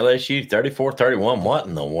 LSU 34-31. What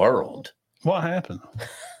in the world? What happened?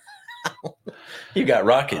 You got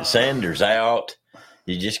Rocket Sanders out.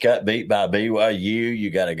 You just got beat by BYU. You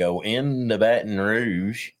got to go into Baton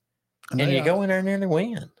Rouge. And you go in there and nearly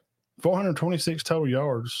win. 426 total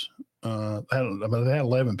yards. But they had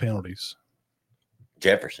 11 penalties.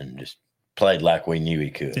 Jefferson just played like we knew he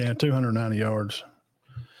could. Yeah, 290 yards.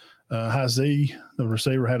 Hazy, the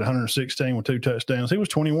receiver, had 116 with 2 touchdowns. He was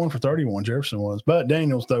 21 for 31, Jefferson was. But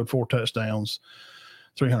Daniels threw 4 touchdowns,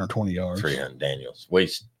 320 yards. 300 Daniels.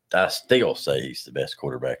 I still say he's the best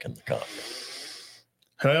quarterback in the conference.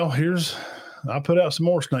 Well, I put out some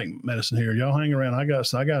more snake medicine here. Y'all hang around. I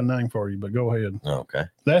got a name for you, but go ahead. Okay.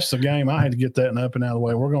 That's the game. I had to get that and up and out of the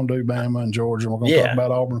way. We're going to do Bama and Georgia. We're going to talk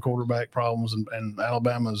about Auburn quarterback problems and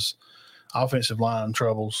Alabama's offensive line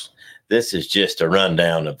troubles. This is just a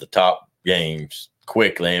rundown of the top games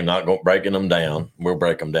quickly. I'm not breaking them down. We'll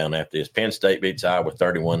break them down after this. Penn State beats Iowa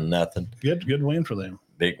 31-0. Good win for them.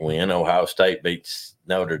 Big win. Ohio State beats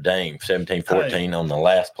Notre Dame 17-14 on the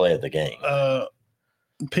last play of the game.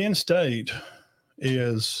 Penn State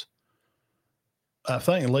is, I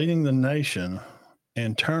think, leading the nation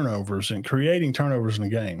in turnovers and creating turnovers in the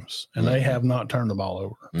games, and they have not turned the ball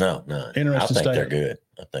over. No. Interesting I think state. they're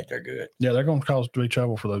good. Yeah, they're going to cause to be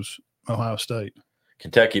trouble for those Ohio State.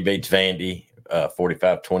 Kentucky beats Vandy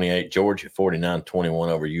 45-28. Georgia 49-21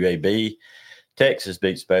 over UAB. Texas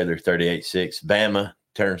beats Baylor 38-6. Bama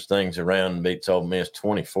turns things around and beats Ole Miss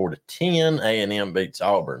 24-10. A&M beats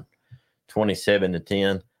Auburn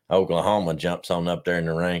 27-10. Oklahoma jumps on up there in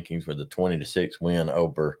the rankings with a 20-6 win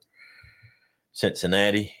over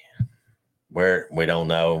Cincinnati, where we don't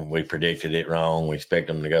know. We predicted it wrong. We expect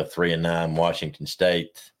them to go 3-9. Washington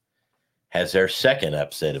State has their second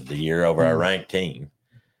upset of the year over our ranked team.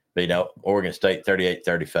 Beat out Oregon State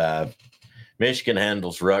 38-35. Michigan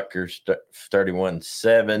handles Rutgers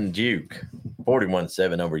 31-7. Duke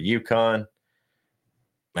 41-7 over UConn.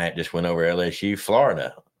 Matt just went over LSU.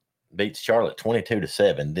 Florida beats Charlotte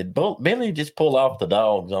 22-7. Did Billy just pull off the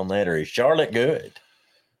dogs on that, or is Charlotte good?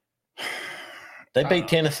 They beat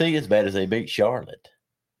Tennessee as bad as they beat Charlotte.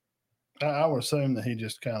 I would assume that he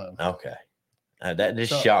just kind of that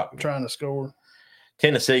just shocked me. Trying to score.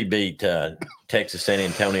 Tennessee beat Texas San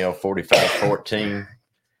Antonio 45-14.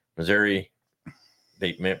 Missouri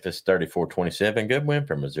beat Memphis 34-27. Good win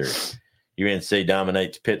for Missouri. UNC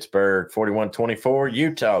dominates Pittsburgh 41-24.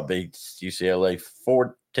 Utah beats UCLA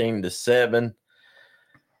 14-7.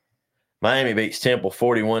 Miami beats Temple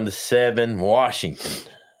 41-7. Washington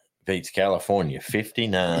beats California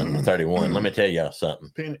 59-31. Let me tell y'all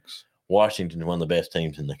something. Phoenix. Washington's one of the best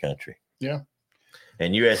teams in the country. Yeah.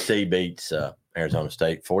 And USC beats Arizona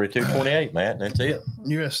State 42-28, Matt. That's it.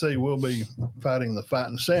 USC will be fighting the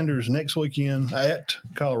Fighting Sanders next weekend at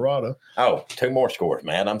Colorado. Oh, 2 more scores,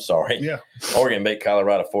 Matt. I'm sorry. Yeah. Oregon beat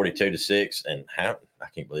Colorado 42-6. And I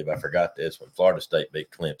can't believe I forgot this one. Florida State beat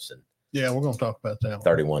Clemson. Yeah, we're going to talk about that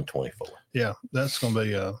 31-24. Yeah, that's going to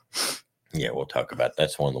be yeah, we'll talk about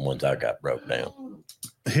that's one of the ones I got broke down.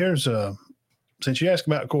 Here's since you asked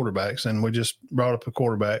about quarterbacks and we just brought up a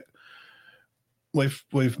quarterback,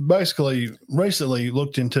 we've basically recently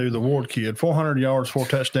looked into the Ward kid, 400 yards, 4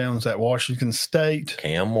 touchdowns at Washington State.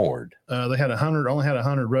 Cam Ward. They had only had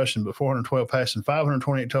 100 rushing, but 412 passing,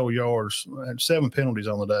 528 total yards, had 7 penalties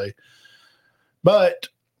on the day. But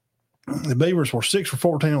the Beavers were 6 for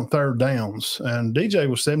 14 on third downs, and DJ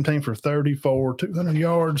was 17 for 34, 200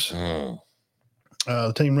 yards.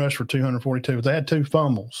 The team rushed for 242, but they had 2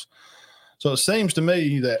 fumbles. So it seems to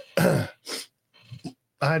me that I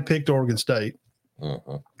had picked Oregon State.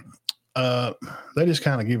 They just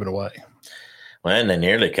kind of give it away. Well, and they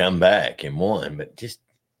nearly come back and won, but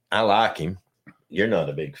I like him. You're not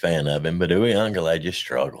a big fan of him, but Uyunglele just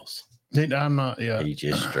struggles. I'm not. Yeah, he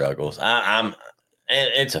just struggles.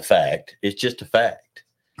 And it's a fact. It's just a fact.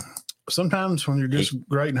 Sometimes when you're just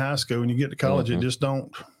great in high school and you get to college, it just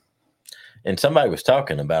don't. And somebody was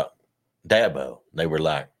talking about Dabo. They were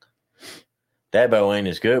like, Dabo ain't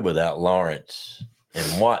as good without Lawrence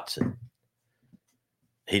and Watson.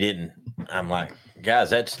 He didn't. I'm like, guys,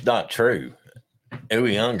 that's not true.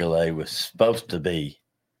 Uyunglele was supposed to be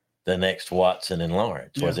the next Watson and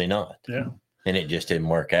Lawrence, was he not? Yeah. And it just didn't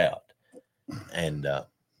work out. and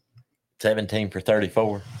 17 for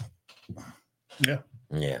 34. Yeah.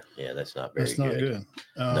 Yeah, that's not very That's not good.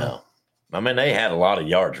 No. I mean, they had a lot of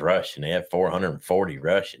yards rushing. They had 440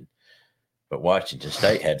 rushing, but Washington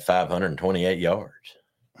State had 528 yards.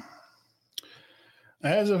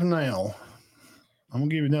 As of now, I'm going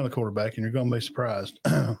to give you another quarterback, and you're going to be surprised.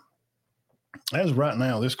 As of right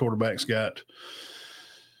now, this quarterback's got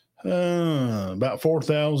about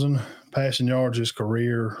 4,000 passing yards his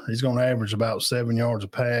career. He's going to average about 7 yards a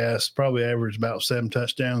pass, probably average about 7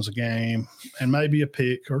 touchdowns a game, and maybe a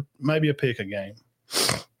pick a game.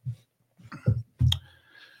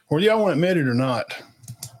 Whether y'all want to admit it or not,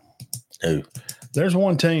 there's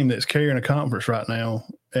one team that's carrying a conference right now,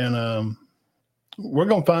 and we're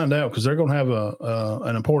going to find out because they're going to have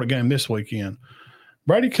an important game this weekend.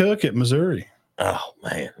 Brady Cook at Missouri. Oh,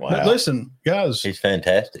 man. Wow. But listen, guys. He's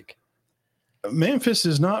fantastic. Memphis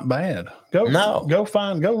is not bad. Go look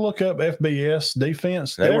up FBS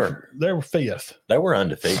defense. They were fifth. They were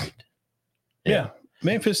undefeated. Yeah.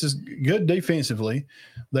 Memphis is good defensively.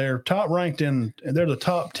 They're top ranked they're the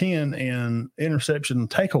top 10 in interception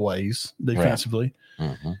takeaways defensively. Right.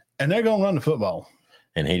 Mm-hmm. And they're going to run the football.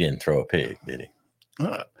 And he didn't throw a pig, did he?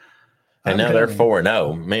 And now they're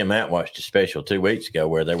 4-0. Me and Matt watched a special 2 weeks ago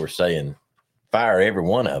where they were saying fire every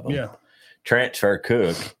one of them. Yeah. Transfer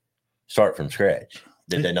Cook, start from scratch.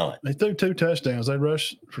 Did they not? They threw 2 touchdowns. They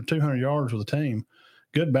rushed for 200 yards with the team.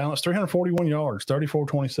 Good balance. 341 yards,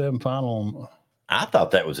 34-27 final. I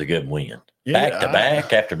thought that was a good win. Back to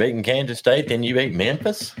back after beating Kansas State, then you beat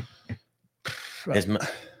Memphis.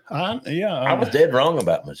 I was dead wrong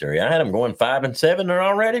about Missouri. I had them going 5-7. They're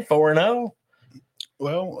already 4-0.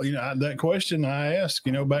 Well, that question I asked,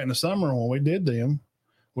 back in the summer when we did them.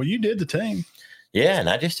 Well, you did the team. Yeah, and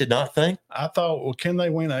I just did not think. I thought, well, can they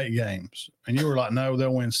win 8 games? And you were like, no,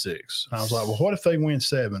 they'll win 6. And I was like, well, what if they win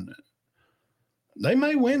 7? They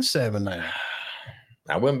may win 7 now.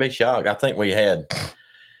 I wouldn't be shocked. I think we had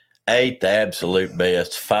 8 the absolute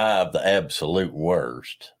best, 5 the absolute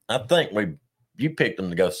worst. I think you picked them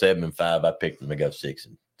to go 7-5. I picked them to go 6-6.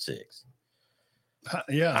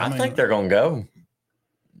 Yeah, I think they're going to go.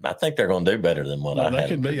 I think they're going to do better than what I had. They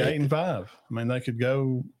could be 8-5. I mean, they could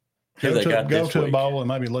go to a bowl and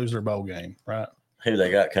maybe lose their bowl game, right? Who they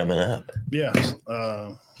got coming up? Yeah.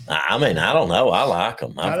 I mean, I don't know. I like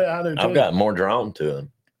them. I do too. I've got more drawn to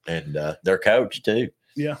them, and their coach too.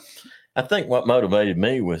 Yeah. I think what motivated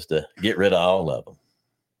me was to get rid of all of them.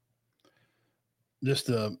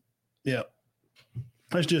 Yeah.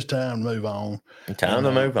 It's just time to move on. Time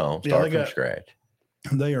to move on. Start from scratch.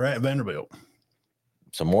 They are at Vanderbilt.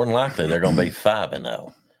 So more than likely, they're going to be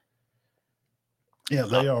 5-0. Yeah,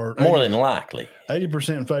 they are. More than likely.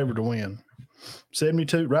 80% favored to win.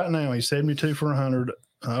 72. Right now, he's 72 for 100,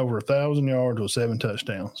 over 1,000 yards with 7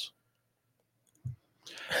 touchdowns.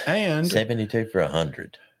 And 72 for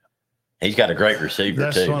 100. He's got a great receiver, too.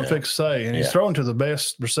 That's what I'm fixing to say. And he's throwing to the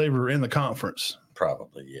best receiver in the conference.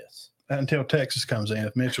 Probably, yes. Until Texas comes in.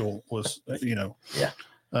 If Mitchell was, Yeah.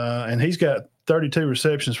 And he's got 32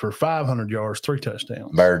 receptions for 500 yards, 3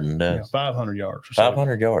 touchdowns. Burden does. Yeah, 500 yards.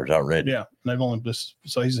 500 yards already. Yeah. They've only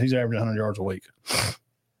so he's averaging 100 yards a week.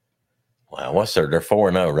 Wow. They're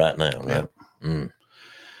 4-0 right now, right? Yeah. Mm.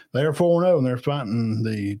 They're 4-0 and they're fighting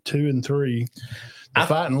the 2 and 3. They're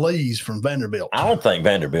fighting Lee's from Vanderbilt. I don't think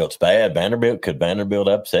Vanderbilt's bad. Could Vanderbilt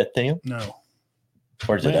upset them? No.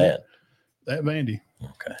 Where's it at? At Vandy.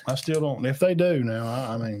 Okay. I still don't. If they do now,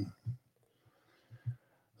 I mean,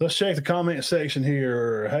 let's check the comment section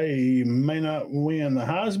here. Hey, may not win the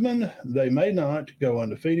Heisman. They may not go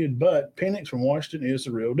undefeated, but Penix from Washington is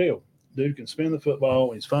the real deal. Dude can spin the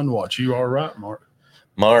football. He's fun to watch. You are right, Mark.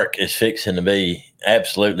 Mark is fixing to be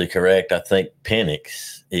absolutely correct. I think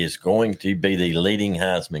Penix is going to be the leading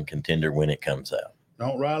Heisman contender when it comes out.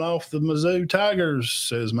 Don't write off the Mizzou Tigers,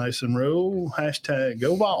 says Mason Rule. #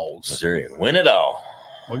 go Vols. Missouri, win it all.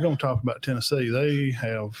 We're going to talk about Tennessee. They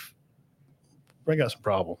got some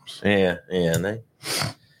problems. Yeah, and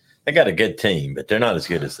they got a good team, but they're not as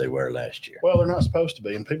good as they were last year. Well, they're not supposed to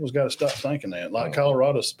be, and people's got to stop thinking that. Like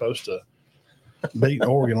Colorado's supposed to beat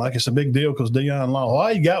Oregon like it's a big deal because Deion Law.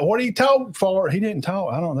 What did he talk for? He didn't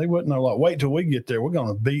talk. They wouldn't know. Like, wait till we get there. We're going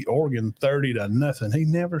to beat Oregon 30-0. He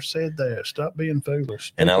never said that. Stop being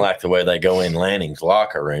foolish. And I like the way they go in Lanning's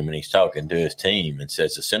locker room and he's talking to his team and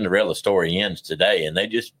says the Cinderella story ends today. And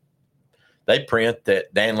they print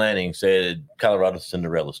that Dan Lanning said Colorado's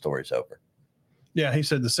Cinderella story's over. Yeah, he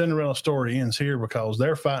said the Cinderella story ends here because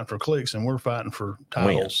they're fighting for clicks and we're fighting for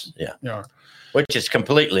titles. Wins. Yeah. Which is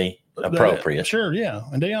completely appropriate. Sure, yeah.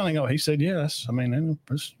 And Deion, he said yes. I mean,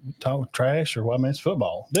 it's talk trash or what? I mean, it's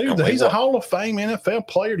football, dude. He's a Hall of Fame NFL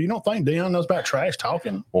player. Do you don't think Deion knows about trash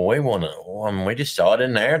talking? Well, we just saw it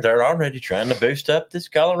in there. They're already trying to boost up this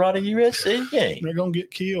Colorado USC game. They're gonna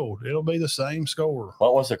get killed. It'll be the same score.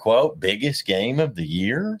 What was the quote? Biggest game of the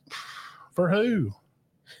year? For who?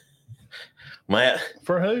 Matt.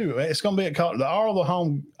 For who? It's gonna be at all the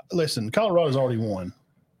home. Listen, Colorado's already won.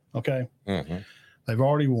 Okay. Mm-hmm. They've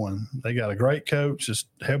already won. They got a great coach that's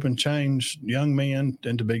helping change young men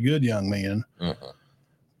into be good young men.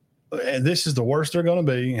 Mm-hmm. And this is the worst they're going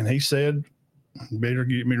to be. And he said, better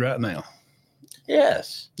get me right now.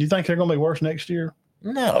 Yes. You think they're going to be worse next year?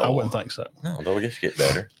 No. I wouldn't think so. No, they'll just get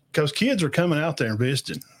better. Because kids are coming out there and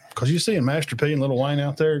visiting. Because you see in Master P and Little Wayne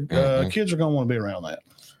out there, kids are going to want to be around that.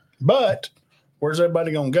 But where's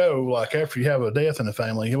everybody going to go? Like after you have a death in the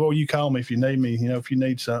family, well, you call me if you need me. You know, if you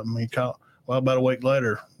need something, you call. Well, about a week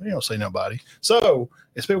later, you don't see nobody. So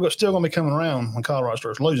it's people still going to be coming around when Colorado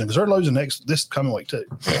starts losing because they're losing this coming week too.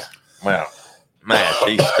 Yeah. Well, Matt,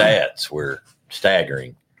 these stats were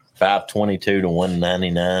staggering. 522 to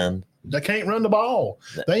 199. They can't run the ball.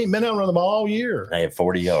 They ain't been able to run the ball all year. They have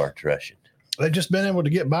 40 yards rushing. They've just been able to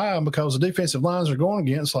get by because the defensive lines are going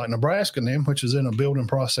against like Nebraska and them, which is in a building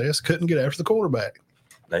process, couldn't get after the quarterback.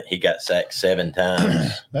 He got sacked 7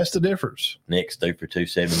 times. That's the difference. Nick's threw for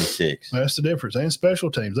 276. That's the difference. And special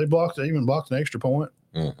teams, they even blocked an extra point.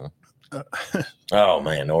 Mm-hmm. Oh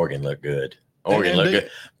man, Oregon looked good. Oregon looked good,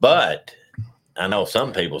 but I know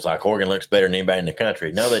some people's like Oregon looks better than anybody in the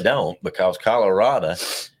country. No, they don't, because Colorado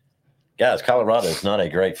is not a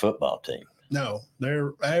great football team. No,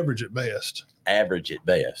 they're average at best. Average at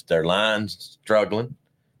best. Their line's struggling,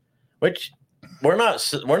 which. We're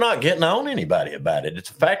not getting on anybody about it. It's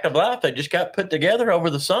a fact of life. They just got put together over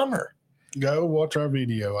the summer. Go watch our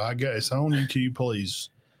video. I guess it's on YouTube, please.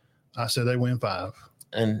 I said they win 5.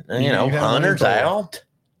 And you know, Hunter's out.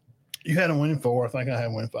 You had them winning 4. I think I had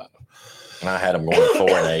them winning 5. And I had them going 4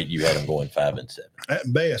 and 8. You had them going 5 and 7.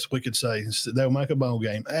 At best, we could say they'll make a bowl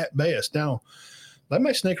game. At best. Now, they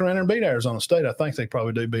may sneak around there and beat Arizona State. I think they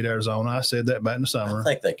probably do beat Arizona. I said that back in the summer. I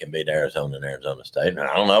think they can beat Arizona and Arizona State. And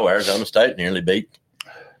I don't know. Arizona State nearly beat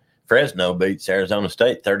Fresno beats Arizona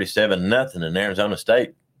State 37-0, and Arizona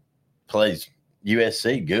State plays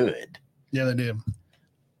USC good. Yeah, they did.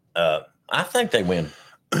 I think they win.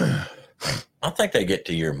 I think they get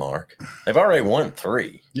to your mark. They've already won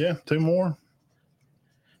 3. Yeah, 2 more.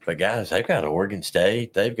 But guys, they've got Oregon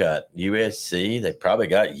State. They've got USC. They've probably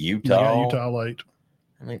got Utah. They got Utah late.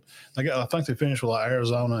 I mean, I think they finished with like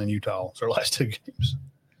Arizona and Utah. It's their last 2 games.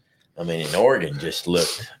 I mean, and Oregon just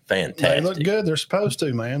looked fantastic. They look good. They're supposed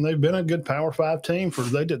to, man. They've been a good Power 5 team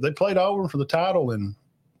they played Auburn for the title in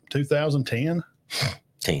 2010.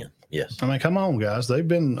 10, yes. I mean, come on, guys. They've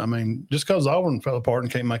been. I mean, just because Auburn fell apart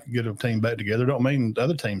and can't make a good team back together, don't mean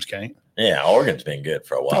other teams can't. Yeah, Oregon's been good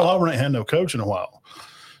for a while. Well, Auburn ain't had no coach in a while.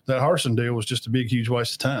 That Harsin deal was just a big, huge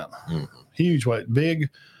waste of time. Mm-hmm. Huge waste.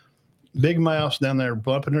 Big mouths down there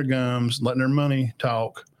bumping their gums, letting their money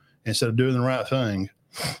talk instead of doing the right thing.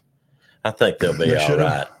 I think they'll be all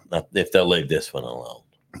right if they'll leave this one alone.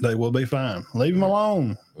 They will be fine. Leave them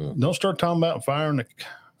alone. Mm-hmm. Don't start talking about firing the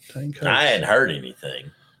dang coach. I hadn't heard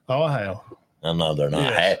anything. Oh, I have. I know they're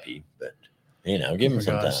not happy, but, give them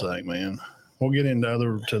some time. For God's sake, man. We'll get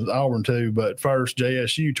into Auburn too, but first,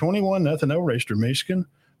 JSU 21-0 over Eastern Michigan.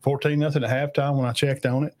 14-0 at halftime when I checked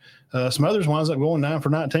on it. Smothers winds up going 9 for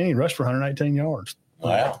 19. He rushed for 118 yards.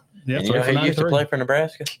 Wow. Yeah, and you know he used to play for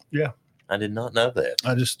Nebraska? Yeah. I did not know that.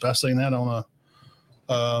 I seen that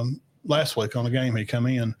on last week on a game he come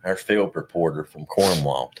in. Our field reporter from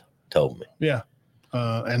Cornwall told me. Yeah.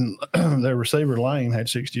 And their receiver Lane had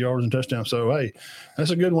 60 yards and touchdown. So, hey, that's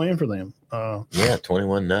a good win for them.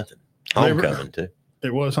 21-0. Homecoming, too.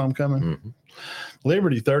 It was homecoming. Mm-hmm.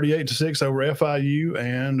 Liberty 38-6 over FIU,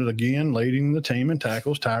 and again leading the team in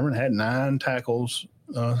tackles. Tyron had 9 tackles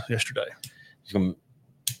yesterday.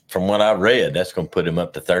 From what I read, that's going to put him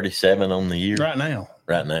up to 37 on the year. Right now.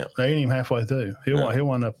 They ain't even halfway through. He'll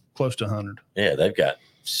wind up close to 100. Yeah, they've got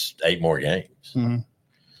 8 more games. Mm-hmm.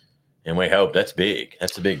 And we hope that's big.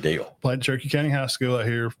 That's a big deal. Played at Cherokee County High School out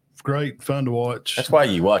here. Great, fun to watch. That's why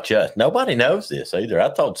you watch us. Nobody knows this either. I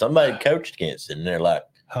thought somebody coached against it, and they're like,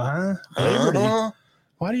 Liberty?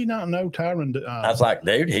 Why do you not know Tyron? I was like,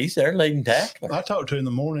 dude, he's their leading tackler. I talked to him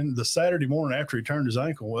the Saturday morning after he turned his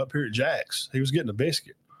ankle up here at Jack's. He was getting a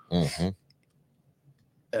biscuit. Mm-hmm.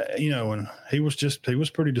 And he was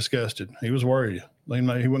pretty disgusted. He was worried. He wasn't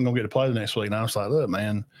going to get to play the next week. And I was like, look,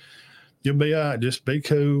 man, you'll be all right. Just be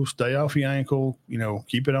cool. Stay off your ankle.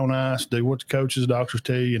 Keep it on ice. Do what the coaches, doctors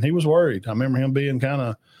tell you. And he was worried. I remember him being kind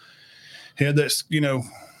of, He had that,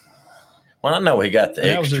 Well, I know he got the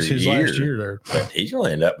that was extra just his last year there. but he's going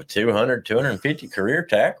to end up with 200, 250 career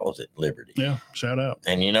tackles at Liberty. Yeah, shout out.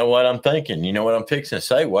 And you know what I'm thinking? You know what I'm fixing to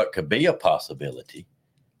say? What could be a possibility?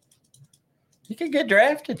 He could get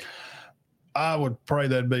drafted. I would pray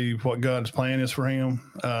that'd be what God's plan is for him.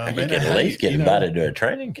 He could at least get invited to a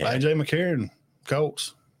training camp. AJ McCarron,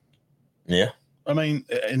 Colts. Yeah. I mean,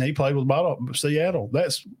 and he played with Seattle.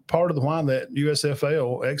 That's part of the why that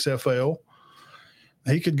USFL, XFL,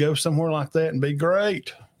 he could go somewhere like that and be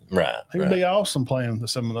great. Right. He would be awesome playing for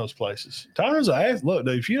some of those places. Tyron's an athlete. Look,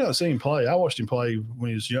 dude, if you don't see him play, I watched him play when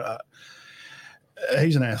he was young.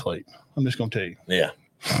 He's an athlete. I'm just going to tell you. Yeah.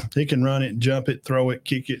 He can run it, jump it, throw it,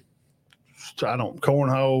 kick it.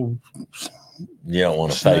 Cornhole. You don't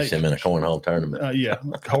want to face him in a cornhole tournament. Yeah.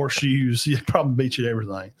 Horseshoes. He'd probably beat you at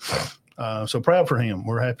everything. So proud for him.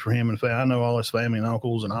 We're happy for him. And I know all his family and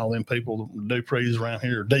uncles and all them people, Duprees around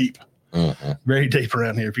here are deep. Mm-hmm. Very deep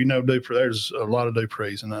around here. If you know Dupree, there's a lot of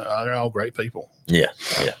Duprees, and they're all great people. Yeah,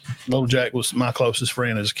 yeah. Little Jack was my closest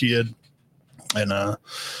friend as a kid, and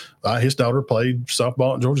his daughter played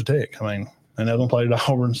softball at Georgia Tech. I mean, and the other one played at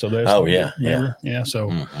Auburn. So there's yeah.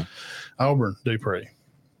 So Auburn, Dupree.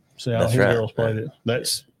 See how his girls played it.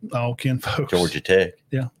 That's all kin folks. Georgia Tech.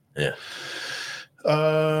 Yeah, yeah.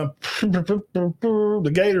 The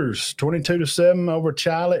Gators 22-7 over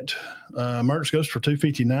Charlotte. Mertz goes for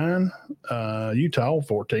 259. Utah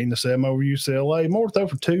 14-7 over UCLA. More though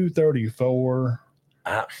for 234.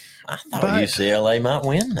 I thought UCLA might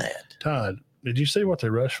win that. Todd, did you see what they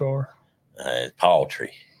rushed for?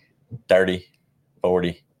 Paltry. 30,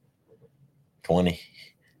 40, 20,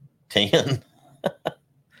 10.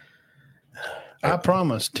 I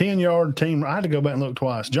promise, 10-yard team. I had to go back and look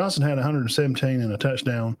twice. Johnson had 117 and a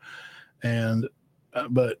touchdown,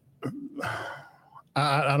 but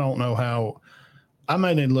I don't know how. I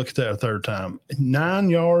may need to look at that a third time. 9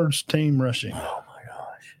 yards team rushing. Oh my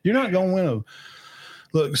gosh! You're not going to win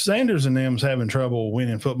look. Sanders and them's having trouble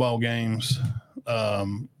winning football games. They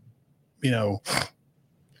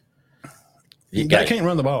can't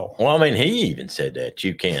run the ball. Well, I mean, he even said that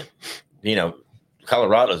you can't.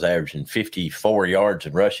 Colorado's averaging 54 yards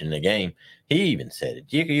of rushing in a game. He even said it.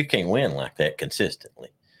 You can't win like that consistently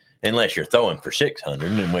unless you're throwing for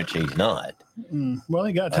 600, in which he's not. Well,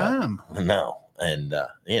 he got time. No. And,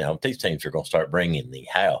 these teams are going to start bringing the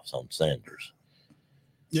house on Sanders.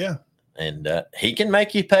 Yeah. And he can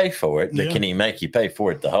make you pay for it, but can he make you pay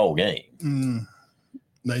for it the whole game?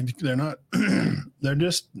 They're not. They're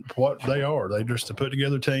just what they are. They just a put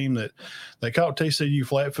together team that they caught TCU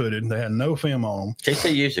flat-footed. They had no film on them.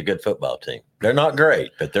 TCU's a good football team. They're not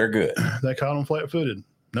great, but they're good. They caught them flat-footed,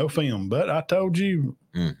 no film. But I told you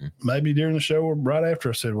maybe during the show or right after,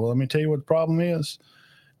 I said, "Well, let me tell you what the problem is.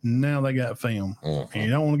 Now they got film, and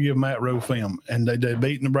you don't want to give Matt Rowe film." And they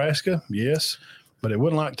beat Nebraska, yes, but it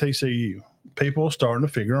wasn't like TCU. People are starting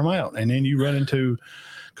to figure them out, and then you run into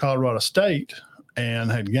Colorado State.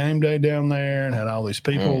 And had game day down there and had all these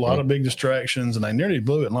people, a lot of big distractions, and they nearly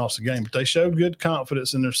blew it and lost the game. But they showed good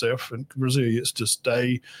confidence in themselves and resilience to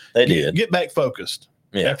stay. They did. Get back focused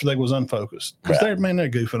after they was unfocused. Because they're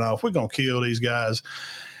goofing off. We're going to kill these guys.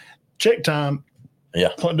 Check time. Yeah.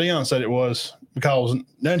 What Deion said it was, because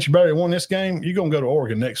now that you barely won this game, you're going to go to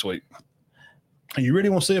Oregon next week. And you really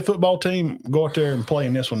want to see a football team, go out there and play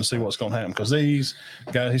in this one to see what's going to happen. Because these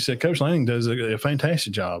guys, he said, Coach Lanning does a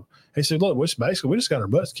fantastic job. He said, look, we just got our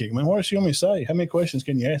butts kicked. Man, what else you want me to say? How many questions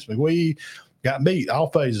can you ask me? We got beat, all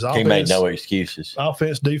phases. He made no excuses.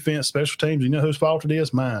 Offense, defense, special teams. You know whose fault it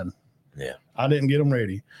is? Mine. Yeah. I didn't get them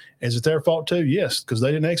ready. Is it their fault too? Yes, because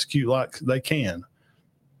they didn't execute like they can.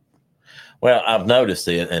 Well, I've noticed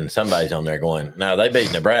it, and somebody's on there going, no, they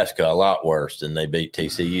beat Nebraska a lot worse than they beat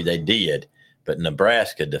TCU. They did. But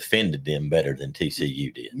Nebraska defended them better than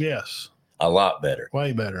TCU did. Yes. A lot better.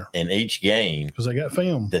 Way better. In each game. Because they got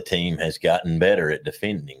film. The team has gotten better at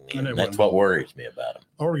defending them. And that's what worries me about them.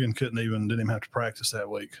 Oregon didn't even have to practice that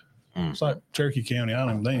week. It's like Cherokee County. They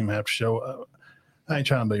didn't even have to show up. I ain't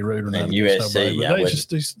trying to be rude or nothing. And USC.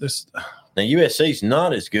 Now, USC's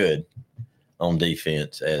not as good on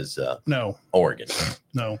defense as Oregon.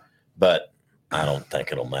 No. But I don't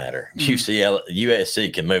think it'll matter.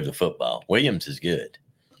 USC can move the football. Williams is good.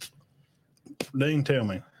 Dean, tell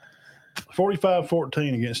me.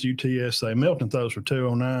 45-14 against UTSA. Milton throws for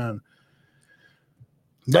 209.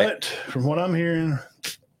 But from what I'm hearing,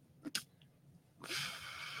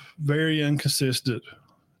 very inconsistent.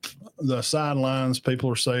 The sidelines, people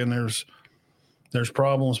are saying there's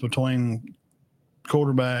problems between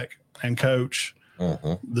quarterback and coach.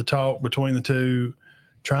 The talk between the two,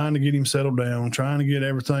 trying to get him settled down, trying to get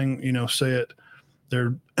everything, set.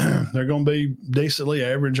 They're going to be decently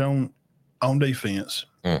average on defense.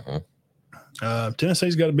 Mm-hmm.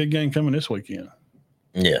 Tennessee's got a big game coming this weekend.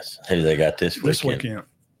 Yes, who they got this weekend?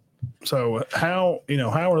 So how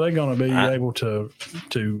are they going to be able to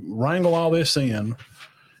wrangle all this in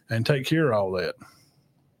and take care of all that?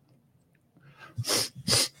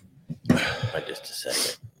 Wait just a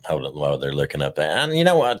second. Hold on while they're looking up that. And you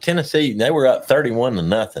know what? Tennessee, they were up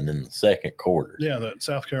 31-0 in the second quarter. Yeah, that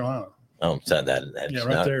South Carolina. Oh, so that's right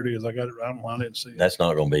not, there it is. I got it. I didn't see it. That's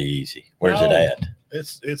not going to be easy. Where's it at?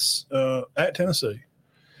 It's at Tennessee.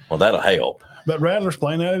 Well, that'll help. But Rattler's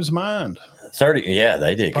playing out of his mind. 30. Yeah,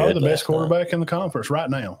 they did Probably good. the best quarterback in the conference right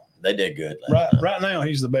now. They did good. Right now,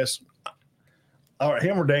 he's the best. All right,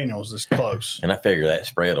 him or Daniels is close. And I figure that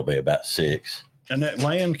spread will be about 6. And that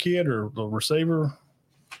Land kid or the receiver,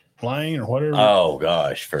 Lane or whatever. Oh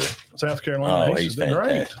gosh, for South Carolina, he's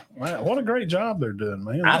fantastic. Great. Wow, what a great job they're doing,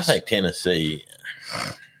 man. I think Tennessee.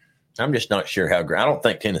 I'm just not sure how great. I don't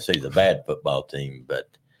think Tennessee's a bad football team, but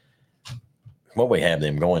what we have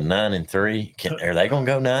them going 9-3. Are they going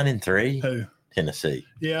to go 9-3? Who? Tennessee.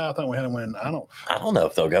 Yeah, I think we had to win. I don't know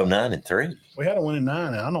if they'll go 9-3. We had to win in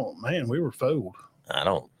 9. Man, we were fooled. I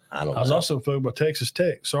don't I was also fooled by Texas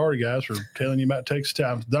Tech. Sorry, guys, for telling you about Texas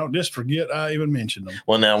Tech. Don't just forget I even mentioned them.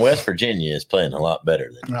 Well, now West Virginia is playing a lot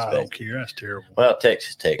better than I don't care. That's terrible. Well,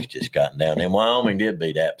 Texas Tech's just gotten down. And Wyoming did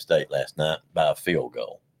beat App State last night by a field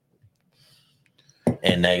goal.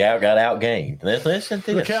 And they got outgained. Listen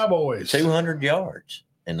to this. The Cowboys. 200 yards,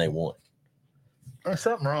 and they won. There's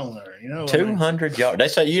something wrong there. 200 yards. They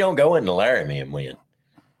say you don't go into Laramie and win.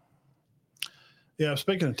 Yeah,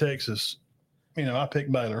 speaking of Texas, I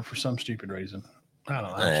picked Baylor for some stupid reason. I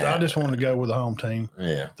don't know. I just wanted to go with the home team.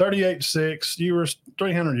 Yeah. 38-6. Ewers,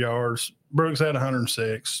 300 yards. Brooks had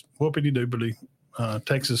 106. Whoopity-doopity.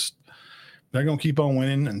 Texas, they're going to keep on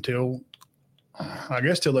winning until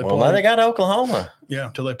they play. Well, they got Oklahoma. Yeah,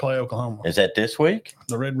 until they play Oklahoma. Is that this week?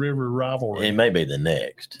 The Red River rivalry. It may be the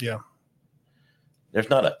next. Yeah. There's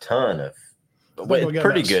not a ton of – it's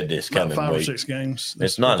pretty good this coming 5 week. or 6 games.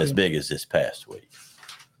 It's not as big as this past week.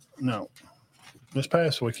 No. This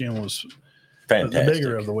past weekend was fantastic. The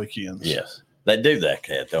bigger of the weekends. Yes. They do that,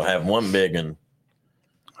 Cat. They'll have one big and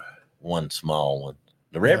one small one.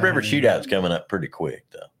 The Red River Shootout's coming up pretty quick,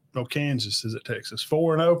 though. No, Kansas is at Texas.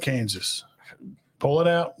 4-0 Kansas. Pull it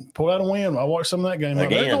out. Pull out a win. I watched some of that game. They're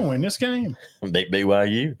going to win this game. Beat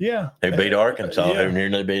BYU. Yeah. Who beat Arkansas, who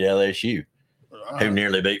nearly beat LSU, who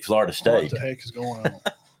nearly beat Florida State. What the heck is going on?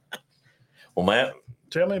 Well, Matt.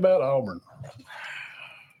 Tell me about Auburn.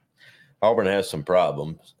 Auburn has some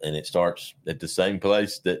problems, and it starts at the same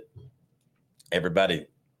place that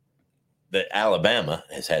Alabama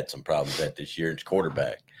has had some problems at this year. It's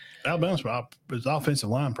quarterback. Alabama's offensive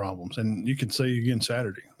line problems, and you can see again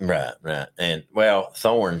Saturday. Right. And,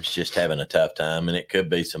 Thorne's just having a tough time, and it could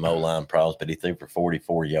be some O-line problems, but he threw for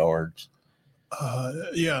 44 yards.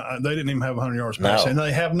 They didn't even have 100 yards passing. No.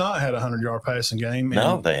 They have not had a 100-yard passing game.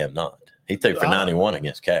 No, they have not. He threw for 91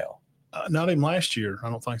 against Cal. Not even last year, I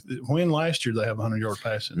don't think. When last year they have 100-yard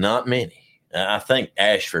passing? Not many. I think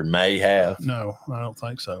Ashford may have. No, I don't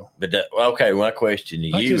think so. But my question to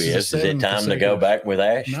you is it time to go back with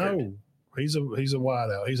Ashford? No, he's a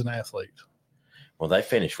wideout. He's an athlete. Well, they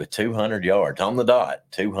finished with 200 yards on the dot.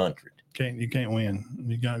 200. You can't win.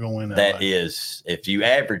 You're not going to win that way. Is if you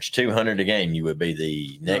average 200 a game, you would be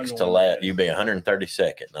the next to last. You'd be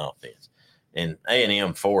 132nd in offense. And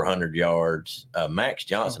A&M 400 yards. Max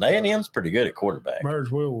Johnson. A&M's pretty good at quarterback.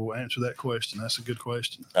 Merge will answer that question. That's a good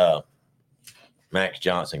question. Max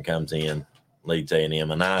Johnson comes in, leads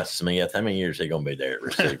A&M. And Smith, how many years is he going to be there at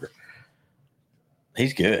receiver?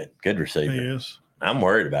 He's good. Good receiver. He is. I'm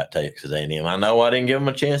worried about Texas A&M. I know I didn't give them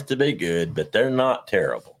a chance to be good, but they're not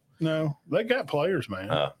terrible. No, they got players,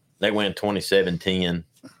 man. They win 27-10.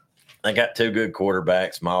 They got 2 good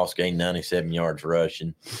quarterbacks. Moss gained 97 yards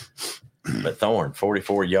rushing. But Thorne,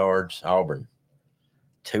 44 yards. Auburn,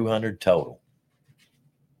 200 total.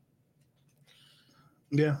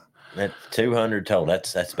 Yeah. That 200 total.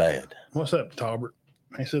 That's bad. What's up, Talbert?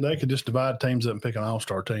 He said they could just divide teams up and pick an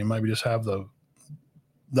all-star team. Maybe just have the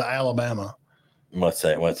Alabama. What's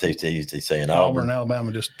that? What's he saying? Auburn and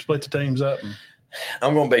Alabama, just split the teams up.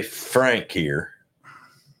 I'm going to be frank here,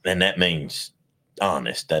 and that means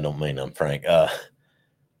honest. That don't mean I'm frank.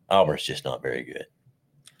 Auburn's just not very good.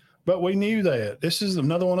 But we knew that. This is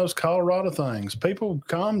another one of those Colorado things. People,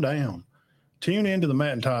 calm down. Tune into the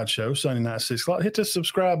Matt and Todd Show, Sunday night, 6 o'clock. Hit the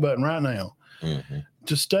subscribe button right now. Mm-hmm.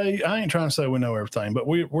 To stay, I ain't trying to say we know everything, but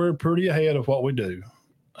we're pretty ahead of what we do.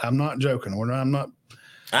 I'm not joking.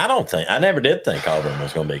 I never did think Auburn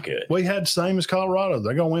was going to be good. We had the same as Colorado.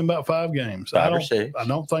 They're going to win about 5 games. Five or six. I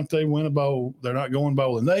don't think they win a bowl. They're not going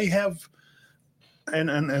bowling. They have,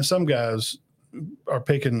 and some guys are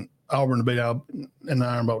picking Auburn to beat out in the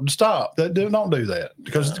Iron Bowl. Stop. Don't do that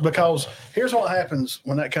because here's what happens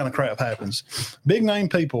when that kind of crap happens. Big name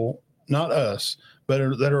people, not us,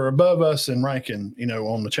 but that are above us in ranking,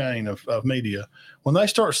 on the chain of media, when they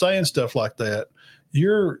start saying stuff like that,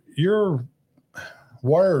 your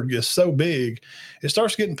word is so big, it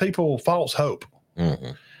starts getting people false hope.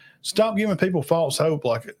 Mm-hmm. Stop giving people false hope.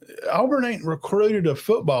 Like Auburn ain't recruited a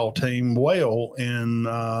football team well in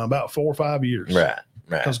about 4 or 5 years. Right.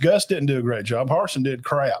 Because Gus didn't do a great job. Harsin did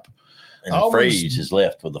crap. And the Freeze is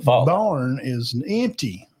left with the fault. Barn is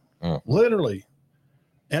empty, literally.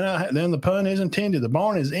 And then the pun is intended. The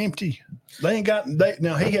barn is empty. They ain't got.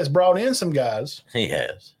 Now he has brought in some guys. He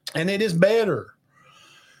has, and it is better.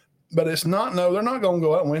 But it's not. No, they're not going to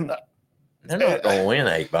go out and win. They're not going to win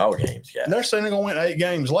 8 ball games, guys. They're saying they're going to win 8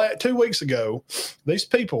 games. 2 weeks ago, these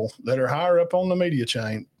people that are higher up on the media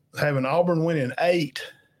chain having Auburn winning 8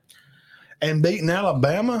 and beating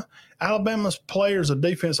Alabama. Alabama's players of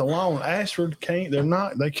defense alone, Ashford can't. They're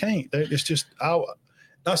not. They can't. It's just.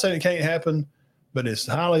 Not saying it can't happen, but it's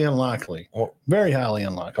highly unlikely. Very highly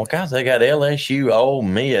unlikely. Well, guys, they got LSU, Ole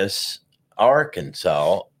Miss,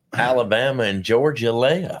 Arkansas, Alabama, and Georgia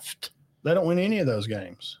left. They don't win any of those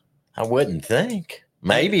games. I wouldn't think.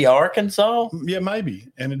 Maybe Arkansas. Yeah, maybe.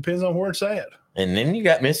 And it depends on where it's at. And then you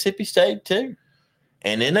got Mississippi State, too.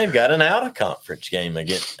 And then they've got an out-of-conference game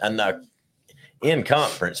against in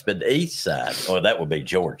conference, but the east side. Well, that would be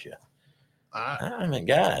Georgia. I mean,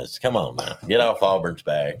 guys, come on now. Get off Auburn's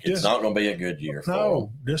back. It's not going to be a good year for them.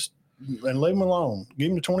 Just and leave them alone. Give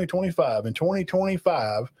them to 2025. In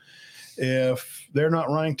 2025, if they're not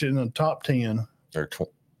ranked in the top 10,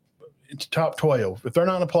 it's top 12. If they're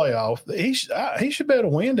not in the playoff, he should be able to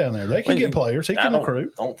win down there. They can get players. He can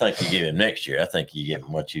recruit. I don't think you give him next year. I think you give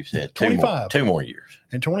him what you said. 25. 2 more years.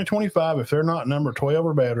 In 2025, if they're not number 12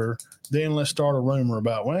 or better, then let's start a rumor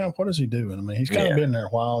about, well, what is he doing? I mean, he's kind of been there a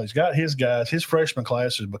while. He's got his guys. His freshman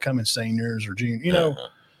class is becoming seniors or juniors.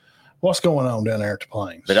 What's going on down there at the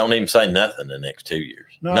Plains? They don't even say nothing the next 2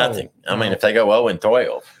 years. No, nothing. I mean, if they go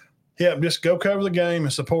 0-12. Yeah, just go cover the game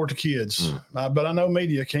and support the kids. But I know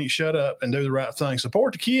media can't shut up and do the right thing.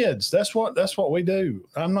 Support the kids. That's what we do.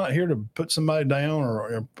 I'm not here to put somebody down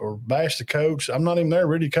or bash the coach. I'm not even there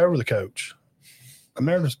ready to cover the coach. I'm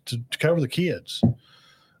there to cover the kids.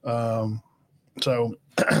 So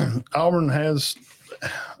Auburn has –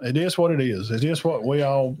 it is what it is. It is what we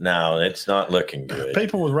all – No, it's not looking good.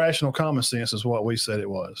 People with rational common sense is what we said it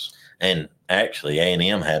was. And actually,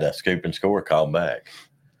 A&M had a scoop and score called back.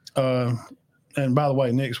 And by the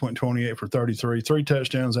way, Nix went 28 for 33, 3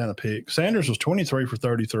 touchdowns and a pick. Sanders was 23 for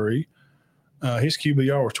 33. His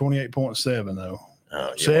QBR was 28.7, though.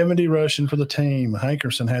 70 rushing for the team.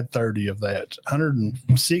 Hankerson had 30 of that.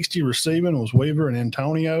 160 receiving was Weaver and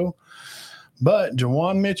Antonio. But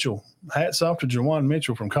Jawan Mitchell, hats off to Jawan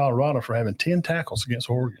Mitchell from Colorado for having 10 tackles against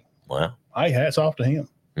Oregon. Wow. Hey, hats off to him.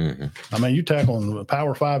 Mm-hmm. I mean, you tackle a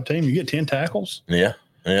Power 5 team, you get 10 tackles? Yeah.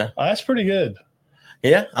 That's pretty good.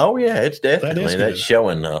 Yeah. Oh, yeah. It's definitely that's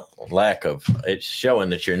showing a lack of – it's showing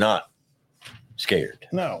that you're not scared.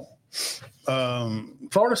 No.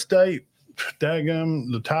 Florida State,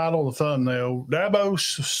 daggum, the title, the thumbnail, Dabo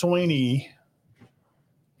Swinney.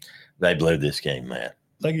 They blew this game, Matt.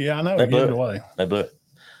 Yeah, I know. They blew it away. They blew it.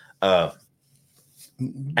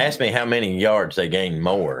 Ask me how many yards they gained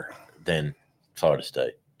more than Florida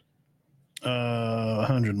State.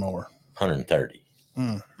 100 more. 130.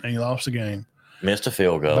 And he lost the game. Missed a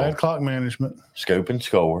field goal. Bad clock management. Scoop and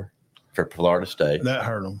score for Florida State. That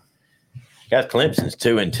hurt them. Guys, Clemson's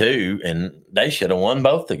 2-2, and they should have won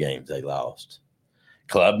both the games they lost.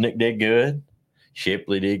 Klubnik did good.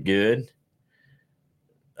 Shipley did good.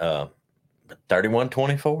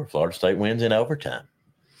 31-24. Florida State wins in overtime.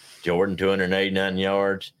 Jordan, 289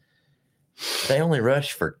 yards. They only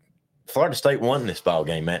rushed for – Florida State won this ball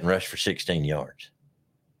game, Matt, and rushed for 16 yards.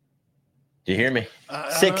 Do you hear me?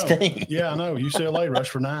 16. Yeah, I know. UCLA rushed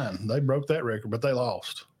for 9. They broke that record, but they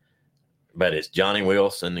lost. But it's Johnny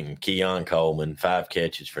Wilson and Keon Coleman, 5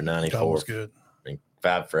 catches for 94. Coleman's good. And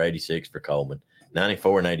 5 for 86 for Coleman.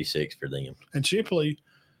 94 and 86 for them. And Shipley,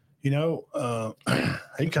 he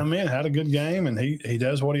come in, had a good game, and he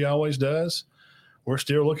does what he always does. We're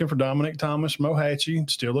still looking for Dominic Thomas, Mohatchie.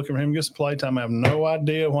 Still looking for him to get some play time. I have no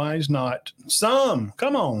idea why he's not.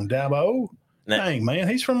 Come on, Dabo. Dang, man.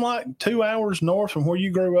 He's from like 2 hours north from where you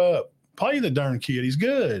grew up. Play the darn kid. He's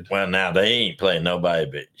good. Well, now they ain't playing nobody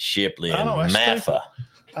but Shipley and Maffa.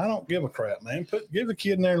 I don't give a crap, man. Give the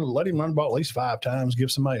kid in there, let him run the ball at least 5 times,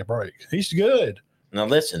 give somebody a break. He's good. Now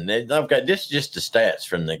listen, I've got this is just the stats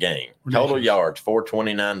from the game. Ridiculous. Total yards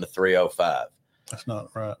 429 to 305. That's not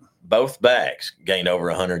right. Both backs gained over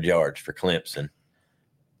 100 yards for Clemson.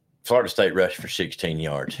 Florida State rushed for 16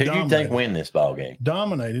 yards. Who do you think win this ball game?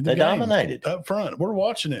 Dominated. They dominated up front. We're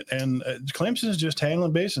watching it, and Clemson's just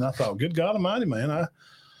handling business. And I thought, good God Almighty, man!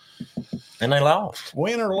 And they lost.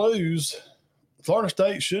 Win or lose, Florida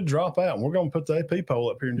State should drop out. And we're going to put the AP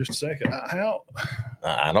poll up here in just a second. How?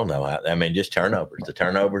 I don't know. I mean, just turnovers. The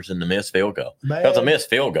turnovers and the missed field goal. Bad. Because a missed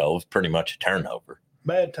field goal is pretty much a turnover.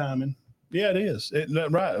 Bad timing. Yeah, it is.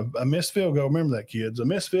 Right. A missed field goal. Remember that, kids. A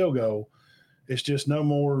missed field goal. It's just no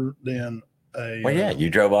more than a. Well, yeah, you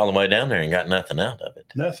drove all the way down there and got nothing out of it.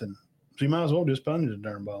 Nothing. So you might as well just punish the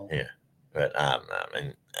darn ball. Yeah. But I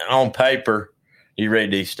mean, on paper, you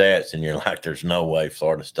read these stats and you're like, there's no way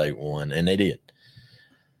Florida State won. And they did.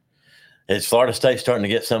 Is Florida State starting to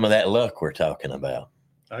get some of that luck we're talking about?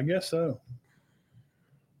 I guess so.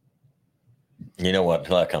 You know what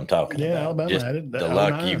luck I'm talking about? Yeah, Alabama just had it. The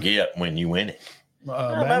luck you get when you win it.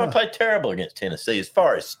 Alabama played terrible against Tennessee as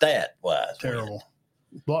far as stat-wise. Terrible.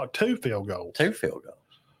 Blocked 2 field goals. 2 field goals.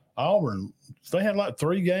 Auburn, they had like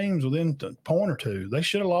 3 games within a point or 2. They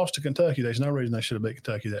should have lost to Kentucky. There's no reason they should have beat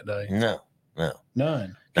Kentucky that day. No.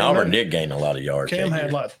 None. Auburn did gain a lot of yards. Cam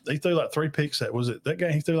had he threw like 3 picks. That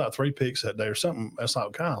game? He threw like 3 picks that day or something. That's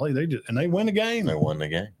like, golly, they won the game. They won the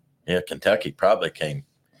game. Yeah, Kentucky probably came.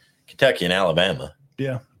 Kentucky and Alabama.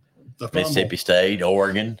 Yeah. Mississippi State,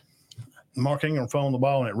 Oregon. Mark Ingram fumbled the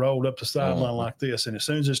ball and it rolled up the sideline like this. And as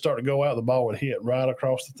soon as it started to go out, the ball would hit right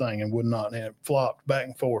across the thing and would not. And it flopped back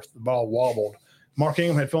and forth. The ball wobbled. Mark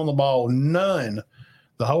Ingram had fumbled the ball none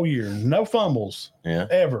the whole year. No fumbles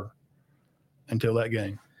ever until that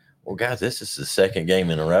game. Well, guys, this is the second game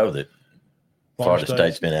in a row that Florida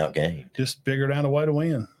State's been outgained. Just figured out a way to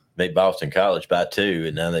win. Beat Boston College by 2,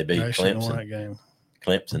 and now they beat Clemson. That game.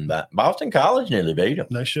 Clemson by Boston College nearly beat them.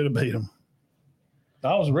 They should have beat them.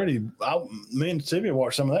 I was ready. Me and Sylvia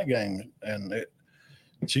watched some of that game, and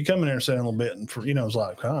she come in there and said a little bit, and it was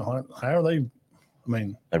like, how are they? I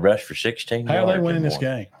mean, they rushed for 16 yards. How are they winning this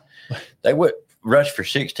game? They would rush for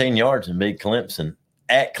 16 yards and beat Clemson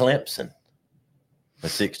at Clemson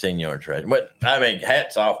with 16 yards right. But I mean,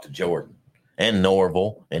 hats off to Jordan and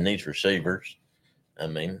Norville and these receivers. I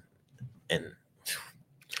mean, and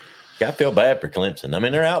I feel bad for Clemson. I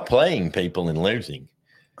mean, they're outplaying people and losing.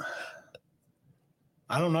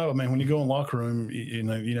 I don't know. I mean, when you go in the locker room, you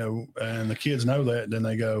know, and the kids know that, then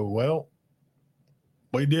they go, well,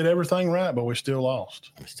 we did everything right, but we still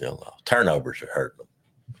lost. We still lost. Turnovers are hurting them.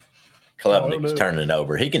 Klubnik's turning it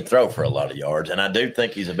over. He can throw for a lot of yards, and I do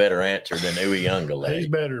think he's a better answer than Uyunglele. He's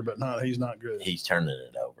better, but he's not good. He's turning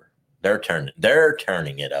it over. They're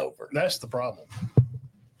turning it over. That's the problem.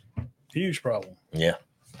 Huge problem. Yeah.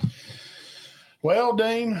 Well,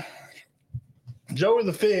 Dean, Joey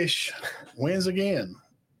the Fish wins again.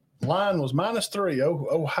 Line was -3.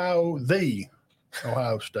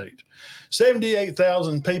 Ohio State.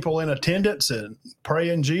 78,000 people in attendance and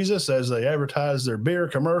praying Jesus as they advertise their beer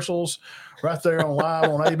commercials right there on live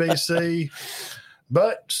on ABC.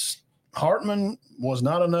 But Hartman was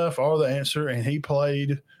not enough or the answer, and he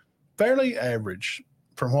played fairly average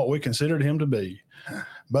from what we considered him to be.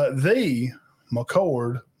 But the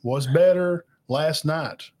McCord was better last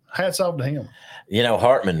night. Hats off to him. You know,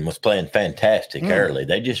 Hartman was playing fantastic early.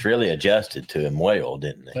 They just really adjusted to him well,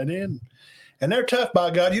 didn't they? They did. And they're tough,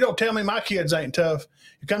 by God. You don't tell me my kids ain't tough.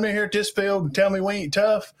 You come in here at this field and tell me we ain't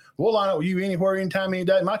tough. We'll line up with you anywhere, anytime, any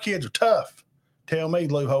day. My kids are tough. Tell me,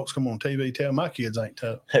 Lou Holtz, come on TV, tell my kids ain't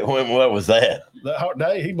tough. What was that? That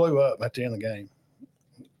day, he blew up at the end of the game.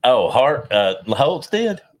 Oh, Holtz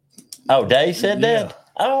did? Oh, Day said that?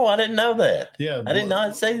 Oh, I didn't know that. Yeah. I did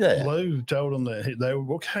not see that. Lou told them that they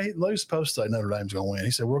were okay. Lou's supposed to say Notre Dame's going to win.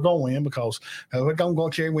 He said, we're going to win because we're going to go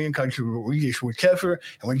out there and win because we're tougher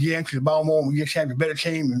and we get into the ball more and we just have a better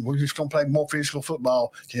team and we're just going to play more physical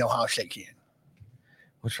football than Ohio State can.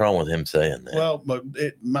 What's wrong with him saying that? Well, but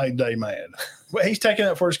it made Day mad. Well, he's taking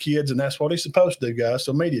up for his kids, and that's what he's supposed to do, guys.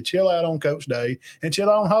 So media, chill out on Coach Day and chill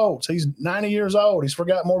out on Holtz. He's 90 years old. He's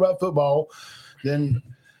forgot more about football than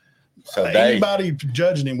anybody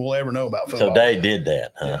judging him will ever know about football. So Day did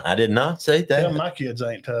that, huh? Yeah. I did not say that. Tell my kids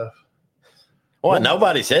ain't tough. Well,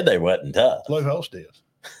 nobody said they wasn't tough. Lou Holtz did.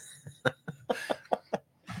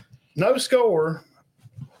 No score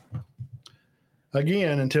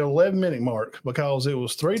again until 11-minute mark because it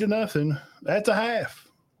was 3-0 at the half.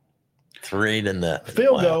 3-0.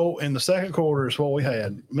 Field goal in the second quarter is what we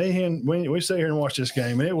had. We sit here and watch this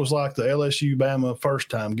game, and it was like the LSU Bama first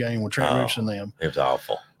time game with Trent Richardson and them. It was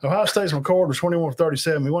awful. Ohio State's McCord was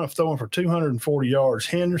 21-37. He went up throwing for 240 yards.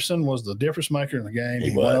 Henderson was the difference maker in the game.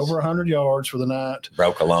 He went over 100 yards for the night.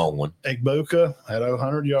 Broke a long one. Egbuka had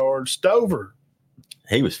 100 yards. Stover.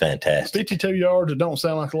 He was fantastic. 52 yards. It don't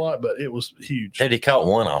sound like a lot, but it was huge. Dude, he caught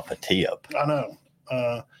one off a tip. I know.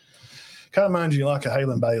 Kind of reminds you like a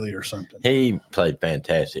Halen Bailey or something. He played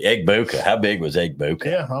fantastic. Egbuka. How big was Egbuka?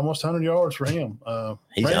 Yeah, almost 100 yards for him.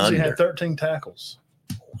 He's Ramsey under. had 13 tackles.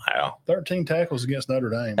 Wow. 13 tackles against Notre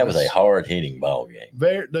Dame. That was a hard-hitting ball game.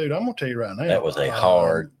 Dude, I'm going to tell you right now. That was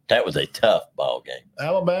a tough ball game.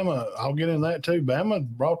 Alabama, I'll get in that too. Bama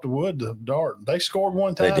brought the wood to dart. They scored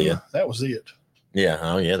one time. They did. That was it. Yeah.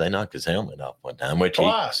 Oh, yeah. They knocked his helmet off one time, which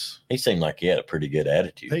Twice. He seemed like he had a pretty good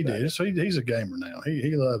attitude. He did. So he's a gamer now.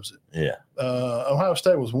 He loves it. Yeah. Ohio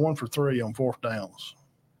State was 1 for 3 on fourth downs.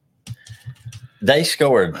 They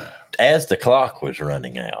scored as the clock was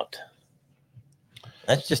running out.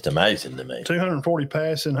 That's just amazing to me. 240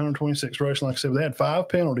 passing, 126 rushing. Like I said, they had 5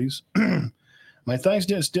 penalties. Things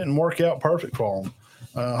just didn't work out perfect for them.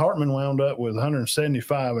 Hartman wound up with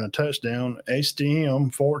 175 and a touchdown.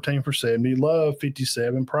 HDM 14 for 70. Love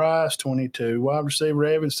 57. Price 22. Wide receiver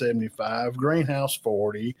Evans 75. Greenhouse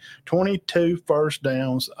 40. 22 first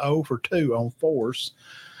downs. 0 for 2 on force.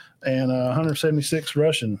 And 176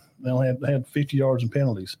 rushing. They only had 50 yards in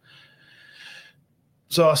penalties.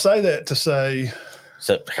 So I say that to say.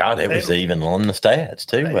 So, God, it was even on the stats,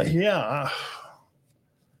 too.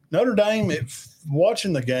 Notre Dame,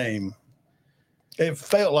 watching the game, it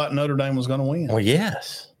felt like Notre Dame was going to win. Well,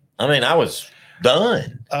 yes. I mean, I was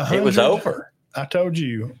done. It was over. I told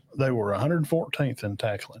you they were 114th in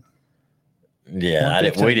tackling. Yeah,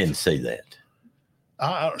 we didn't see that.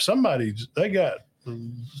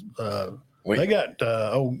 They got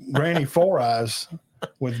old Granny Four Eyes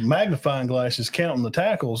with magnifying glasses counting the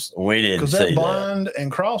tackles. We didn't see that. Because they're blind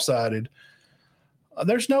and cross-eyed.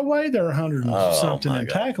 There's no way they're 100 and something in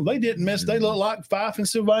tackle. They didn't miss. They look like Fife and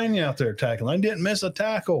Sylvania out there tackling. They didn't miss a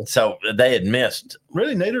tackle. So they had missed.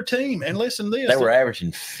 Really, neither team. And listen to this. They were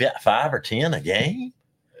averaging 5 or 10 a game.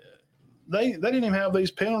 They didn't even have these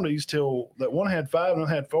penalties till that one had 5 and one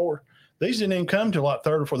had 4. These didn't even come till like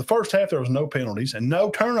third or fourth. The first half, there was no penalties and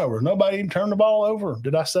no turnovers. Nobody even turned the ball over.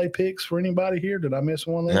 Did I say picks for anybody here? Did I miss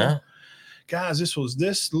one there? No. Guys, this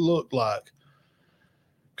looked like,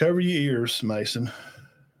 cover your ears, Mason.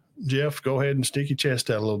 Jeff, go ahead and stick your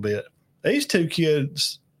chest out a little bit. These two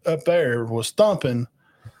kids up there was thumping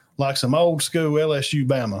like some old school LSU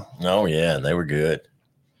Bama. Oh, yeah, they were good.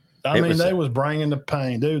 They was bringing the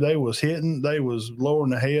pain, dude. They was hitting. They was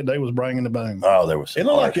lowering the head. They was bringing the boom. Oh, there was. It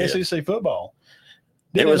looked like SEC football.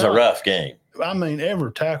 It was a rough game. I mean,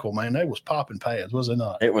 every tackle, man, they was popping pads, was it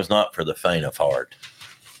not? It was not for the faint of heart.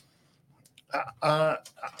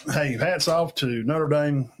 Hey, hats off to Notre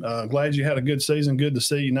Dame. Glad you had a good season. Good to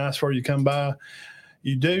see you. Nice for you to come by.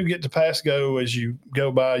 You do get to pass go as you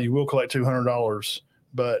go by. You will collect $200,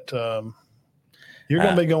 but you're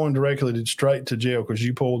going to be going directly straight to jail because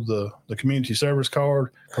you pulled the community service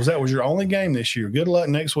card because that was your only game this year. Good luck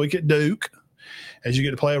next week at Duke as you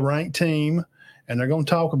get to play a ranked team, and they're going to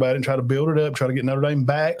talk about it and try to build it up, try to get Notre Dame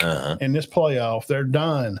back in this playoff. They're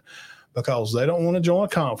done because they don't want to join a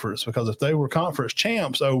conference because if they were conference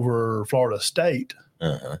champs over Florida State,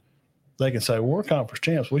 they can say, well, we're conference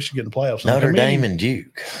champs. We should get in the playoffs. Notre Dame and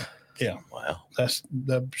Duke. Yeah. Wow.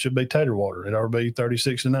 That should be tater water. It ought to be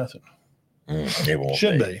 36-0. It won't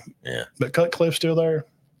should be. Yeah. But Cutcliffe's still there?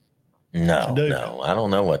 No. I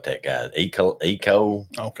don't know what that guy is. Eco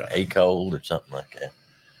or something like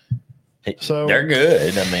that. So they're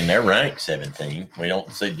good. I mean, they're ranked 17. We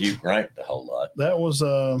don't see Duke ranked a whole lot. That was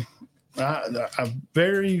I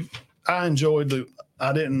enjoyed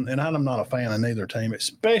and I'm not a fan of neither team,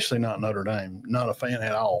 especially not Notre Dame. Not a fan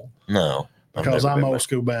at all. No. Because I'm old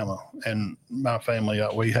school Bama and my family,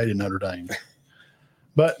 we hated Notre Dame.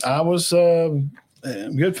 But I was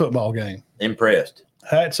good football game. Impressed.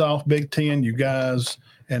 Hats off, Big Ten, you guys,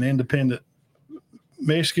 and Independent.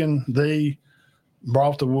 Michigan, they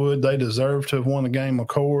brought the wood. They deserve to have won the game.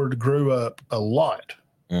 McCord grew up a lot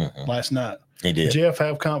last night. He did. Jeff,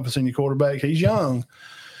 have confidence in your quarterback. He's young.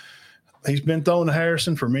 He's been throwing to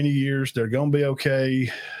Harrison for many years. They're going to be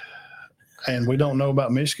okay. And we don't know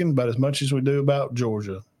about Michigan about as much as we do about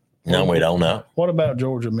Georgia. No, we don't know. What about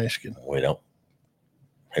Georgia, Michigan? We don't.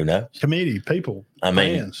 Who knows? Committee, people,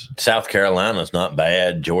 fans. South Carolina's not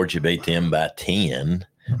bad. Georgia beat them by 10.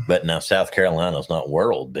 But now South Carolina's not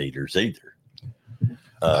world beaters either.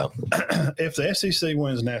 If the SEC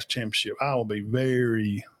wins the national championship, I will be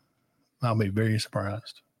very I'll be very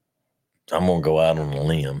surprised. I'm going to go out on a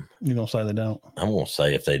limb. You're going to say they don't? I'm going to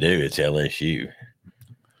say if they do, it's LSU.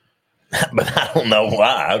 But I don't know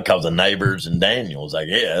why, because of Neighbors and Daniels, I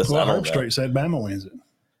guess. Well, Herb Street said Bama wins it.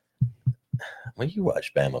 Well, you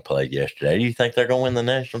watched Bama play yesterday. Do you think they're going to win the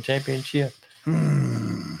national championship?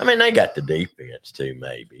 I mean, they got the defense too,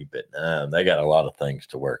 maybe, but they got a lot of things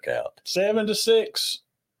to work out. 7-6,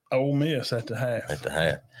 Ole Miss at the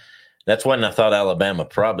half. That's when I thought Alabama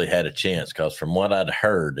probably had a chance, because from what I'd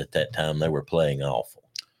heard at that time, they were playing awful.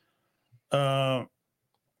 Hale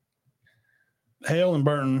and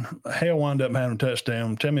Burton. Hale wound up having a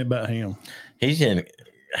touchdown. Tell me about him.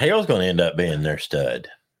 Hale's going to end up being their stud.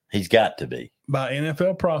 He's got to be. By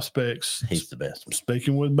NFL prospects, he's the best.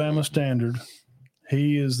 Speaking with Bama standard,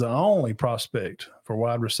 he is the only prospect for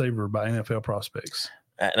wide receiver by NFL prospects.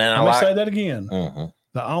 And Let me say that again. Mm-hmm.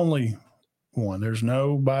 The only one. There's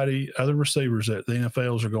nobody, other receivers that the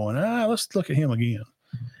NFLs are going, let's look at him again.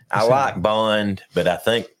 I like Bond, but I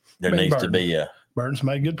think there needs to be a Burton's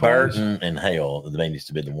made good plays. Burton and Hale, there needs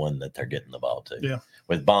to be the one that they're getting the ball to. Yeah.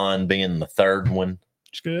 With Bond being the third one.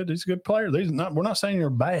 It's good. He's a good player. We're not saying you're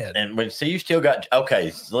bad. And you still got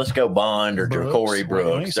so let's go Bond or Corey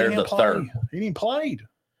Brooks. They're the third. He didn't played.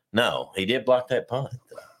 No, he did block that punt.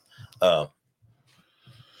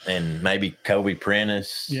 And maybe Kobe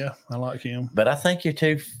Prentice. Yeah, I like him. But I think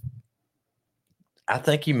I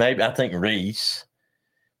think Reese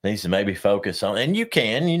needs to maybe focus on, and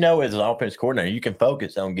as an offense coordinator, you can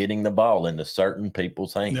focus on getting the ball into certain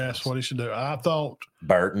people's hands. That's what he should do. I thought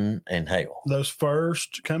Burton and Hale. Those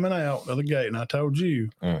first coming out of the gate, and I told you,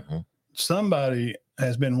 somebody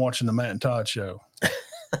has been watching the Matt and Todd show.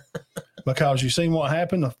 Because you seen what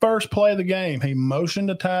happened. The first play of the game, he motioned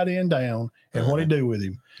the tight end down, and what did he do with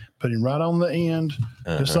him? Put him right on the end,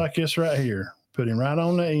 just like this right here. Put him right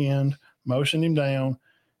on the end, motioned him down,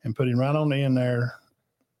 and put him right on the end there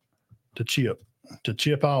to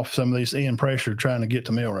chip off some of these end pressure trying to get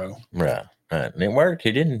to Milroe. Right. And it worked.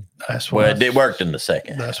 He didn't. It worked in the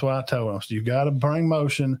second. That's why I told him. So you got to bring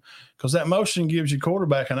motion, because that motion gives your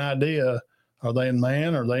quarterback an idea. Are they in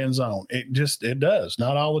man or are they in zone? It does.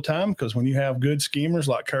 Not all the time, because when you have good schemers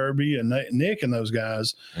like Kirby and Nick and those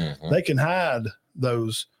guys, they can hide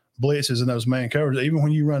those blitzes and those man covers. Even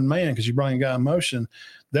when you run man, because you bring a guy in motion,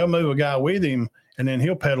 they'll move a guy with him, and then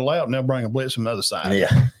he'll pedal out, and they'll bring a blitz from the other side.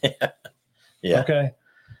 Yeah. Okay.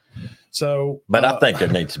 So, but I think there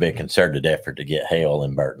needs to be a concerted effort to get Hale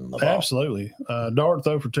and Burton the ball. Absolutely. Dart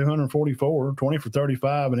throw for 244, 20 for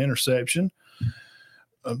 35, an interception.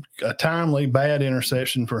 A timely bad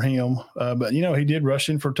interception for him. But, he did rush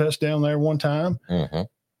in for a touchdown there one time.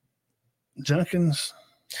 Jenkins,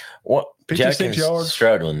 56 yards.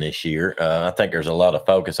 Struggling this year. I think there's a lot of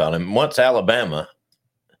focus on him. Once Alabama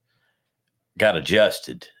got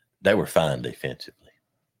adjusted, they were fine defensively.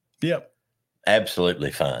 Yep.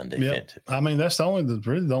 Absolutely fine defensively. Yep. I mean, that's the only time.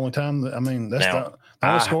 That's the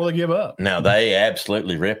only score they give up. Now, they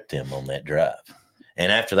absolutely ripped them on that drive.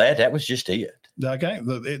 And after that was just it. Okay.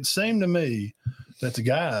 It seemed to me that the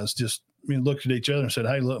guys just looked at each other and said,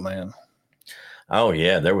 "Hey, look, man." Oh,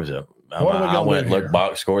 yeah. There was I went and looked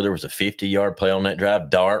box score. There was a 50-yard play on that drive.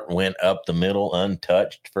 Dart went up the middle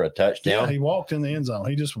untouched for a touchdown. Yeah, he walked in the end zone.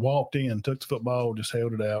 He just walked in, took the football, just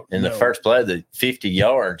held it out. In the first play, the 50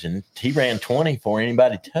 yards, and he ran 20 before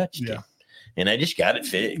anybody touched him. And they just got it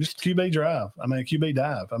fixed. Just QB dive.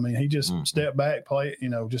 I mean, he just stepped back,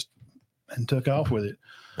 and took off with it.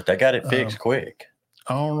 But they got it fixed quick.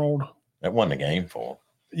 Arnold. That won the game for them.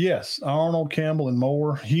 Yes, Arnold, Campbell, and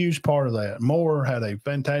Moore, huge part of that. Moore had a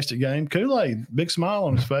fantastic game. Kool-Aid, big smile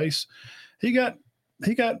on his face. He got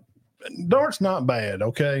Dart's not bad,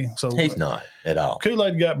 okay? So he's not at all.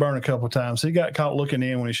 Kool-Aid got burned a couple of times. He got caught looking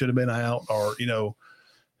in when he should have been out, or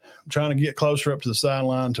trying to get closer up to the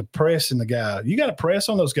sideline to pressing the guy. You got to press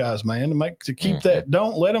on those guys, man, to keep that.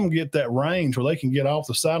 Don't let them get that range where they can get off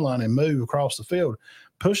the sideline and move across the field.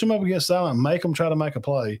 Push them up against the sideline, make them try to make a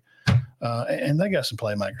play. And they got some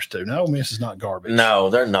playmakers too. Now, Ole Miss is not garbage.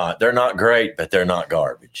 No, they're not. They're not great, but they're not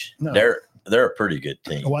garbage. No. They're a pretty good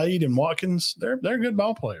team. Wade and Watkins, they're good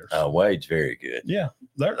ball players. Wade's very good. Yeah,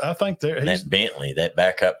 I think that Bentley, that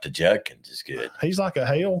backup to Judkins is good. He's like a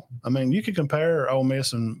Hale. I mean, you could compare Ole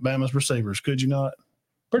Miss and Bama's receivers, could you not?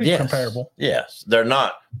 Pretty comparable. Yes, they're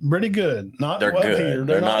not pretty good. They're good. Here.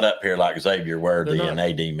 They're not up here like Xavier Worthy and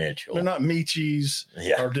A.D. Mitchell. They're not Michis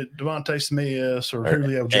or Devontae Smiths or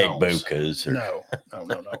Julio Jones. Egbukas. No.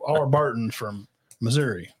 Or Burton from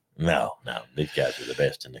Missouri. No. These guys are the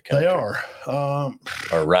best in the country. They are. Or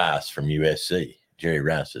Rice from USC. Jerry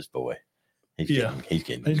Rice's boy. He's Yeah. getting He's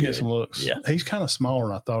good. getting some looks. Yeah. He's kind of smaller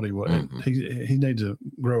than I thought he would. Mhm. He needs to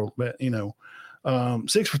grow, but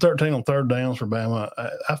 6 for 13 on third downs for Bama.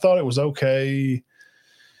 I thought it was okay.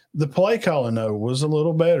 The play calling though was a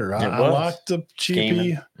little better. I liked the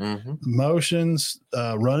chippy motions,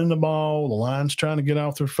 running the ball. The line's trying to get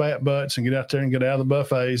off their fat butts and get out there and get out of the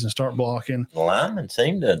buffets and start blocking. The linemen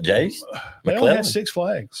seemed to Jace. They only had 6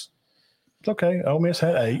 flags. It's okay. Ole Miss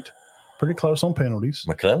had 8. Pretty close on penalties.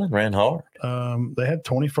 McClellan ran hard. They had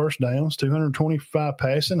 20 first downs, 225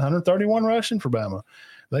 passing, 131 rushing for Bama.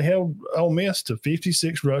 They held Ole Miss to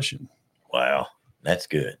 56 rushing. Wow, that's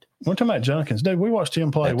good. We're talking about Junkins. Dude, we watched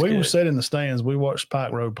him play. That's we good. were sitting in the stands. We watched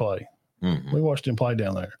Pike Road play. Mm-hmm. We watched him play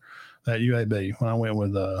down there at UAB when I went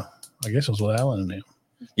with, I guess it was with Allen and them.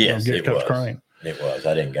 Yes, it Coach was. Crane. It was.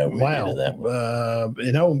 I didn't go with you to that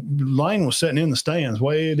one. Lane was sitting in the stands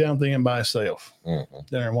way down at the end by himself, Mm-hmm. down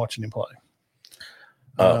there and watching him play.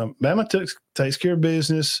 Bama takes care of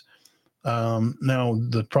business. Now,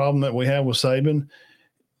 the problem that we have with Saban,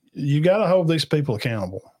 you got to hold these people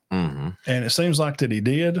accountable. Mm-hmm. And it seems like that he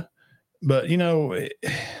did. But,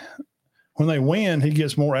 when they win, he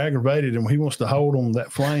gets more aggravated and he wants to hold them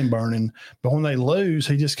that flame burning. But when they lose,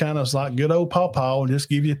 he just kind of is like good old pawpaw and just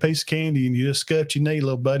give you a piece of candy and you just scut your knee,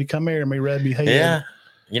 little buddy. Come here and me rub your head.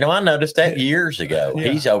 Yeah. I noticed that years ago.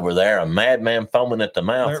 Yeah. He's over there, a madman foaming at the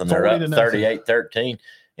mouth, and they're up 38-13,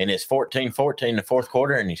 and it's 14-14 in the fourth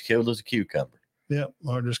quarter, and he's killed as a cucumber. Yep,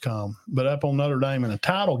 or just calm. But up on Notre Dame in a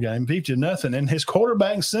title game, beat you nothing, and his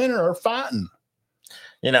quarterback and center are fighting.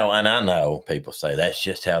 And I know people say that's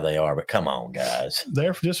just how they are, but come on, guys.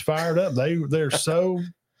 They're just fired up. They're so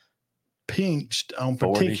pinched on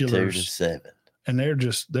particulars. 42-7. And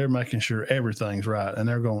they're making sure everything's right, and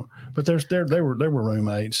they're going. But they were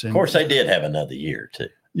roommates. And, of course, they did have another year too.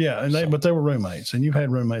 Yeah, but they were roommates, and you've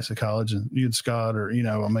had roommates in college, and you and Scott, or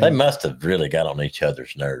they must have really got on each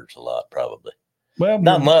other's nerves a lot, probably. Well,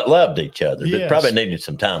 loved each other, but probably needed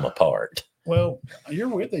some time apart. Well, you're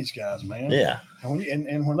with these guys, man. Yeah,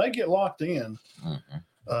 and when they get locked in,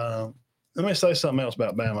 let me say something else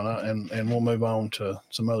about Bama, and we'll move on to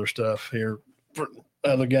some other stuff here for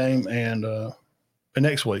the game and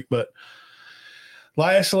next week. But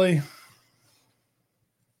lastly,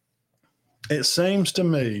 it seems to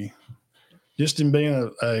me, just in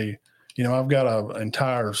being I've got an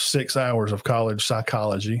entire 6 hours of college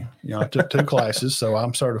psychology. I took 2 classes, so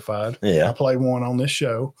I'm certified. Yeah. I played one on this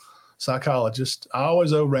show, psychologist. I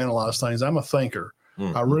always overanalyze things. I'm a thinker.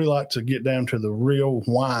 Mm-hmm. I really like to get down to the real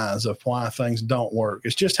whys of why things don't work.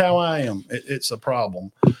 It's just how I am. It's a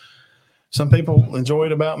problem. Some people enjoy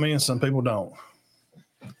it about me and some people don't.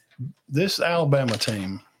 This Alabama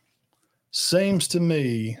team seems to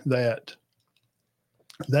me that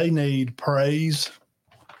they need praise,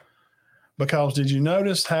 because did you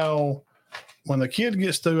notice how when the kid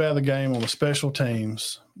gets through out of the game on the special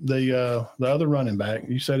teams, the other running back,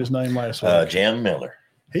 you said his name last week, Jam Miller,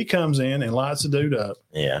 he comes in and lights the dude up.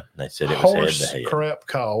 Yeah, they said it was horse head to head. Crap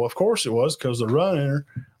call. Of course it was, because the runner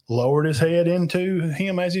lowered his head into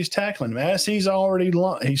him as he's tackling him. As he's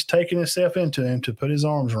taking himself into him to put his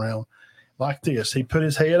arms around like this. He put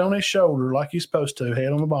his head on his shoulder like he's supposed to,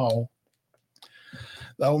 head on the ball.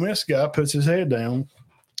 The Ole Miss guy puts his head down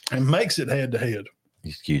and makes it head to head.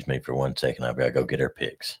 Excuse me for 1 second. I've got to go get our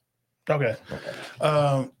picks. Okay.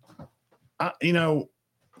 That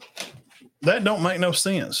don't make no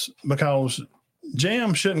sense, because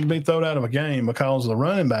Jam shouldn't be thrown out of a game because of the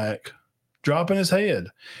running back dropping his head.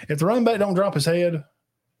 If the running back don't drop his head,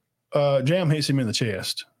 Jam hits him in the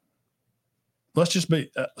chest. Let's just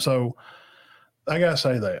be so I got to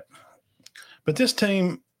say that. But this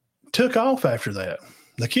team took off after that.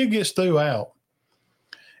 The kid gets through out,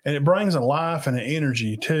 and it brings a life and an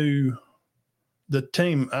energy to the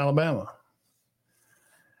team, Alabama.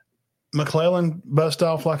 McClellan bust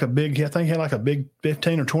off I think he had like a big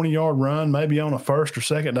 15 or 20-yard run, maybe on a first or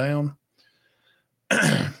second down.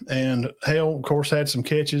 And Hale, of course, had some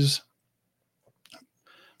catches.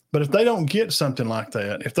 But if they don't get something like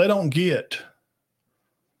that, if they don't get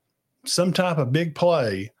some type of big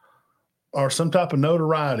play or some type of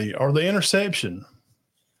notoriety or the interception,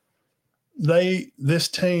 this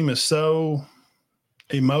team is so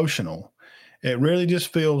emotional. It really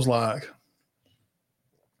just feels like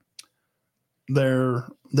they're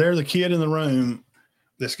the kid in the room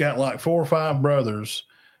that's got like 4 or 5 brothers,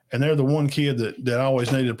 and they're the one kid that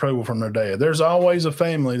always needed approval from their dad. There's always a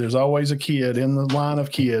family. There's always a kid in the line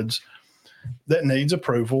of kids that needs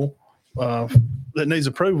approval,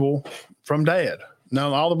 from dad.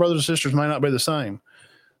 Now, all the brothers and sisters may not be the same.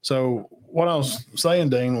 So what I was saying,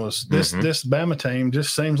 Dean, was this Bama team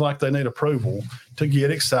just seems like they need approval to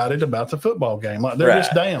get excited about the football game. Like they're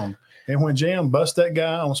just down. And when Jam busts that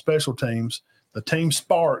guy on special teams, the team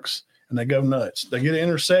sparks and they go nuts. They get an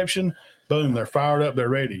interception, boom, they're fired up, they're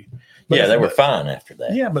ready. But they were fine after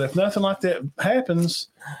that. Yeah, but if nothing like that happens,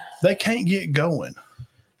 they can't get going.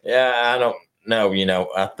 Yeah, I don't know.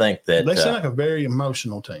 I think that they sound like a very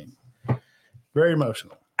emotional team. Very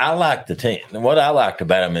emotional. I like the team. What I liked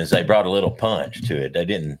about them is they brought a little punch to it. They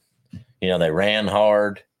didn't, they ran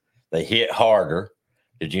hard. They hit harder.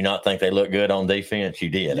 Did you not think they looked good on defense? You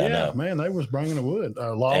did. Yeah, I know. Man, they was bringing the wood.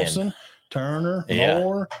 Lawson, Turner,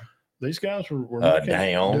 Moore. These guys were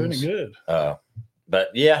doing it good. But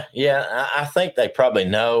I think they probably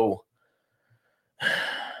know.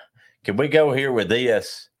 Could we go here with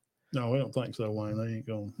this? No, we don't think so, Wayne. They ain't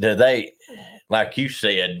going. Do they, like you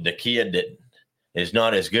said, the kid that is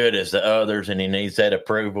not as good as the others and he needs that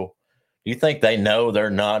approval? Do you think they know they're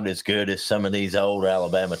not as good as some of these old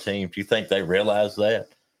Alabama teams? Do you think they realize that?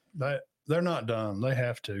 They're not dumb. They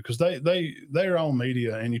have to, because they're on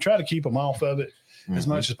media, and you try to keep them off of it as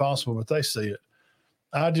much as possible, but they see it.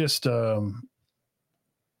 I just I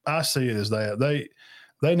see it as that.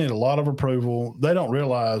 They need a lot of approval. They don't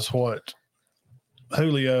realize what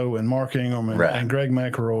Julio and Mark Ingram and Greg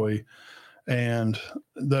McElroy and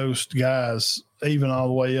those guys, even all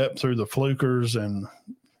the way up through the Flukers and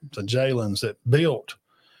the Jalen's, that built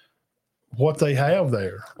what they have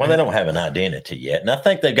there. Well, they don't have an identity yet, and I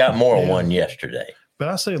think they got more one yesterday. But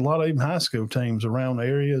I see a lot of even high school teams around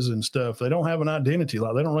areas and stuff. They don't have an identity.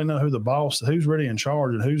 Like they don't really know who the boss, who's really in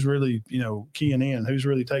charge, and who's really keying in, who's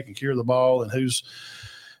really taking care of the ball, and who's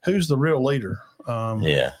the real leader.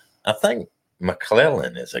 I think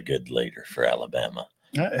McClellan is a good leader for Alabama.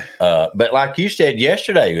 But like you said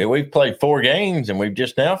yesterday, we've played 4 games, and we've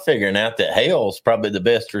just now figuring out that Hale's probably the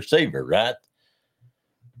best receiver, right?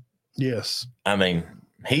 Yes. I mean,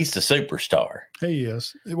 he's the superstar. He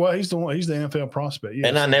is. Well, he's the NFL prospect. Yes.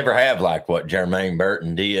 And I never have liked what Jermaine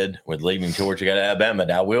Burton did with leaving Georgia to go to Alabama.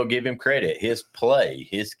 But I will give him credit. His play,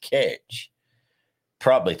 his catch,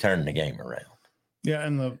 probably turned the game around. Yeah,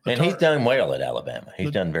 and he's done well at Alabama.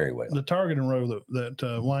 He's done very well. The targeting role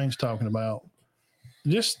that Wayne's talking about,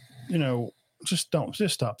 just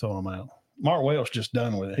stop throwing them out. Mark Welch just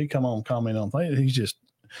done with it. He come on comment on things. He's just,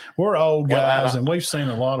 we're old guys, and we've seen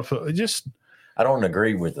a lot of foot. I don't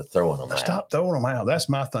agree with the throwing them out. Stop throwing them out. That's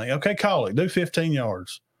my thing. Okay, call it. Do 15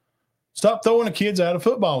 yards. Stop throwing the kids out of a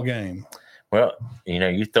football game. Well,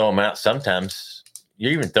 you throw them out sometimes.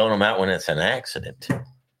 You're even throwing them out when it's an accident.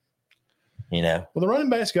 Well, the running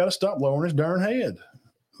back's got to stop lowering his darn head.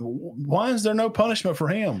 Why is there no punishment for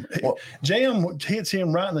him? Well, Jam hits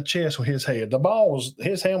him right in the chest with his head. The ball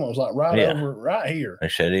his helmet was like right here. They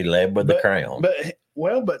said he led with the crown. But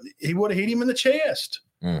he would have hit him in the chest.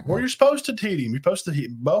 Mm-hmm. Where you're supposed to hit him. You're supposed to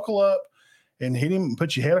buckle up and hit him,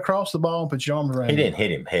 put your head across the ball and put your arms around him. He didn't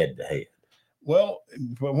hit him head to head. Well,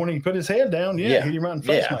 but when he put his head down, hit him right in the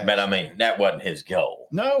face. Yeah, but I mean, that wasn't his goal.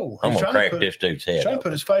 No. I'm going to crack this dude's head. He's trying to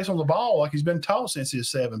put his face on the ball like he's been taught since he's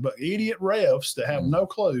 7. But idiot refs that have no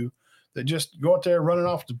clue, that just go out there running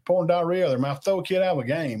off to pouring diarrhea out of their mouth, throw a kid out of a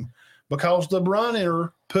game because the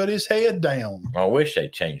runner put his head down. I wish they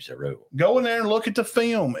changed the rule. Go in there and look at the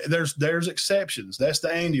film. There's exceptions. That's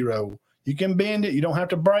the Andy rule. You can bend it. You don't have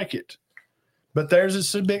to break it. But there's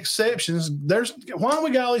some exceptions. Why do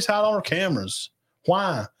we got all these hot on our cameras?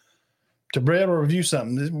 Why? To be able to review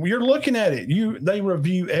something. You're looking at it. They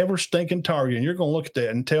review every stinking target, and you're going to look at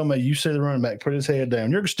that and tell me you see the running back put his head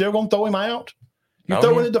down. You're still going to throw him out? You're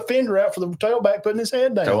throwing the defender out for the tailback putting his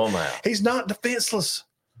head down. Throw him out. He's not defenseless.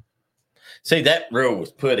 See, that rule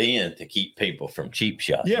was put in to keep people from cheap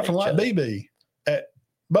shots. Yeah, from like BB at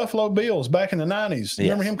Buffalo Bills back in the 90s. Yes.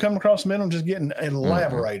 Remember him coming across the middle and just getting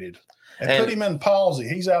elaborated? And put him in palsy.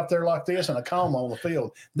 He's out there like this in a coma on the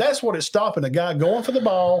field. That's what it's stopping. A guy going for the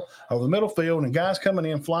ball over the middle field and guys coming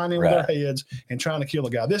in, flying in with their heads and trying to kill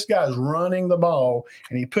a guy. This guy's running the ball,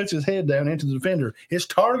 and he puts his head down into the defender. It's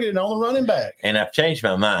targeted on the running back. And I've changed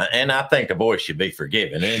my mind, and I think the boys should be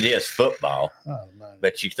forgiven. And it is football.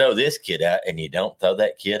 But you throw this kid out, and you don't throw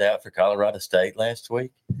that kid out for Colorado State last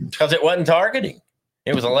week because it wasn't targeting.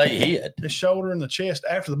 It was a late hit. The shoulder and the chest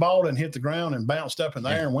after the ball didn't hit the ground and bounced up in the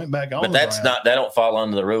air and went back on. But that don't fall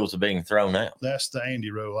under the rules of being thrown out. That's the Andy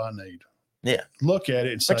rule I need. Yeah. look at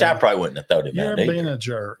it and say, which I probably wouldn't have thought about you're either. being a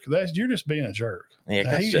jerk. You're just being a jerk. Yeah,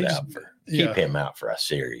 go sit out keep him out for a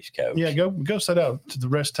series, coach. Yeah, go sit out to the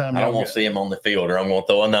rest of the time. I don't want to see him on the field, or I'm going to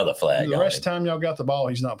throw another flag. The rest of the time y'all got the ball,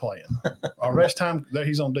 he's not playing. Or rest time that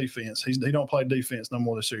he's on defense. He don't play defense no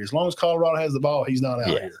more this series. As long as Colorado has the ball, he's not out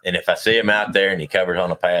here. And if I see him out there and he covers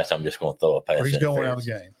on a pass, I'm just going to throw a pass. Or he's going out of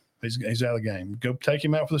the game. He's out of the game. Go take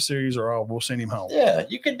him out for the series, or we'll send him home. Yeah,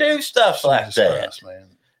 you can do stuff like that, man.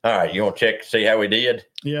 All right, you want to check to see how we did?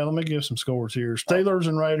 Yeah, let me give some scores here. Steelers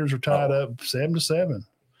and Raiders are tied up 7-7.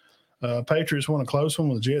 Patriots won a close one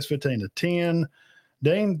with the Jets 15-10.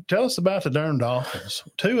 Dean, tell us about the darn Dolphins.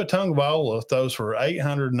 Tua Tagovailoa throws for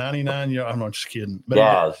 899 yards. I'm not just kidding.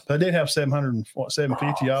 But they did have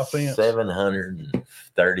 750 offense.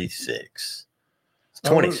 736.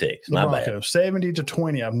 26. My bad.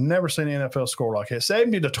 70-20. I've never seen an NFL score like that.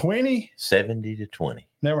 70-20? 70-20.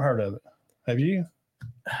 Never heard of it. Have you?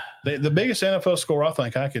 The biggest NFL score I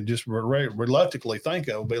think I could just reluctantly think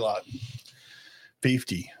of would be like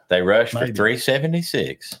 50. They rushed for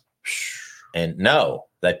 376. And no,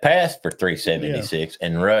 they passed for 376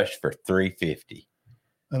 and rushed for 350.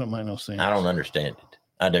 That don't make no sense. I don't understand it.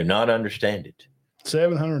 I do not understand it.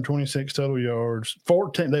 726 total yards.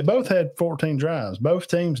 14. They both had 14 drives. Both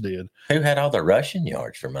teams did. Who had all the rushing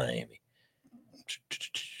yards for Miami?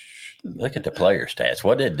 Look at the player stats.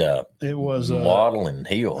 What did it was Waddle and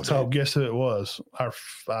Hill? So guess who it was?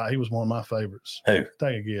 He was one of my favorites. Who?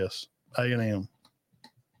 Take a guess. A&M.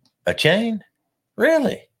 A chain?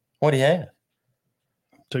 Really? What do you have?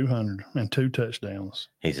 200 and 2 touchdowns.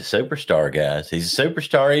 He's a superstar, guys. He's a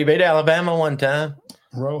superstar. He beat Alabama one time.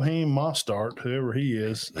 Raheem Mostert, whoever he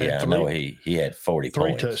is. Yeah, I know he had 40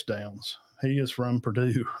 points. 3 touchdowns. He is from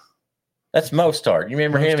Purdue. That's Mostert. You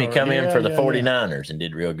remember him? He come in for the 49ers and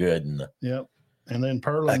did real good. Yep. And then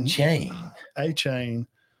Perlin. A chain.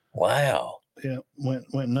 Wow. Yeah, went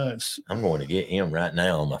nuts. I'm going to get him right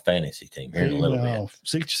now on my fantasy team here in a little bit.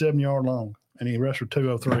 67-yard long, and he rushed for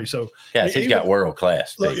 203. So, guys, he's got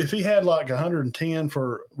world-class speed. Look, if he had like 110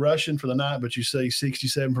 for rushing for the night, but you see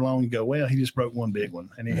 67 for long, you go, well, he just broke one big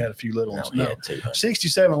one, and he had a few little ones. No,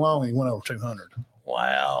 67 long, and he went over 200.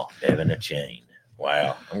 Wow, Devin a chain.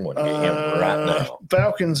 Wow, I'm going to get him right now.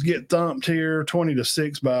 Falcons get thumped here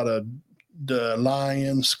 20-6 by the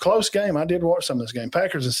Lions. Close game. I did watch some of this game.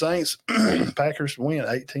 Packers and Saints. Packers win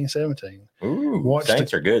 18-17. Ooh,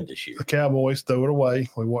 Saints are good this year. The Cowboys throw it away.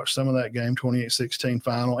 We watched some of that game, 28-16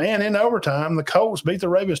 final. And in overtime, the Colts beat the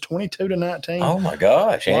Ravens 22-19. Oh, my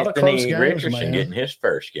gosh. Anthony Richardson man. getting his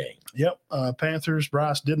first game. Yep. Panthers,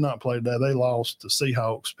 Bryce did not play today. They lost to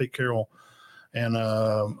Seahawks, Pete Carroll. And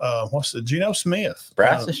Geno Smith.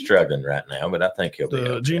 Bryce is struggling right now, but I think he'll be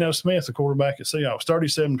okay. Geno Smith, the quarterback at Seahawks,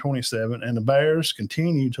 37-27. And the Bears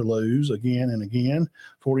continue to lose again and again.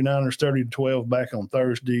 49ers 30-12 back on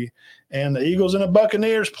Thursday. And the Eagles and the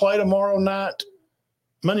Buccaneers play tomorrow night,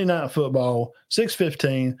 Monday Night Football,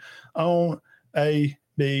 6:15 on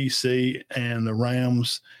ABC. And the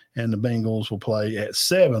Rams and the Bengals will play at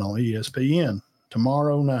 7 on ESPN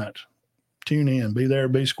tomorrow night. Tune in, be there,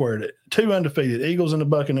 be squared. 2 undefeated Eagles and the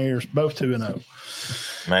Buccaneers, both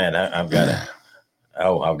 2-0. Man, I've got it.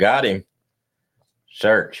 Oh, I've got him.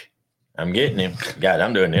 Search. I'm getting him. God,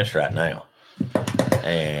 I'm doing this right now,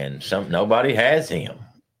 and nobody has him.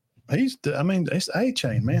 It's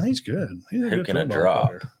A-Chain, man. He's good. He's a Who good can I drop?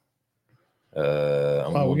 Player.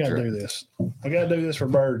 We got to do this. We got to do this for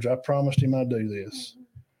Burge. I promised him I'd do this.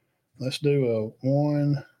 Let's do a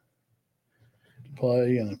 1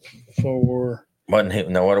 play and a 4. Wasn't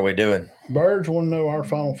him. No, what are we doing? Birds want to know our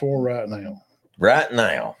final 4 right now. Right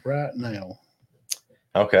now.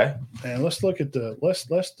 Okay. And let's look at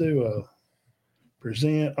let's do a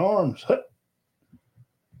present arms.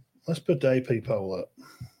 Let's put the AP poll up.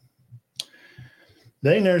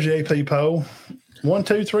 There's the AP poll. 1,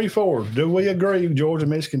 2, 3, 4. Do we agree? Georgia,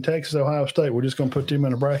 Michigan, Texas, Ohio State. We're just going to put them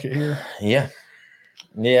in a bracket here. Yeah.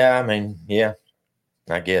 Yeah. I mean, yeah.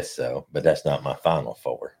 I guess so, but that's not my final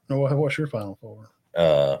 4. What's your final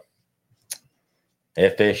 4?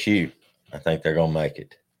 FSU. I think they're going to make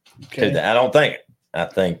it. Okay. I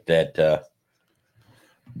think that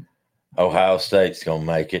Ohio State's going to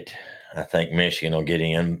make it. I think Michigan will get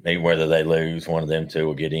in. Whether they lose, one of them two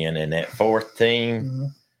will get in. And that 4th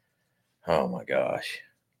team, oh, my gosh.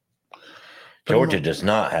 Georgia does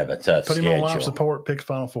not have a tough schedule. Put him on live support, pick the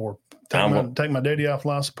final 4. Take my daddy off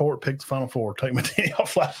live support, pick the final 4. Take my daddy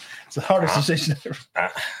off live. It's the hardest decision ever.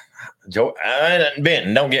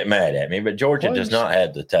 Ben, don't get mad at me, but Georgia does not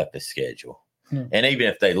have the toughest schedule. And even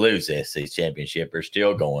if they lose the SEC championship, they're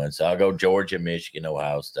still going. So I'll go Georgia, Michigan,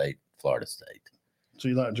 Ohio State, Florida State. So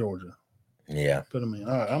you like Georgia? Yeah. Put them in.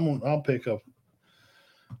 All right, I'll pick up.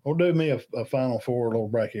 We'll do me a Final Four little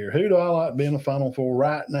break here. Who do I like being a Final Four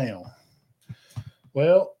right now?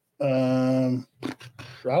 Well, I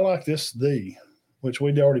like this which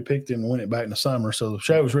we'd already picked him to win it back in the summer, so the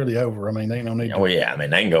show's really over. I mean, they ain't no need. Oh yeah, I mean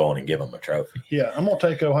they can go on and give them a trophy. Yeah, I'm gonna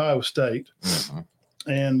take Ohio State,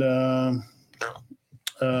 and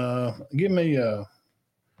give me.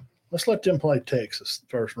 Let's let them play Texas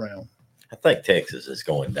first round. I think Texas is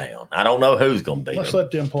going down. I don't know who's going to beat Let's them.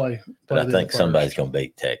 let them play But I think first. somebody's going to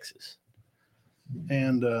beat Texas.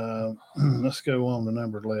 And let's go on to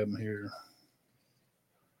number 11 here.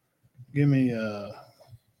 Give me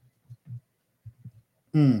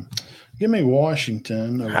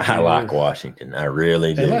Washington. I like Washington. I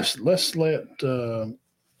really do. And let's let say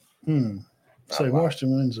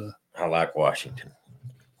Washington wins I like Washington.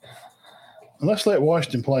 Let's let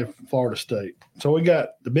Washington play Florida State. So we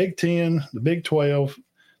got the Big 10, the Big 12,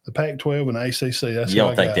 the Pac-12, and the ACC. That's you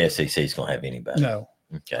don't think the SEC is going to have anybody? No.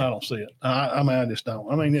 Okay. I don't see it. I just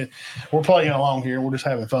don't. I mean, we're playing along here. We're just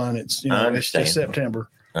having fun. It's it's just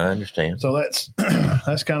September. I understand. So that's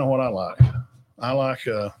kind of what I like. I like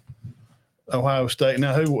Ohio State.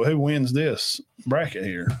 Now, who wins this bracket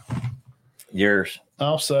here? Yours.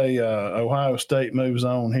 I'll say Ohio State moves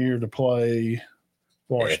on here to play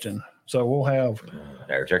Washington. So we'll have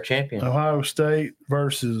there's our champion. Ohio State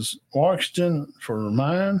versus Washington for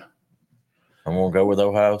mine. I'm going to go with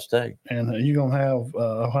Ohio State. And you're going to have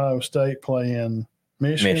Ohio State playing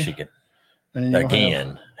Michigan. And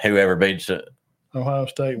again, whoever beats it. Ohio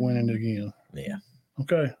State winning again. Yeah.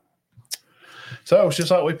 Okay. So it's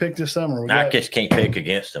just like we picked this summer. I just can't pick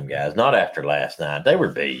against them, guys. Not after last night. They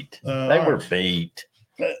were beat. They were beat.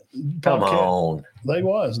 Come on. They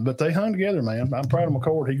was, but they hung together, man. I'm proud of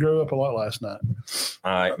McCord. He grew up a lot last night.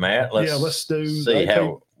 All right, Matt. Let's do see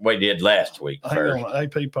how we did last week first. Hang on,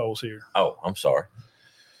 AP polls here. Oh, I'm sorry.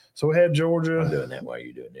 So we had Georgia. I'm doing that while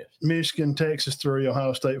you're doing this. Michigan, Texas 3,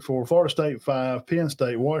 Ohio State 4, Florida State 5, Penn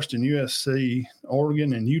State, Washington, USC,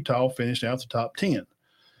 Oregon, and Utah finished out the top 10.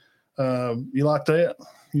 You like that?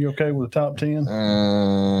 You okay with the top 10?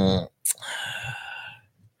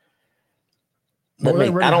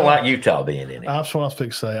 I don't like Utah being in it. That's what I was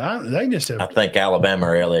fixing to say. They just have. I think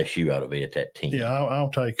Alabama or LSU ought to be at that 10. Yeah,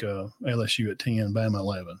 I'll take LSU at 10, Bama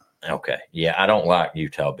 11. Okay. Yeah, I don't like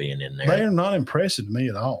Utah being in there. They are not impressive to me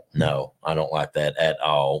at all. No, I don't like that at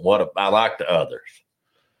all. I like the others.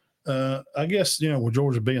 I guess, with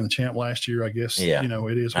Georgia being the champ last year, I guess,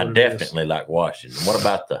 it is what I definitely like Washington. What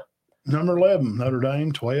about the number 11, Notre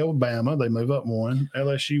Dame, 12, Bama. They move up one.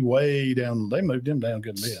 LSU way down. They moved them down a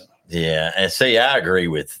good bit. Yeah, and see, I agree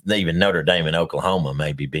with even Notre Dame and Oklahoma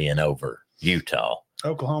maybe being over Utah.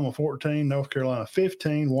 Oklahoma 14, North Carolina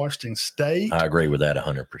 15, Washington State. I agree with that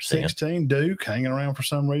 100%. 16, Duke hanging around for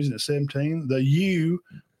some reason at 17. The U,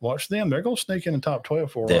 watch them. They're going to sneak in the top 12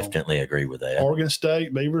 for them. Definitely agree with that. Oregon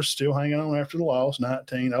State, Beavers still hanging on after the loss,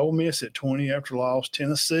 19. Ole Miss at 20 after the loss.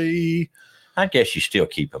 Tennessee. I guess you still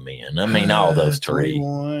keep them in. I mean, all those three.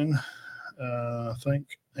 21, I think.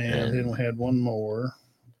 And then we had one more.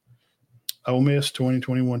 Ole Miss, 20,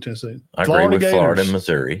 21, Tennessee. I agree with Gators. Florida and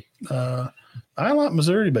Missouri. I like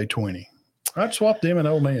Missouri to be 20. I'd swap them and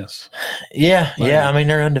Ole Miss. Yeah. I mean,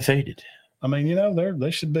 they're undefeated. I mean, they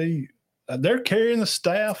should be they're carrying the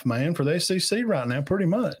staff, man, for the SEC right now, pretty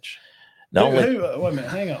much. Wait a minute,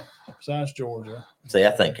 hang on. Besides Georgia. See,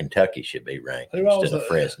 I think Kentucky should be ranked instead of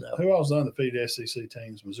Fresno. Who else undefeated SEC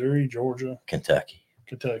teams? Missouri, Georgia, Kentucky.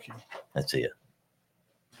 That's it.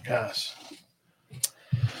 Gosh.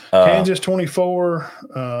 Kansas 24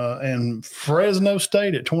 and Fresno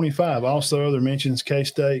State at 25. Also, other mentions: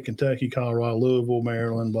 K-State, Kentucky, Colorado, Louisville,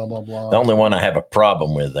 Maryland, blah blah blah. The only one I have a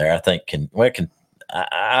problem with there, I think,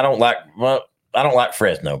 I don't like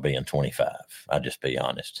Fresno being 25. I'll just be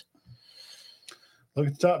honest. Look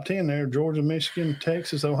at the top 10 there: Georgia, Michigan,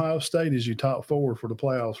 Texas, Ohio State is your top 4 for the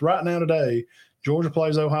playoffs right now. Today, Georgia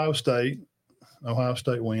plays Ohio State. Ohio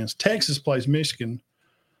State wins. Texas plays Michigan.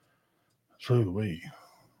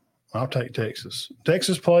 I'll take Texas.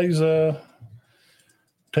 Texas plays Ohio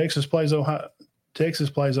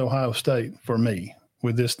State for me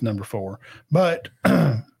with this number 4. But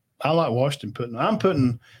I like Washington I'm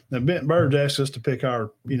putting the Bent Birds asked us to pick our,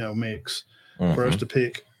 mix for us to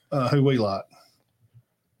pick who we like.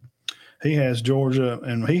 He has Georgia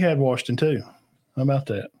and he had Washington too. How about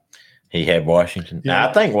that? He had Washington. Yeah.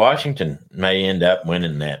 I think Washington may end up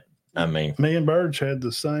winning that. I mean, me and Burge had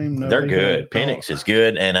the same. They're good. Penix is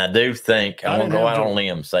good, and I do think I'm gonna go out on a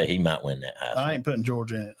limb and say he might win that Heisman. I ain't putting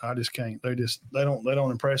Georgia in it. I just can't. They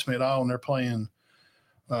don't impress me at all, and they're playing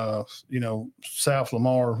South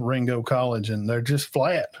Lamar, Ringo College, and they're just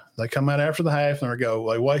flat. They come out after the half and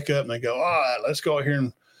they wake up and they go, all right, let's go out here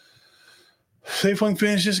and see if we can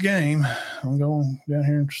finish this game. I'm going down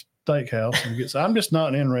here in Steakhouse and I'm just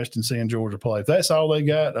not interested in seeing Georgia play. If that's all they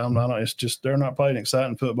got, it's just they're not playing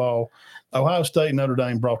exciting football. Ohio State and Notre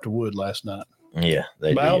Dame brought the wood last night. Yeah,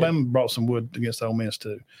 but Alabama brought some wood against Ole Miss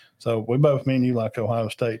too. So me and you like Ohio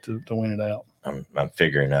State to win it out. I'm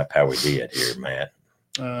figuring up how we did here, Matt.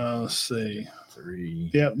 Let's see.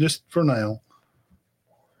 3. Yep, just for now.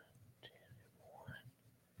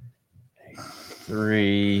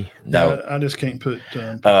 3. No, I just can't put.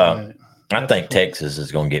 I think Texas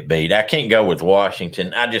is going to get beat. I can't go with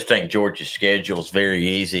Washington. I just think Georgia's schedule is very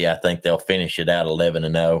easy. I think they'll finish it out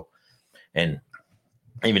 11-0, and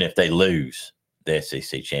even if they lose the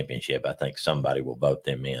SEC championship, I think somebody will vote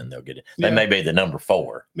them in. They'll get it. They may be the number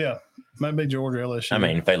 4. Yeah, maybe Georgia, LSU. I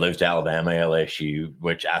mean, if they lose to Alabama, LSU,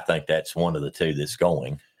 which I think that's one of the two that's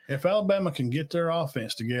going. If Alabama can get their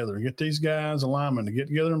offense together, get these guys, alignment, to get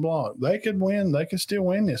together and block, they could win. They could still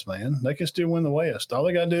win this, man. They could still win the West. All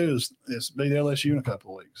they got to do is beat LSU in a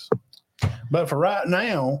couple of weeks. But for right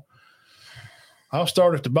now, I'll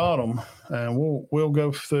start at the bottom, and we'll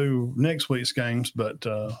go through next week's games. But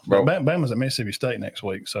Bama's at Mississippi State next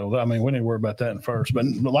week, so I mean we need to worry about that in first. But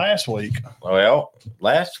last week,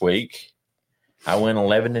 I went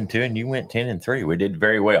 11-2, and you went 10-3. We did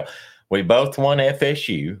very well. We both won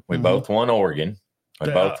FSU. We both won Oregon.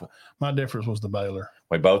 My difference was the Baylor.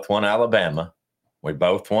 We both won Alabama. We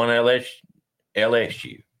both won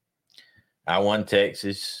LSU. I won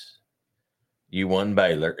Texas. You won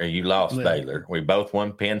Baylor, or you lost Baylor. We both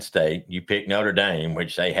won Penn State. You picked Notre Dame,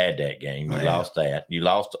 which they had that game. You lost that. You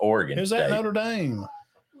lost Oregon Who's State. That Notre Dame?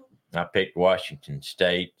 I picked Washington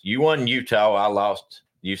State. You won Utah. I lost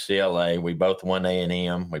UCLA. We both won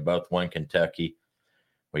A&M. We both won Kentucky.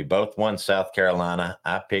 We both won South Carolina.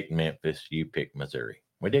 I picked Memphis. You picked Missouri.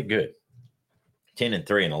 We did good.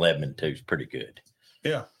 10-3 and 11-2 is pretty good.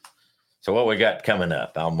 Yeah. So what we got coming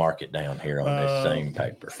up? I'll mark it down here on this same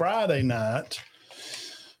paper. Friday night,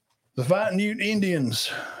 the Fighting Ute Indians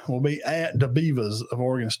will be at the Beavers of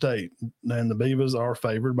Oregon State. And the Beavers are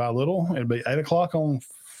favored by a little. It'll be 8 o'clock on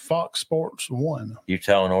Fox Sports 1.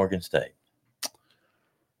 Utah and Oregon State.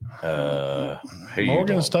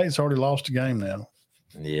 Oregon State's already lost a game now.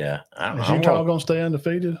 Yeah. Is Utah going to stay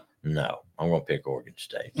undefeated? No, I'm going to pick Oregon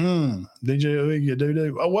State. DJ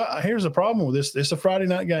do. Oh, well, here's the problem with this. It's a Friday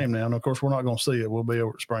night game now, and of course, we're not going to see it. We'll be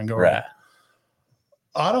over at Spring Garden.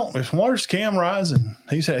 Right. It's where's Cam Rising?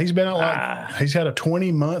 He's been out he's had a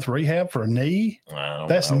 20-month rehab for a knee.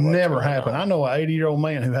 That's never happened. I know an 80-year-old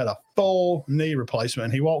man who had a full knee replacement.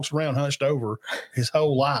 And he walks around hunched over his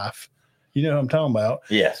whole life. You know what I'm talking about?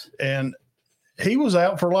 Yes. And he was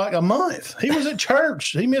out for like a month. He was at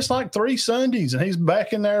church. He missed like 3 Sundays, and he's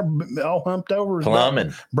back in there all humped over.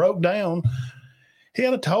 Plumbing. Broke down. He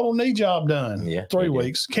had a total knee job done. Yeah, 3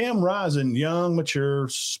 weeks. Cam Rising, young, mature,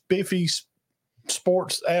 spiffy,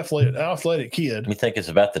 sports athletic kid. You think it's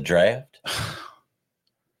about the draft?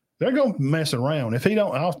 They're going to mess around. If he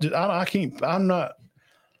don't, I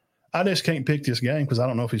just can't pick this game because I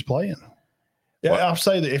don't know if he's playing. Yeah, I'll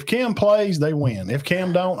say that if Cam plays, they win. If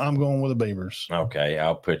Cam don't, I'm going with the Beavers. Okay,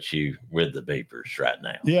 I'll put you with the Beavers right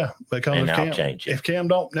now. Yeah, because I'll change it. If Cam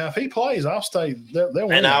don't, now if he plays, I'll stay. They'll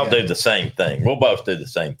win. And I'll do the same thing. We'll both do the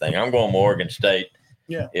same thing. I'm going Oregon State.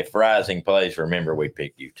 Yeah. If Rising plays, remember we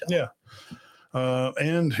picked Utah. Yeah.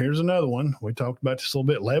 And here's another one. We talked about this a little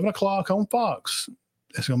bit. 11 o'clock on Fox.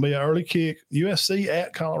 It's going to be an early kick. USC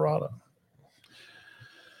at Colorado.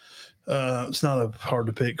 It's not hard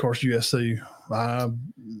to pick. Of course, USC,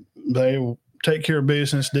 they will take care of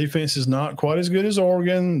business. Defense is not quite as good as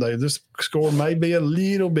Oregon. This score may be a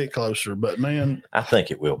little bit closer, but man, I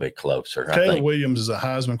think it will be closer. Caleb Williams is a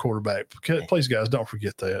Heisman quarterback. Please, guys, don't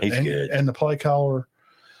forget that. He's good. And the play caller,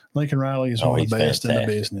 Lincoln Riley, is one of the best in the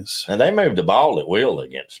business. And they moved the ball at will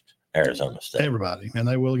against Arizona State. Everybody, and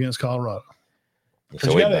they will against Colorado.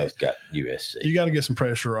 So we both got USC. You got to get some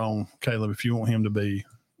pressure on Caleb if you want him to be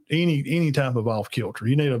any type of off kilter.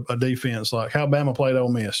 You need a defense like how Bama played Ole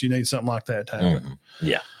Miss. You need something like that to happen.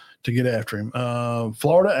 Yeah. To get after him.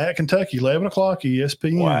 Florida at Kentucky, 11 o'clock,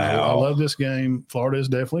 ESPN. Wow. I love this game. Florida is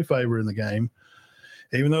definitely favored in the game.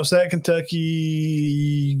 Even though it's at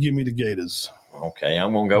Kentucky, give me the Gators. Okay,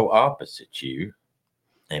 I'm going to go opposite you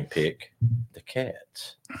and pick the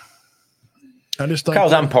Cats. I just think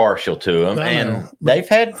because I'm partial to them, and they've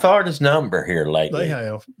had Florida's number here lately. They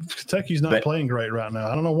have. Kentucky's not playing great right now.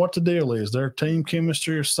 I don't know what the deal is. Their team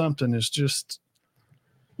chemistry or something is just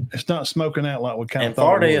 – it's not smoking out like we kind of thought.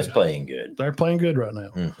 And Florida is playing good. They're playing good right now.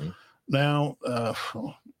 Mm-hmm. Now,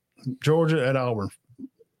 Georgia at Auburn.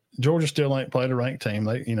 Georgia still ain't played a ranked team.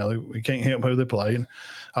 We can't help who they play. And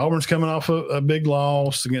Auburn's coming off a big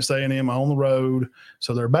loss against A&M on the road,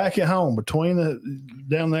 so they're back at home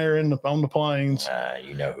down there on the plains.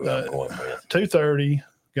 You know who I'm going with. 2:30,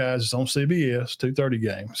 guys. It's on CBS. 2:30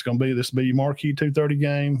 game. This will be your marquee 2:30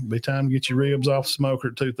 game. Be time to get your ribs off the smoker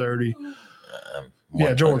at 2:30.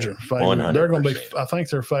 Yeah, Georgia favored. They're going to be. I think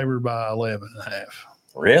they're favored by 11.5.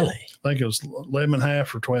 Really? I think it was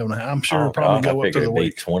 11.5 or 12.5. I'm sure it'll probably go up to the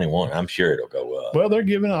week. 21. I'm sure it'll go up. Well, they're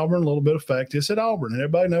giving Auburn a little bit of fact. It's at Auburn, and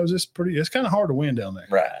everybody knows it's kind of hard to win down there.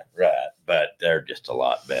 Right. But they're just a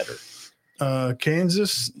lot better.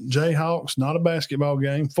 Kansas Jayhawks, not a basketball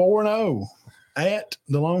game. 4-0 at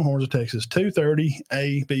the Longhorns of Texas. 2:30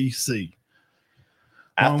 ABC.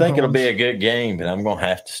 I think it'll be a good game, but I'm going to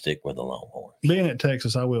have to stick with the Longhorns. Being at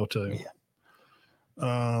Texas, I will too. Yeah.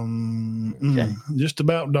 Just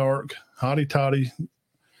about dark, hotty toddy,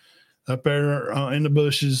 up there in the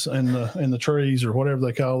bushes and the trees or whatever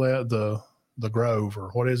they call that, the Grove, or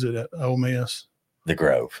what is it at Ole Miss? The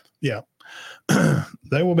Grove. Yeah.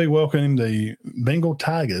 They will be welcoming the Bengal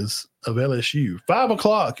Tigers of LSU.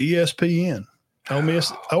 5:00 ESPN. Ole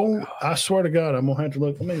Miss. I swear to God, I'm gonna have to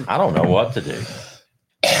look for me. I don't know what to do.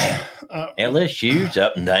 LSU's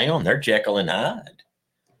up and down. They're Jekyll and Hyde.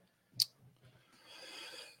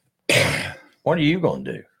 What are you going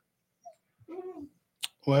to do?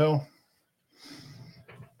 Well,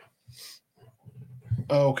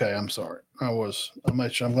 okay, I'm sorry. I'm glad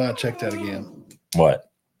I checked that again.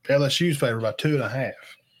 What? LSU's favored by 2.5.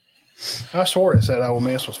 I swore it said Ole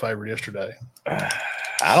Miss was favored yesterday.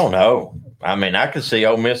 I don't know. I mean, I could see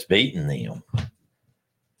Ole Miss beating them.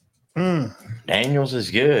 Daniels is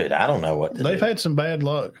good. I don't know what to do. They've had some bad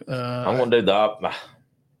luck. I'm going to do the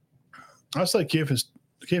I say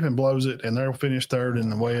Kiffin blows it, and they'll finish third in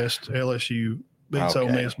the West. LSU beats Ole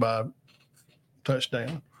Miss by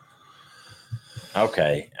touchdown.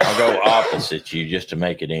 Okay. I'll go opposite you just to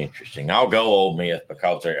make it interesting. I'll go Ole Miss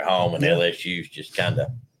because they're at home, and LSU's just kind of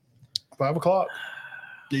 5:00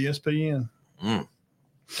 ESPN.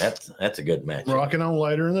 That's a good match. Rocking on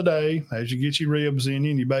later in the day as you get your ribs in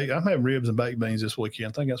you and you bake. I'm having ribs and baked beans this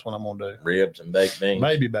weekend. I think that's what I'm going to do. Ribs and baked beans?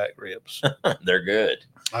 Maybe back ribs. They're good.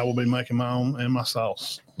 I will be making my own and my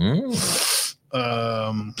sauce. At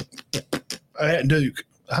Duke.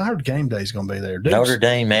 I heard game day's going to be there. Duke's Notre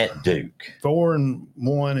Dame at Duke.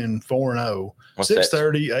 4-1 and 4-0.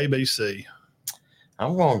 6:30 ABC.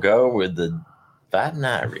 I'm going to go with the Fighting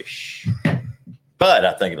Irish. But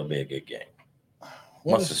I think it'll be a good game.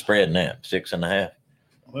 What's the spread now? 6.5?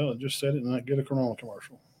 Well, it just said it and I get a Corona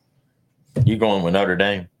commercial. You going with Notre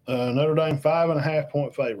Dame? Notre Dame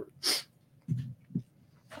 5.5-point favorite.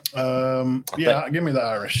 Give me the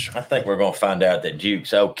Irish. I think we're going to find out that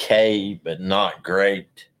Duke's okay, but not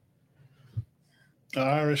great. The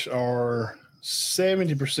Irish are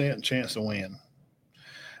 70% chance to win.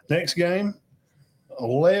 Next game,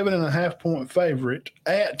 11.5-point favorite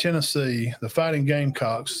at Tennessee, the Fighting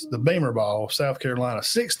Gamecocks, the Beamer Ball, South Carolina,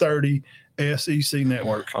 6:30 SEC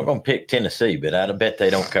Network. I'm going to pick Tennessee, but I bet they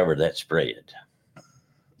don't cover that spread.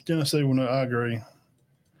 Tennessee will not. I agree.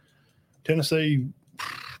 Tennessee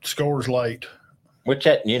scores late. Which,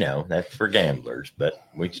 that's for gamblers, but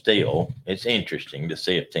it's interesting to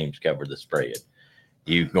see if teams cover the spread.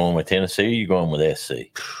 You going with Tennessee, you going with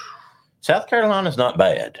SC? South Carolina's not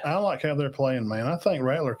bad. I like how they're playing, man. I think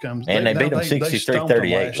Rattler comes. And they beat them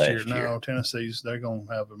 63-38 last year. No, they're going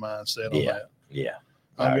to have a mindset on that. Yeah.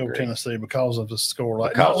 I'll go with Tennessee because of the score.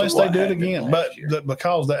 Not unless they do it again. But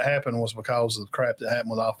because that happened was because of the crap that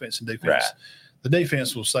happened with offense and defense. Right. The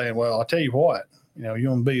defense was saying, well, I'll tell you what, you want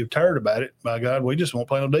to be a turd about it. By God, we just won't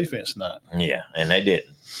play no defense tonight. Yeah, and they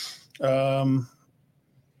didn't.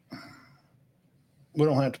 We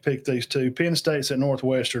don't have to pick these two. Penn State's at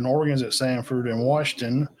Northwestern, Oregon's at Samford, and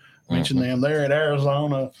Washington. Mention them. They're at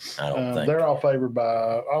Arizona. I don't think they're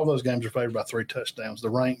all those games are favored by 3 touchdowns. The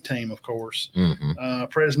ranked team, of course.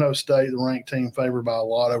 Fresno State, the ranked team, favored by a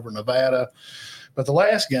lot over Nevada. But the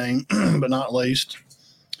last game, but not least,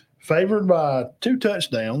 favored by 2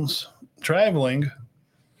 touchdowns, traveling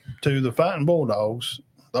to the Fighting Bulldogs,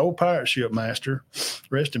 the old pirate ship master,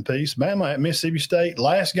 rest in peace. Bama at Mississippi State,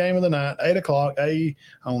 last game of the night, 8:00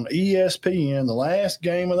 on ESPN, the last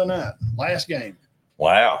game of the night. Last game.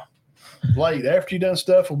 Wow. Late, after you done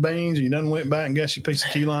stuff with beans, and you done went back and got your piece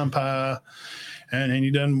of key lime pie, and then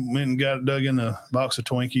you done went and got dug in a box of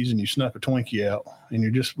Twinkies, and you snuck a Twinkie out, and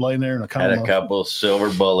you're just laying there in a coma. Had a couple of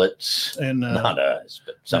silver bullets. And not us,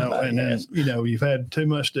 but somebody and then, you've had too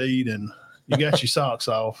much to eat, and You got your socks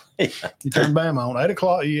off. Yeah. You turn Bama on 8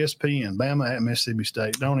 o'clock ESPN. Bama at Mississippi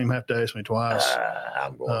State. Don't even have to ask me twice.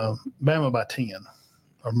 I'm going. Bama by 10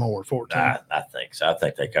 or more, 14. I think so. I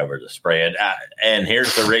think they cover the spread. And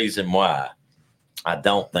here's the reason why. I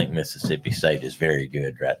don't think Mississippi State is very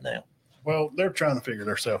good right now. Well, they're trying to figure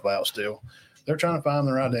themselves out still. They're trying to find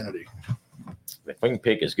their identity. If we can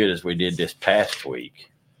pick as good as we did this past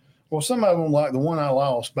week. Well, some of them, like the one I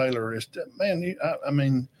lost, Baylor, is, man, I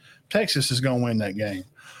mean, Texas is going to win that game.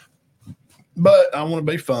 But I want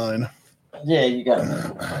to be fun. Yeah, you got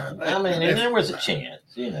to. I mean, and there was a chance,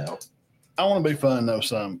 you know. I want to be fun, though,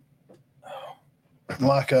 some.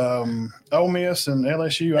 Like Ole Miss and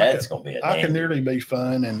LSU. That's going to be I can nearly be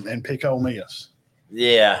fun and pick Ole Miss.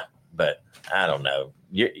 Yeah, but I don't know.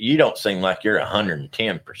 You don't seem like you're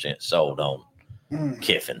 110% sold on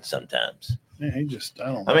Kiffin sometimes. Yeah, he just, I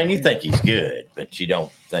don't know. I mean, you think he's good, but you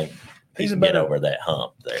don't think he can get over that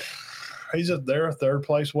hump there. They're a third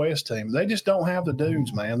place West team. They just don't have the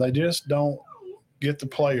dudes, man. They just don't get the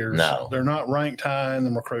players. No. They're not ranked high in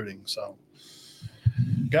the recruiting. So,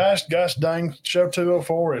 gosh dang, show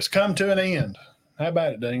 204 has come to an end. How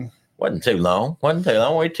about it, Dean? Wasn't too long. We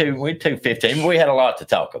 2:15, but we had a lot to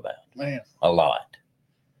talk about. Man. A lot.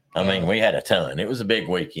 I mean, we had a ton. It was a big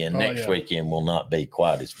weekend. Next weekend will not be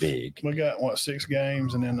quite as big. We got, 6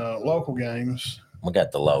 games and then local games. We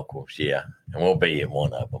got the locals, yeah. And we'll be at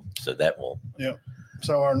one of them. So that will. Yep.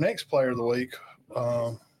 So our next player of the week,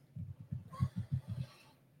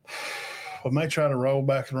 we may try to roll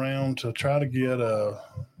back around to try to get a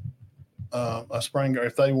spring.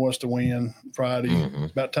 If they was to win Friday,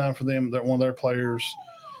 about time for them, that one of their players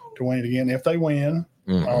to win it again. If they win,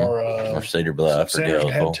 or Cedar Bluff or Center's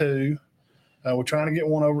Gainesville. had 2. We're trying to get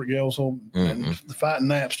one over at Gainesville. And the Fighting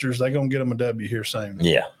Napsters, they're gonna get them a W here soon.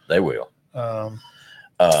 Yeah, they will. We ain't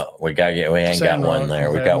got one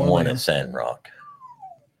there. We got one at Sand Rock.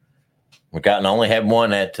 We only had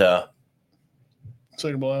one at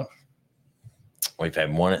Cedar Bluff. We've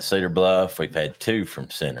had one at Cedar Bluff. We've had 2 from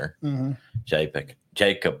Center.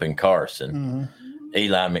 Jacob and Carson.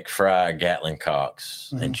 Eli McFry, Gatlin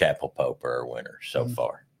Cox, and Chapel Pope are our winners so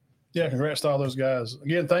far. Yeah, congrats to all those guys.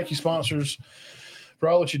 Again, thank you, sponsors, for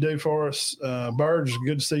all that you do for us. Burge,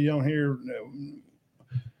 good to see you on here.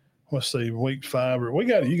 Let's see, week 5. You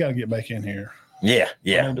got to get back in here. Yeah.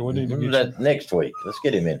 We need to get that next week. Let's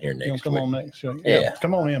get him in here next week. Come on next week. Yeah.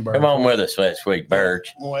 Come on in, Burge. Come on with us next week,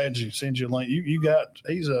 Burge. We'll add you, send you a link. I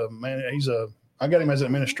got him as an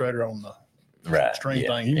administrator on the stream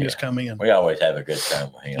thing. You can just come in. We always have a good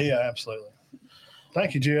time with him. Yeah, absolutely.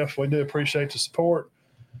 Thank you, Jeff. We do appreciate the support.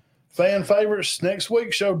 Fan favorites next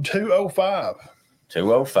week, show 205.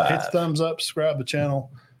 205. Hit the thumbs up, subscribe to the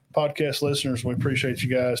channel. Podcast listeners, we appreciate you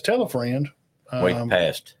guys. Tell a friend. We've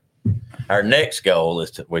passed. Our next goal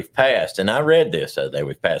is we've passed, and I read this the other day,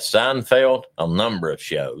 we've passed Seinfeld on a number of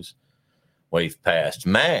shows. We've passed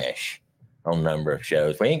MASH on a number of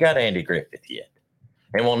shows. We ain't got Andy Griffith yet.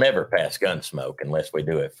 And we'll never pass Gunsmoke unless we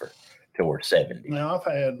do it till we're 70. Now,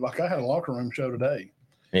 I had a locker room show today.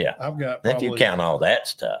 Yeah. I've got if you count all that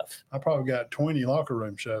stuff. I probably got 20 locker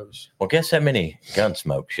room shows. Well, guess how many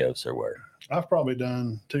Gunsmoke shows there were? I've probably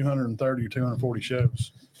done 230 or 240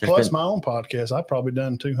 shows. Plus my own podcast, I've probably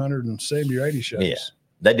done 270 or 80 shows. Yeah.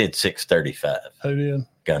 They did 635. Who did?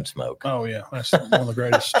 Gunsmoke. Oh, yeah. That's one of the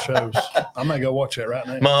greatest shows. I may go watch that right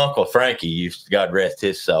now. My Uncle Frankie, God rest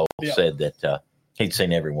his soul, said that he'd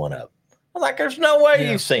seen every one of them. I was like, there's no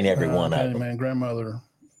way you've seen every one of them. Man, grandmother,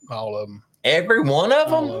 all of them. Every one of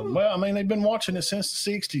them? Well, I mean, they've been watching it since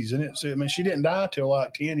the 60s. And she didn't die till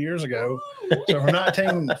like 10 years ago. So from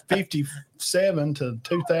 1957 to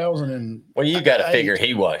 2000. Well, you got to figure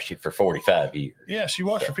he watched it for 45 years. Yeah, she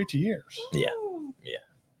watched for 50 years. Yeah.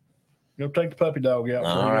 Go take the puppy dog out.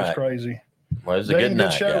 All right. It's crazy. Well, it was a good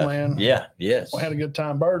night, show, guys. man. Yeah, yes. We had a good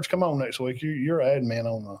time. Birds, come on next week. You're admin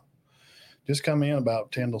on the. Just come in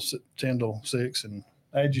about 10 till 6 and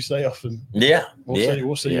add yourself, and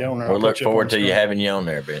we'll see you on there. We'll look forward to you having you on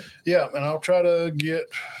there, Ben. Yeah, and I'll try to get.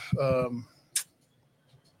 I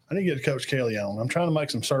need to get Coach Kelly on. I'm trying to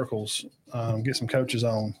make some circles, get some coaches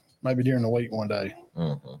on, maybe during the week one day.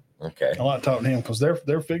 Okay. I like talking to him because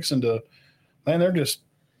they're fixing to. Man, they're just.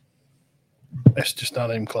 It's just not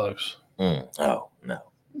even close. Oh no,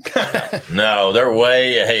 no, they're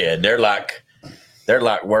way ahead. They're like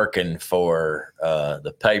working for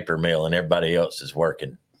the paper mill, and everybody else is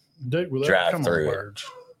working drive through.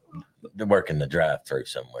 They're working the drive through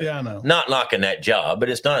somewhere. Yeah, I know. Not knocking that job, but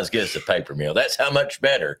it's not as good as the paper mill. That's how much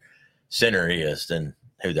better Center is than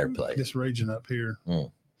who they're playing. This region up here,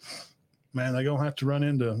 man, they're gonna have to run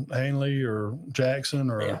into Hanley or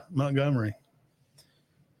Jackson or Montgomery.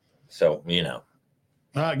 So, All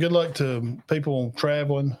right. Good luck to people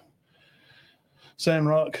traveling.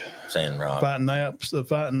 Sandrock. Fighting Naps. The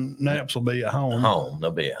Fighting Naps will be at home.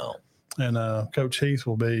 They'll be at home. And Coach Heath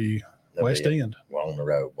will be West End. Walnut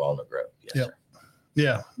Grove. Yes, yep. Sir.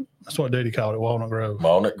 Yeah. That's what Daddy called it, Walnut Grove.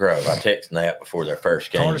 Walnut Grove. I texted Nap before their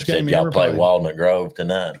first game. Hardest Said, game he y'all ever play played. Walnut Grove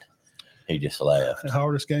tonight. He just laughed. The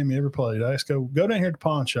hardest game he ever played. I just go down here to the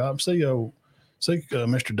pawn shop, see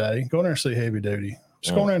Mr. Day. Go in there and see Heavy Duty.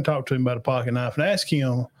 Just go in there and talk to him about a pocket knife and ask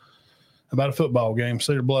him about a football game,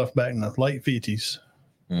 Cedar Bluff back in the late 50s.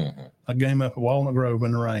 Mm-hmm. A game up at Walnut Grove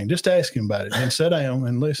in the rain. Just ask him about it and sit down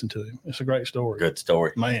and listen to him. It's a great story. Good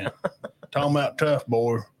story. Man, talking about tough,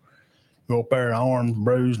 boy. Go up there, arms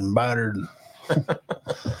bruised and battered. All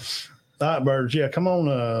right, Birds. Yeah, come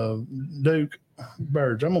on, Duke.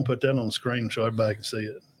 Birds, I'm going to put that on the screen so everybody can see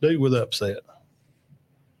it. Duke with upset.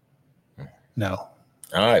 No.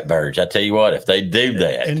 All right, Birds. I tell you what, if they do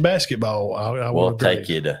that. In basketball, we'll take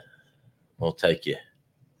you. We'll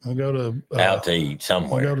go to out to eat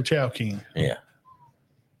somewhere. We'll go to Chow King. Yeah.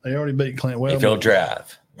 They already beat Clint Well. If you'll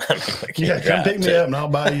drive. Come pick me up and I'll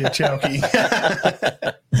buy you a Chow King.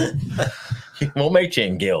 We'll meet you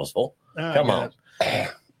in Gillsville. Right, come on.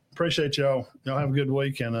 Appreciate y'all. Y'all have a good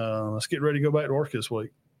week, and let's get ready to go back to work this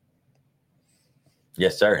week.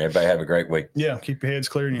 Yes, sir. Everybody have a great week. Yeah, keep your heads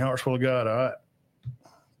clear and your hearts full of God. All right.